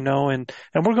elk? And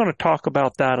we're going to talk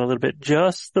about that a little bit,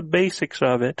 just the basics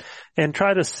of it, and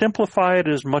try to simplify it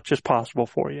as much as possible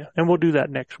for you. And we'll do that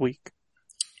next week.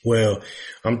 Well,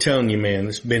 I'm telling you, man,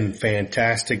 it's been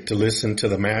fantastic to listen to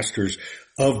the masters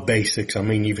of basics. I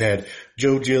mean, you've had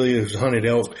Joe Gilly, who's hunted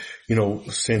elk,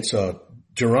 since,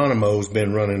 Geronimo's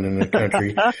been running in the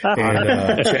country,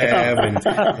 and Chav, and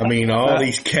I mean, all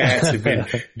these cats have been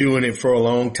doing it for a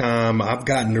long time. I've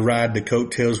gotten to ride the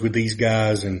coattails with these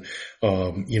guys and,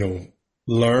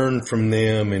 learn from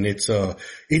them. And it's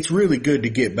really good to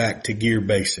get back to gear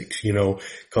basics,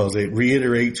 cause it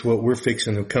reiterates what we're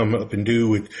fixing to come up and do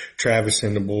with Travis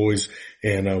and the boys.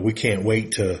 And, we can't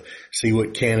wait to see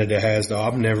what Canada has.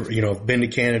 I've never, I've been to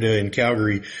Canada and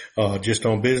Calgary, just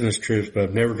on business trips, but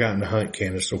I've never gotten to hunt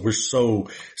Canada. So we're so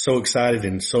excited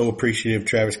and so appreciative.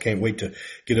 Travis, can't wait to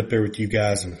get up there with you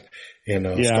guys and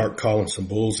start calling some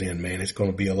bulls in, man. It's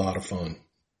going to be a lot of fun.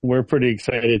 We're pretty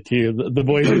excited too. The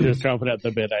boys are just chomping at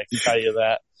the bit. I can tell you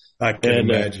that. I can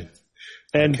imagine.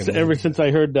 Ever since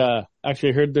I heard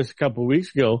this a couple of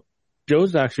weeks ago,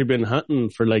 Joe's actually been hunting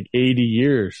for like 80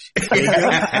 years.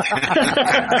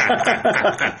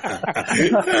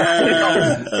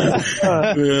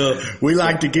 Well, we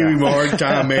like to give him a hard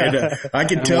time, man. I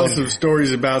can tell some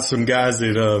stories about some guys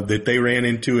that they ran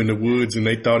into in the woods and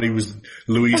they thought he was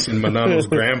Luis and Manano's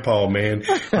grandpa, man.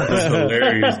 That's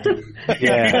hilarious.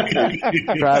 Yeah.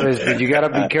 Travis, but you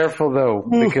gotta be careful though,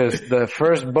 because the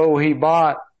first bow he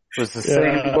bought was the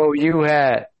same bow you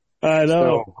had. I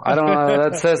know. So, I don't know.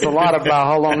 That says a lot about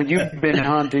how long you've been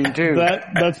hunting too.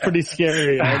 That's pretty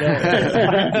scary. I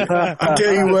know. I'll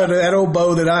tell you what, that old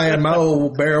bow that I had, my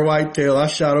old bear whitetail, I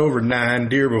shot over 9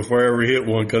 deer before I ever hit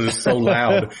one because it's so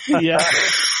loud. Yeah.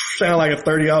 Sound like a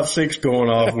 30-06 going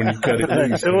off when you cut it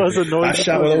loose. It was annoying. I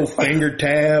shot with a little finger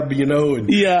tab,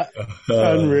 and yeah.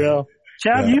 Unreal.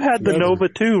 Chav, you had the Nova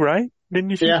too, right?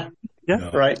 Didn't you?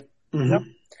 Yeah. Right. Mm-hmm. Yep.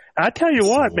 I tell you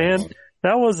what, man.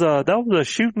 That was a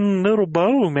shooting little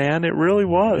bow, man. It really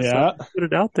was. Yeah. Put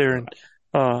it out there, and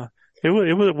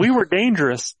we were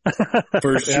dangerous.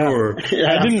 For sure.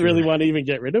 Yeah. I didn't really want to even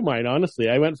get rid of mine, honestly.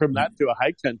 I went from that to a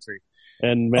high country,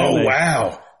 and man,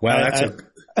 wow, that's a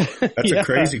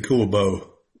crazy cool bow.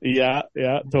 Yeah,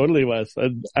 totally was.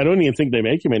 I don't even think they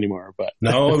make them anymore, but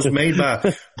no, it was made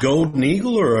by Golden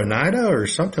Eagle or Oneida or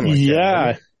something like that.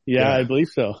 Right? Yeah, I believe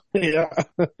so. Yeah.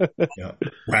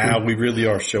 Wow, we really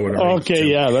are showing our age. Okay,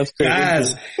 yeah, that's great.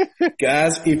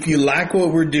 Guys, if you like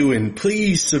what we're doing,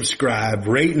 please subscribe,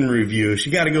 rate, and review us.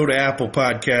 You got to go to Apple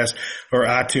Podcasts or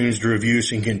iTunes to review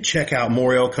us, and you can check out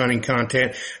more elk hunting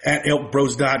content at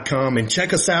elkbros.com, and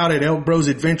check us out at Elk Bros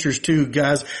Adventures too,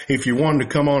 guys. If you're wanting to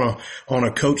come on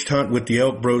a coached hunt with the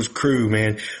Elk Bros crew,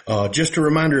 man. Just a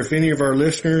reminder, if any of our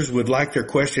listeners would like their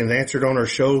questions answered on our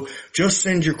show, just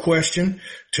send your question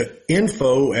to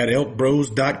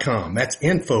info@elkbros.com. That's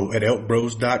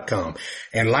info@elkbros.com.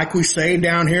 And like we say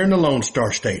down here in the Lone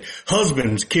Star State,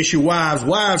 husbands, kiss your wives,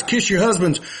 wives, kiss your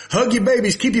husbands, hug your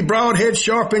babies, keep your broad head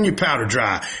sharp and your powder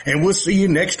dry. And we'll see you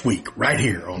next week right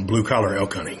here on Blue Collar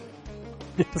Elk Hunting.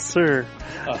 Yes, sir.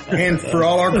 And for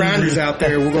all our grinders out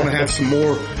there, we're going to have some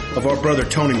more of our brother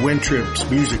Tony Wintrip's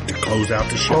music to close out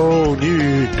the show.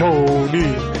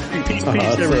 Tony. Peace,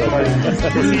 everybody.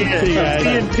 See you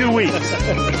in 2 weeks.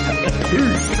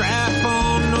 Strap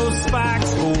on those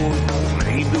spikes, boy.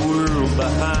 Leave the world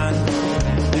behind.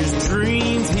 There's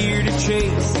dreams here to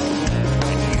chase,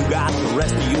 and you got the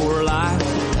rest of your life.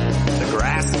 The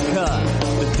grass is cut,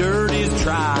 the dirt is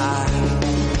dry,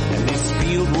 and this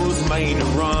field was made to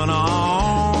run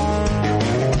on.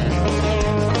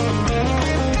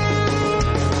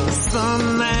 The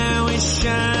sun now is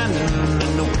shining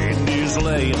and the wind is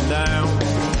laying down.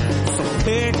 So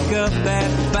pick up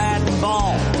that bat and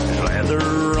ball and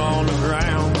leather on the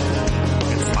ground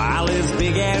and smile as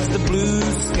big as the blue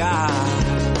sky,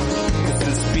 'cause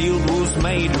this field was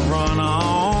made to run on.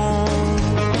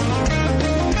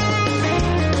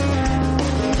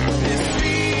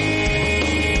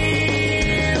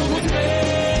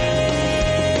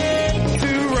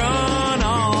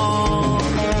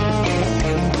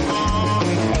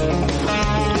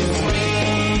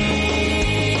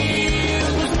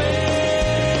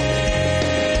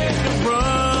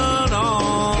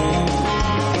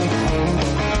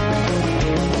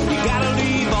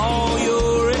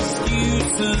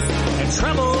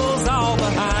 Troubles all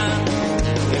behind.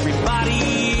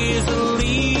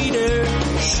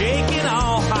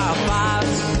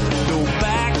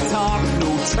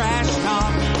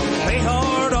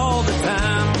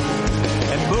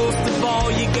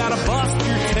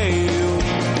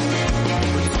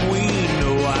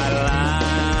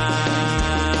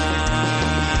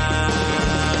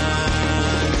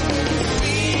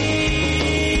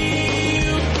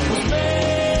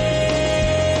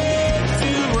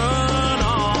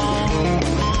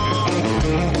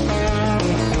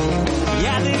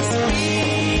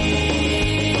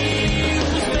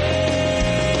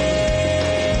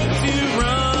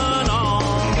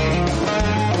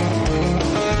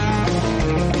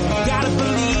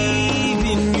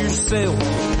 yourself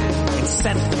and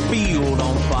set the field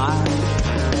on fire.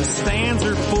 The stands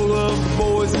are full of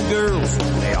boys and girls,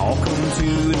 they all come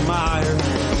to admire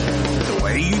the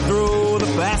way you throw the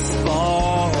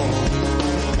fastball,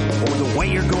 or the way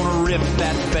you're gonna rip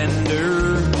that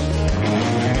fender.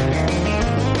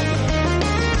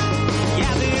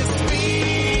 Yeah, this field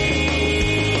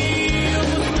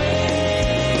was made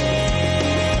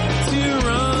to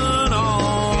run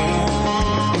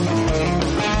on.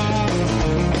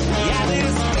 Yeah,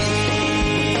 this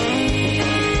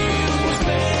field was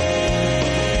made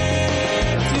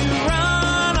to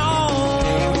run on.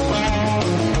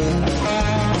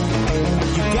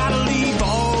 You gotta leave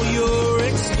all your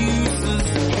excuses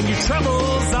and your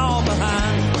troubles all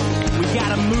behind. We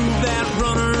gotta move that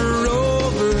runner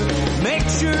over. Make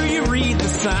sure you read the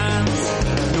signs.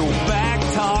 No back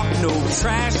talk, no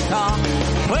trash talk.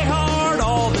 Play hard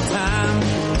all the time,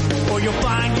 or you'll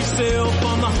find yourself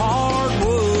on the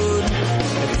hardwood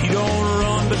if you don't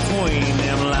run between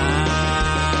them lines.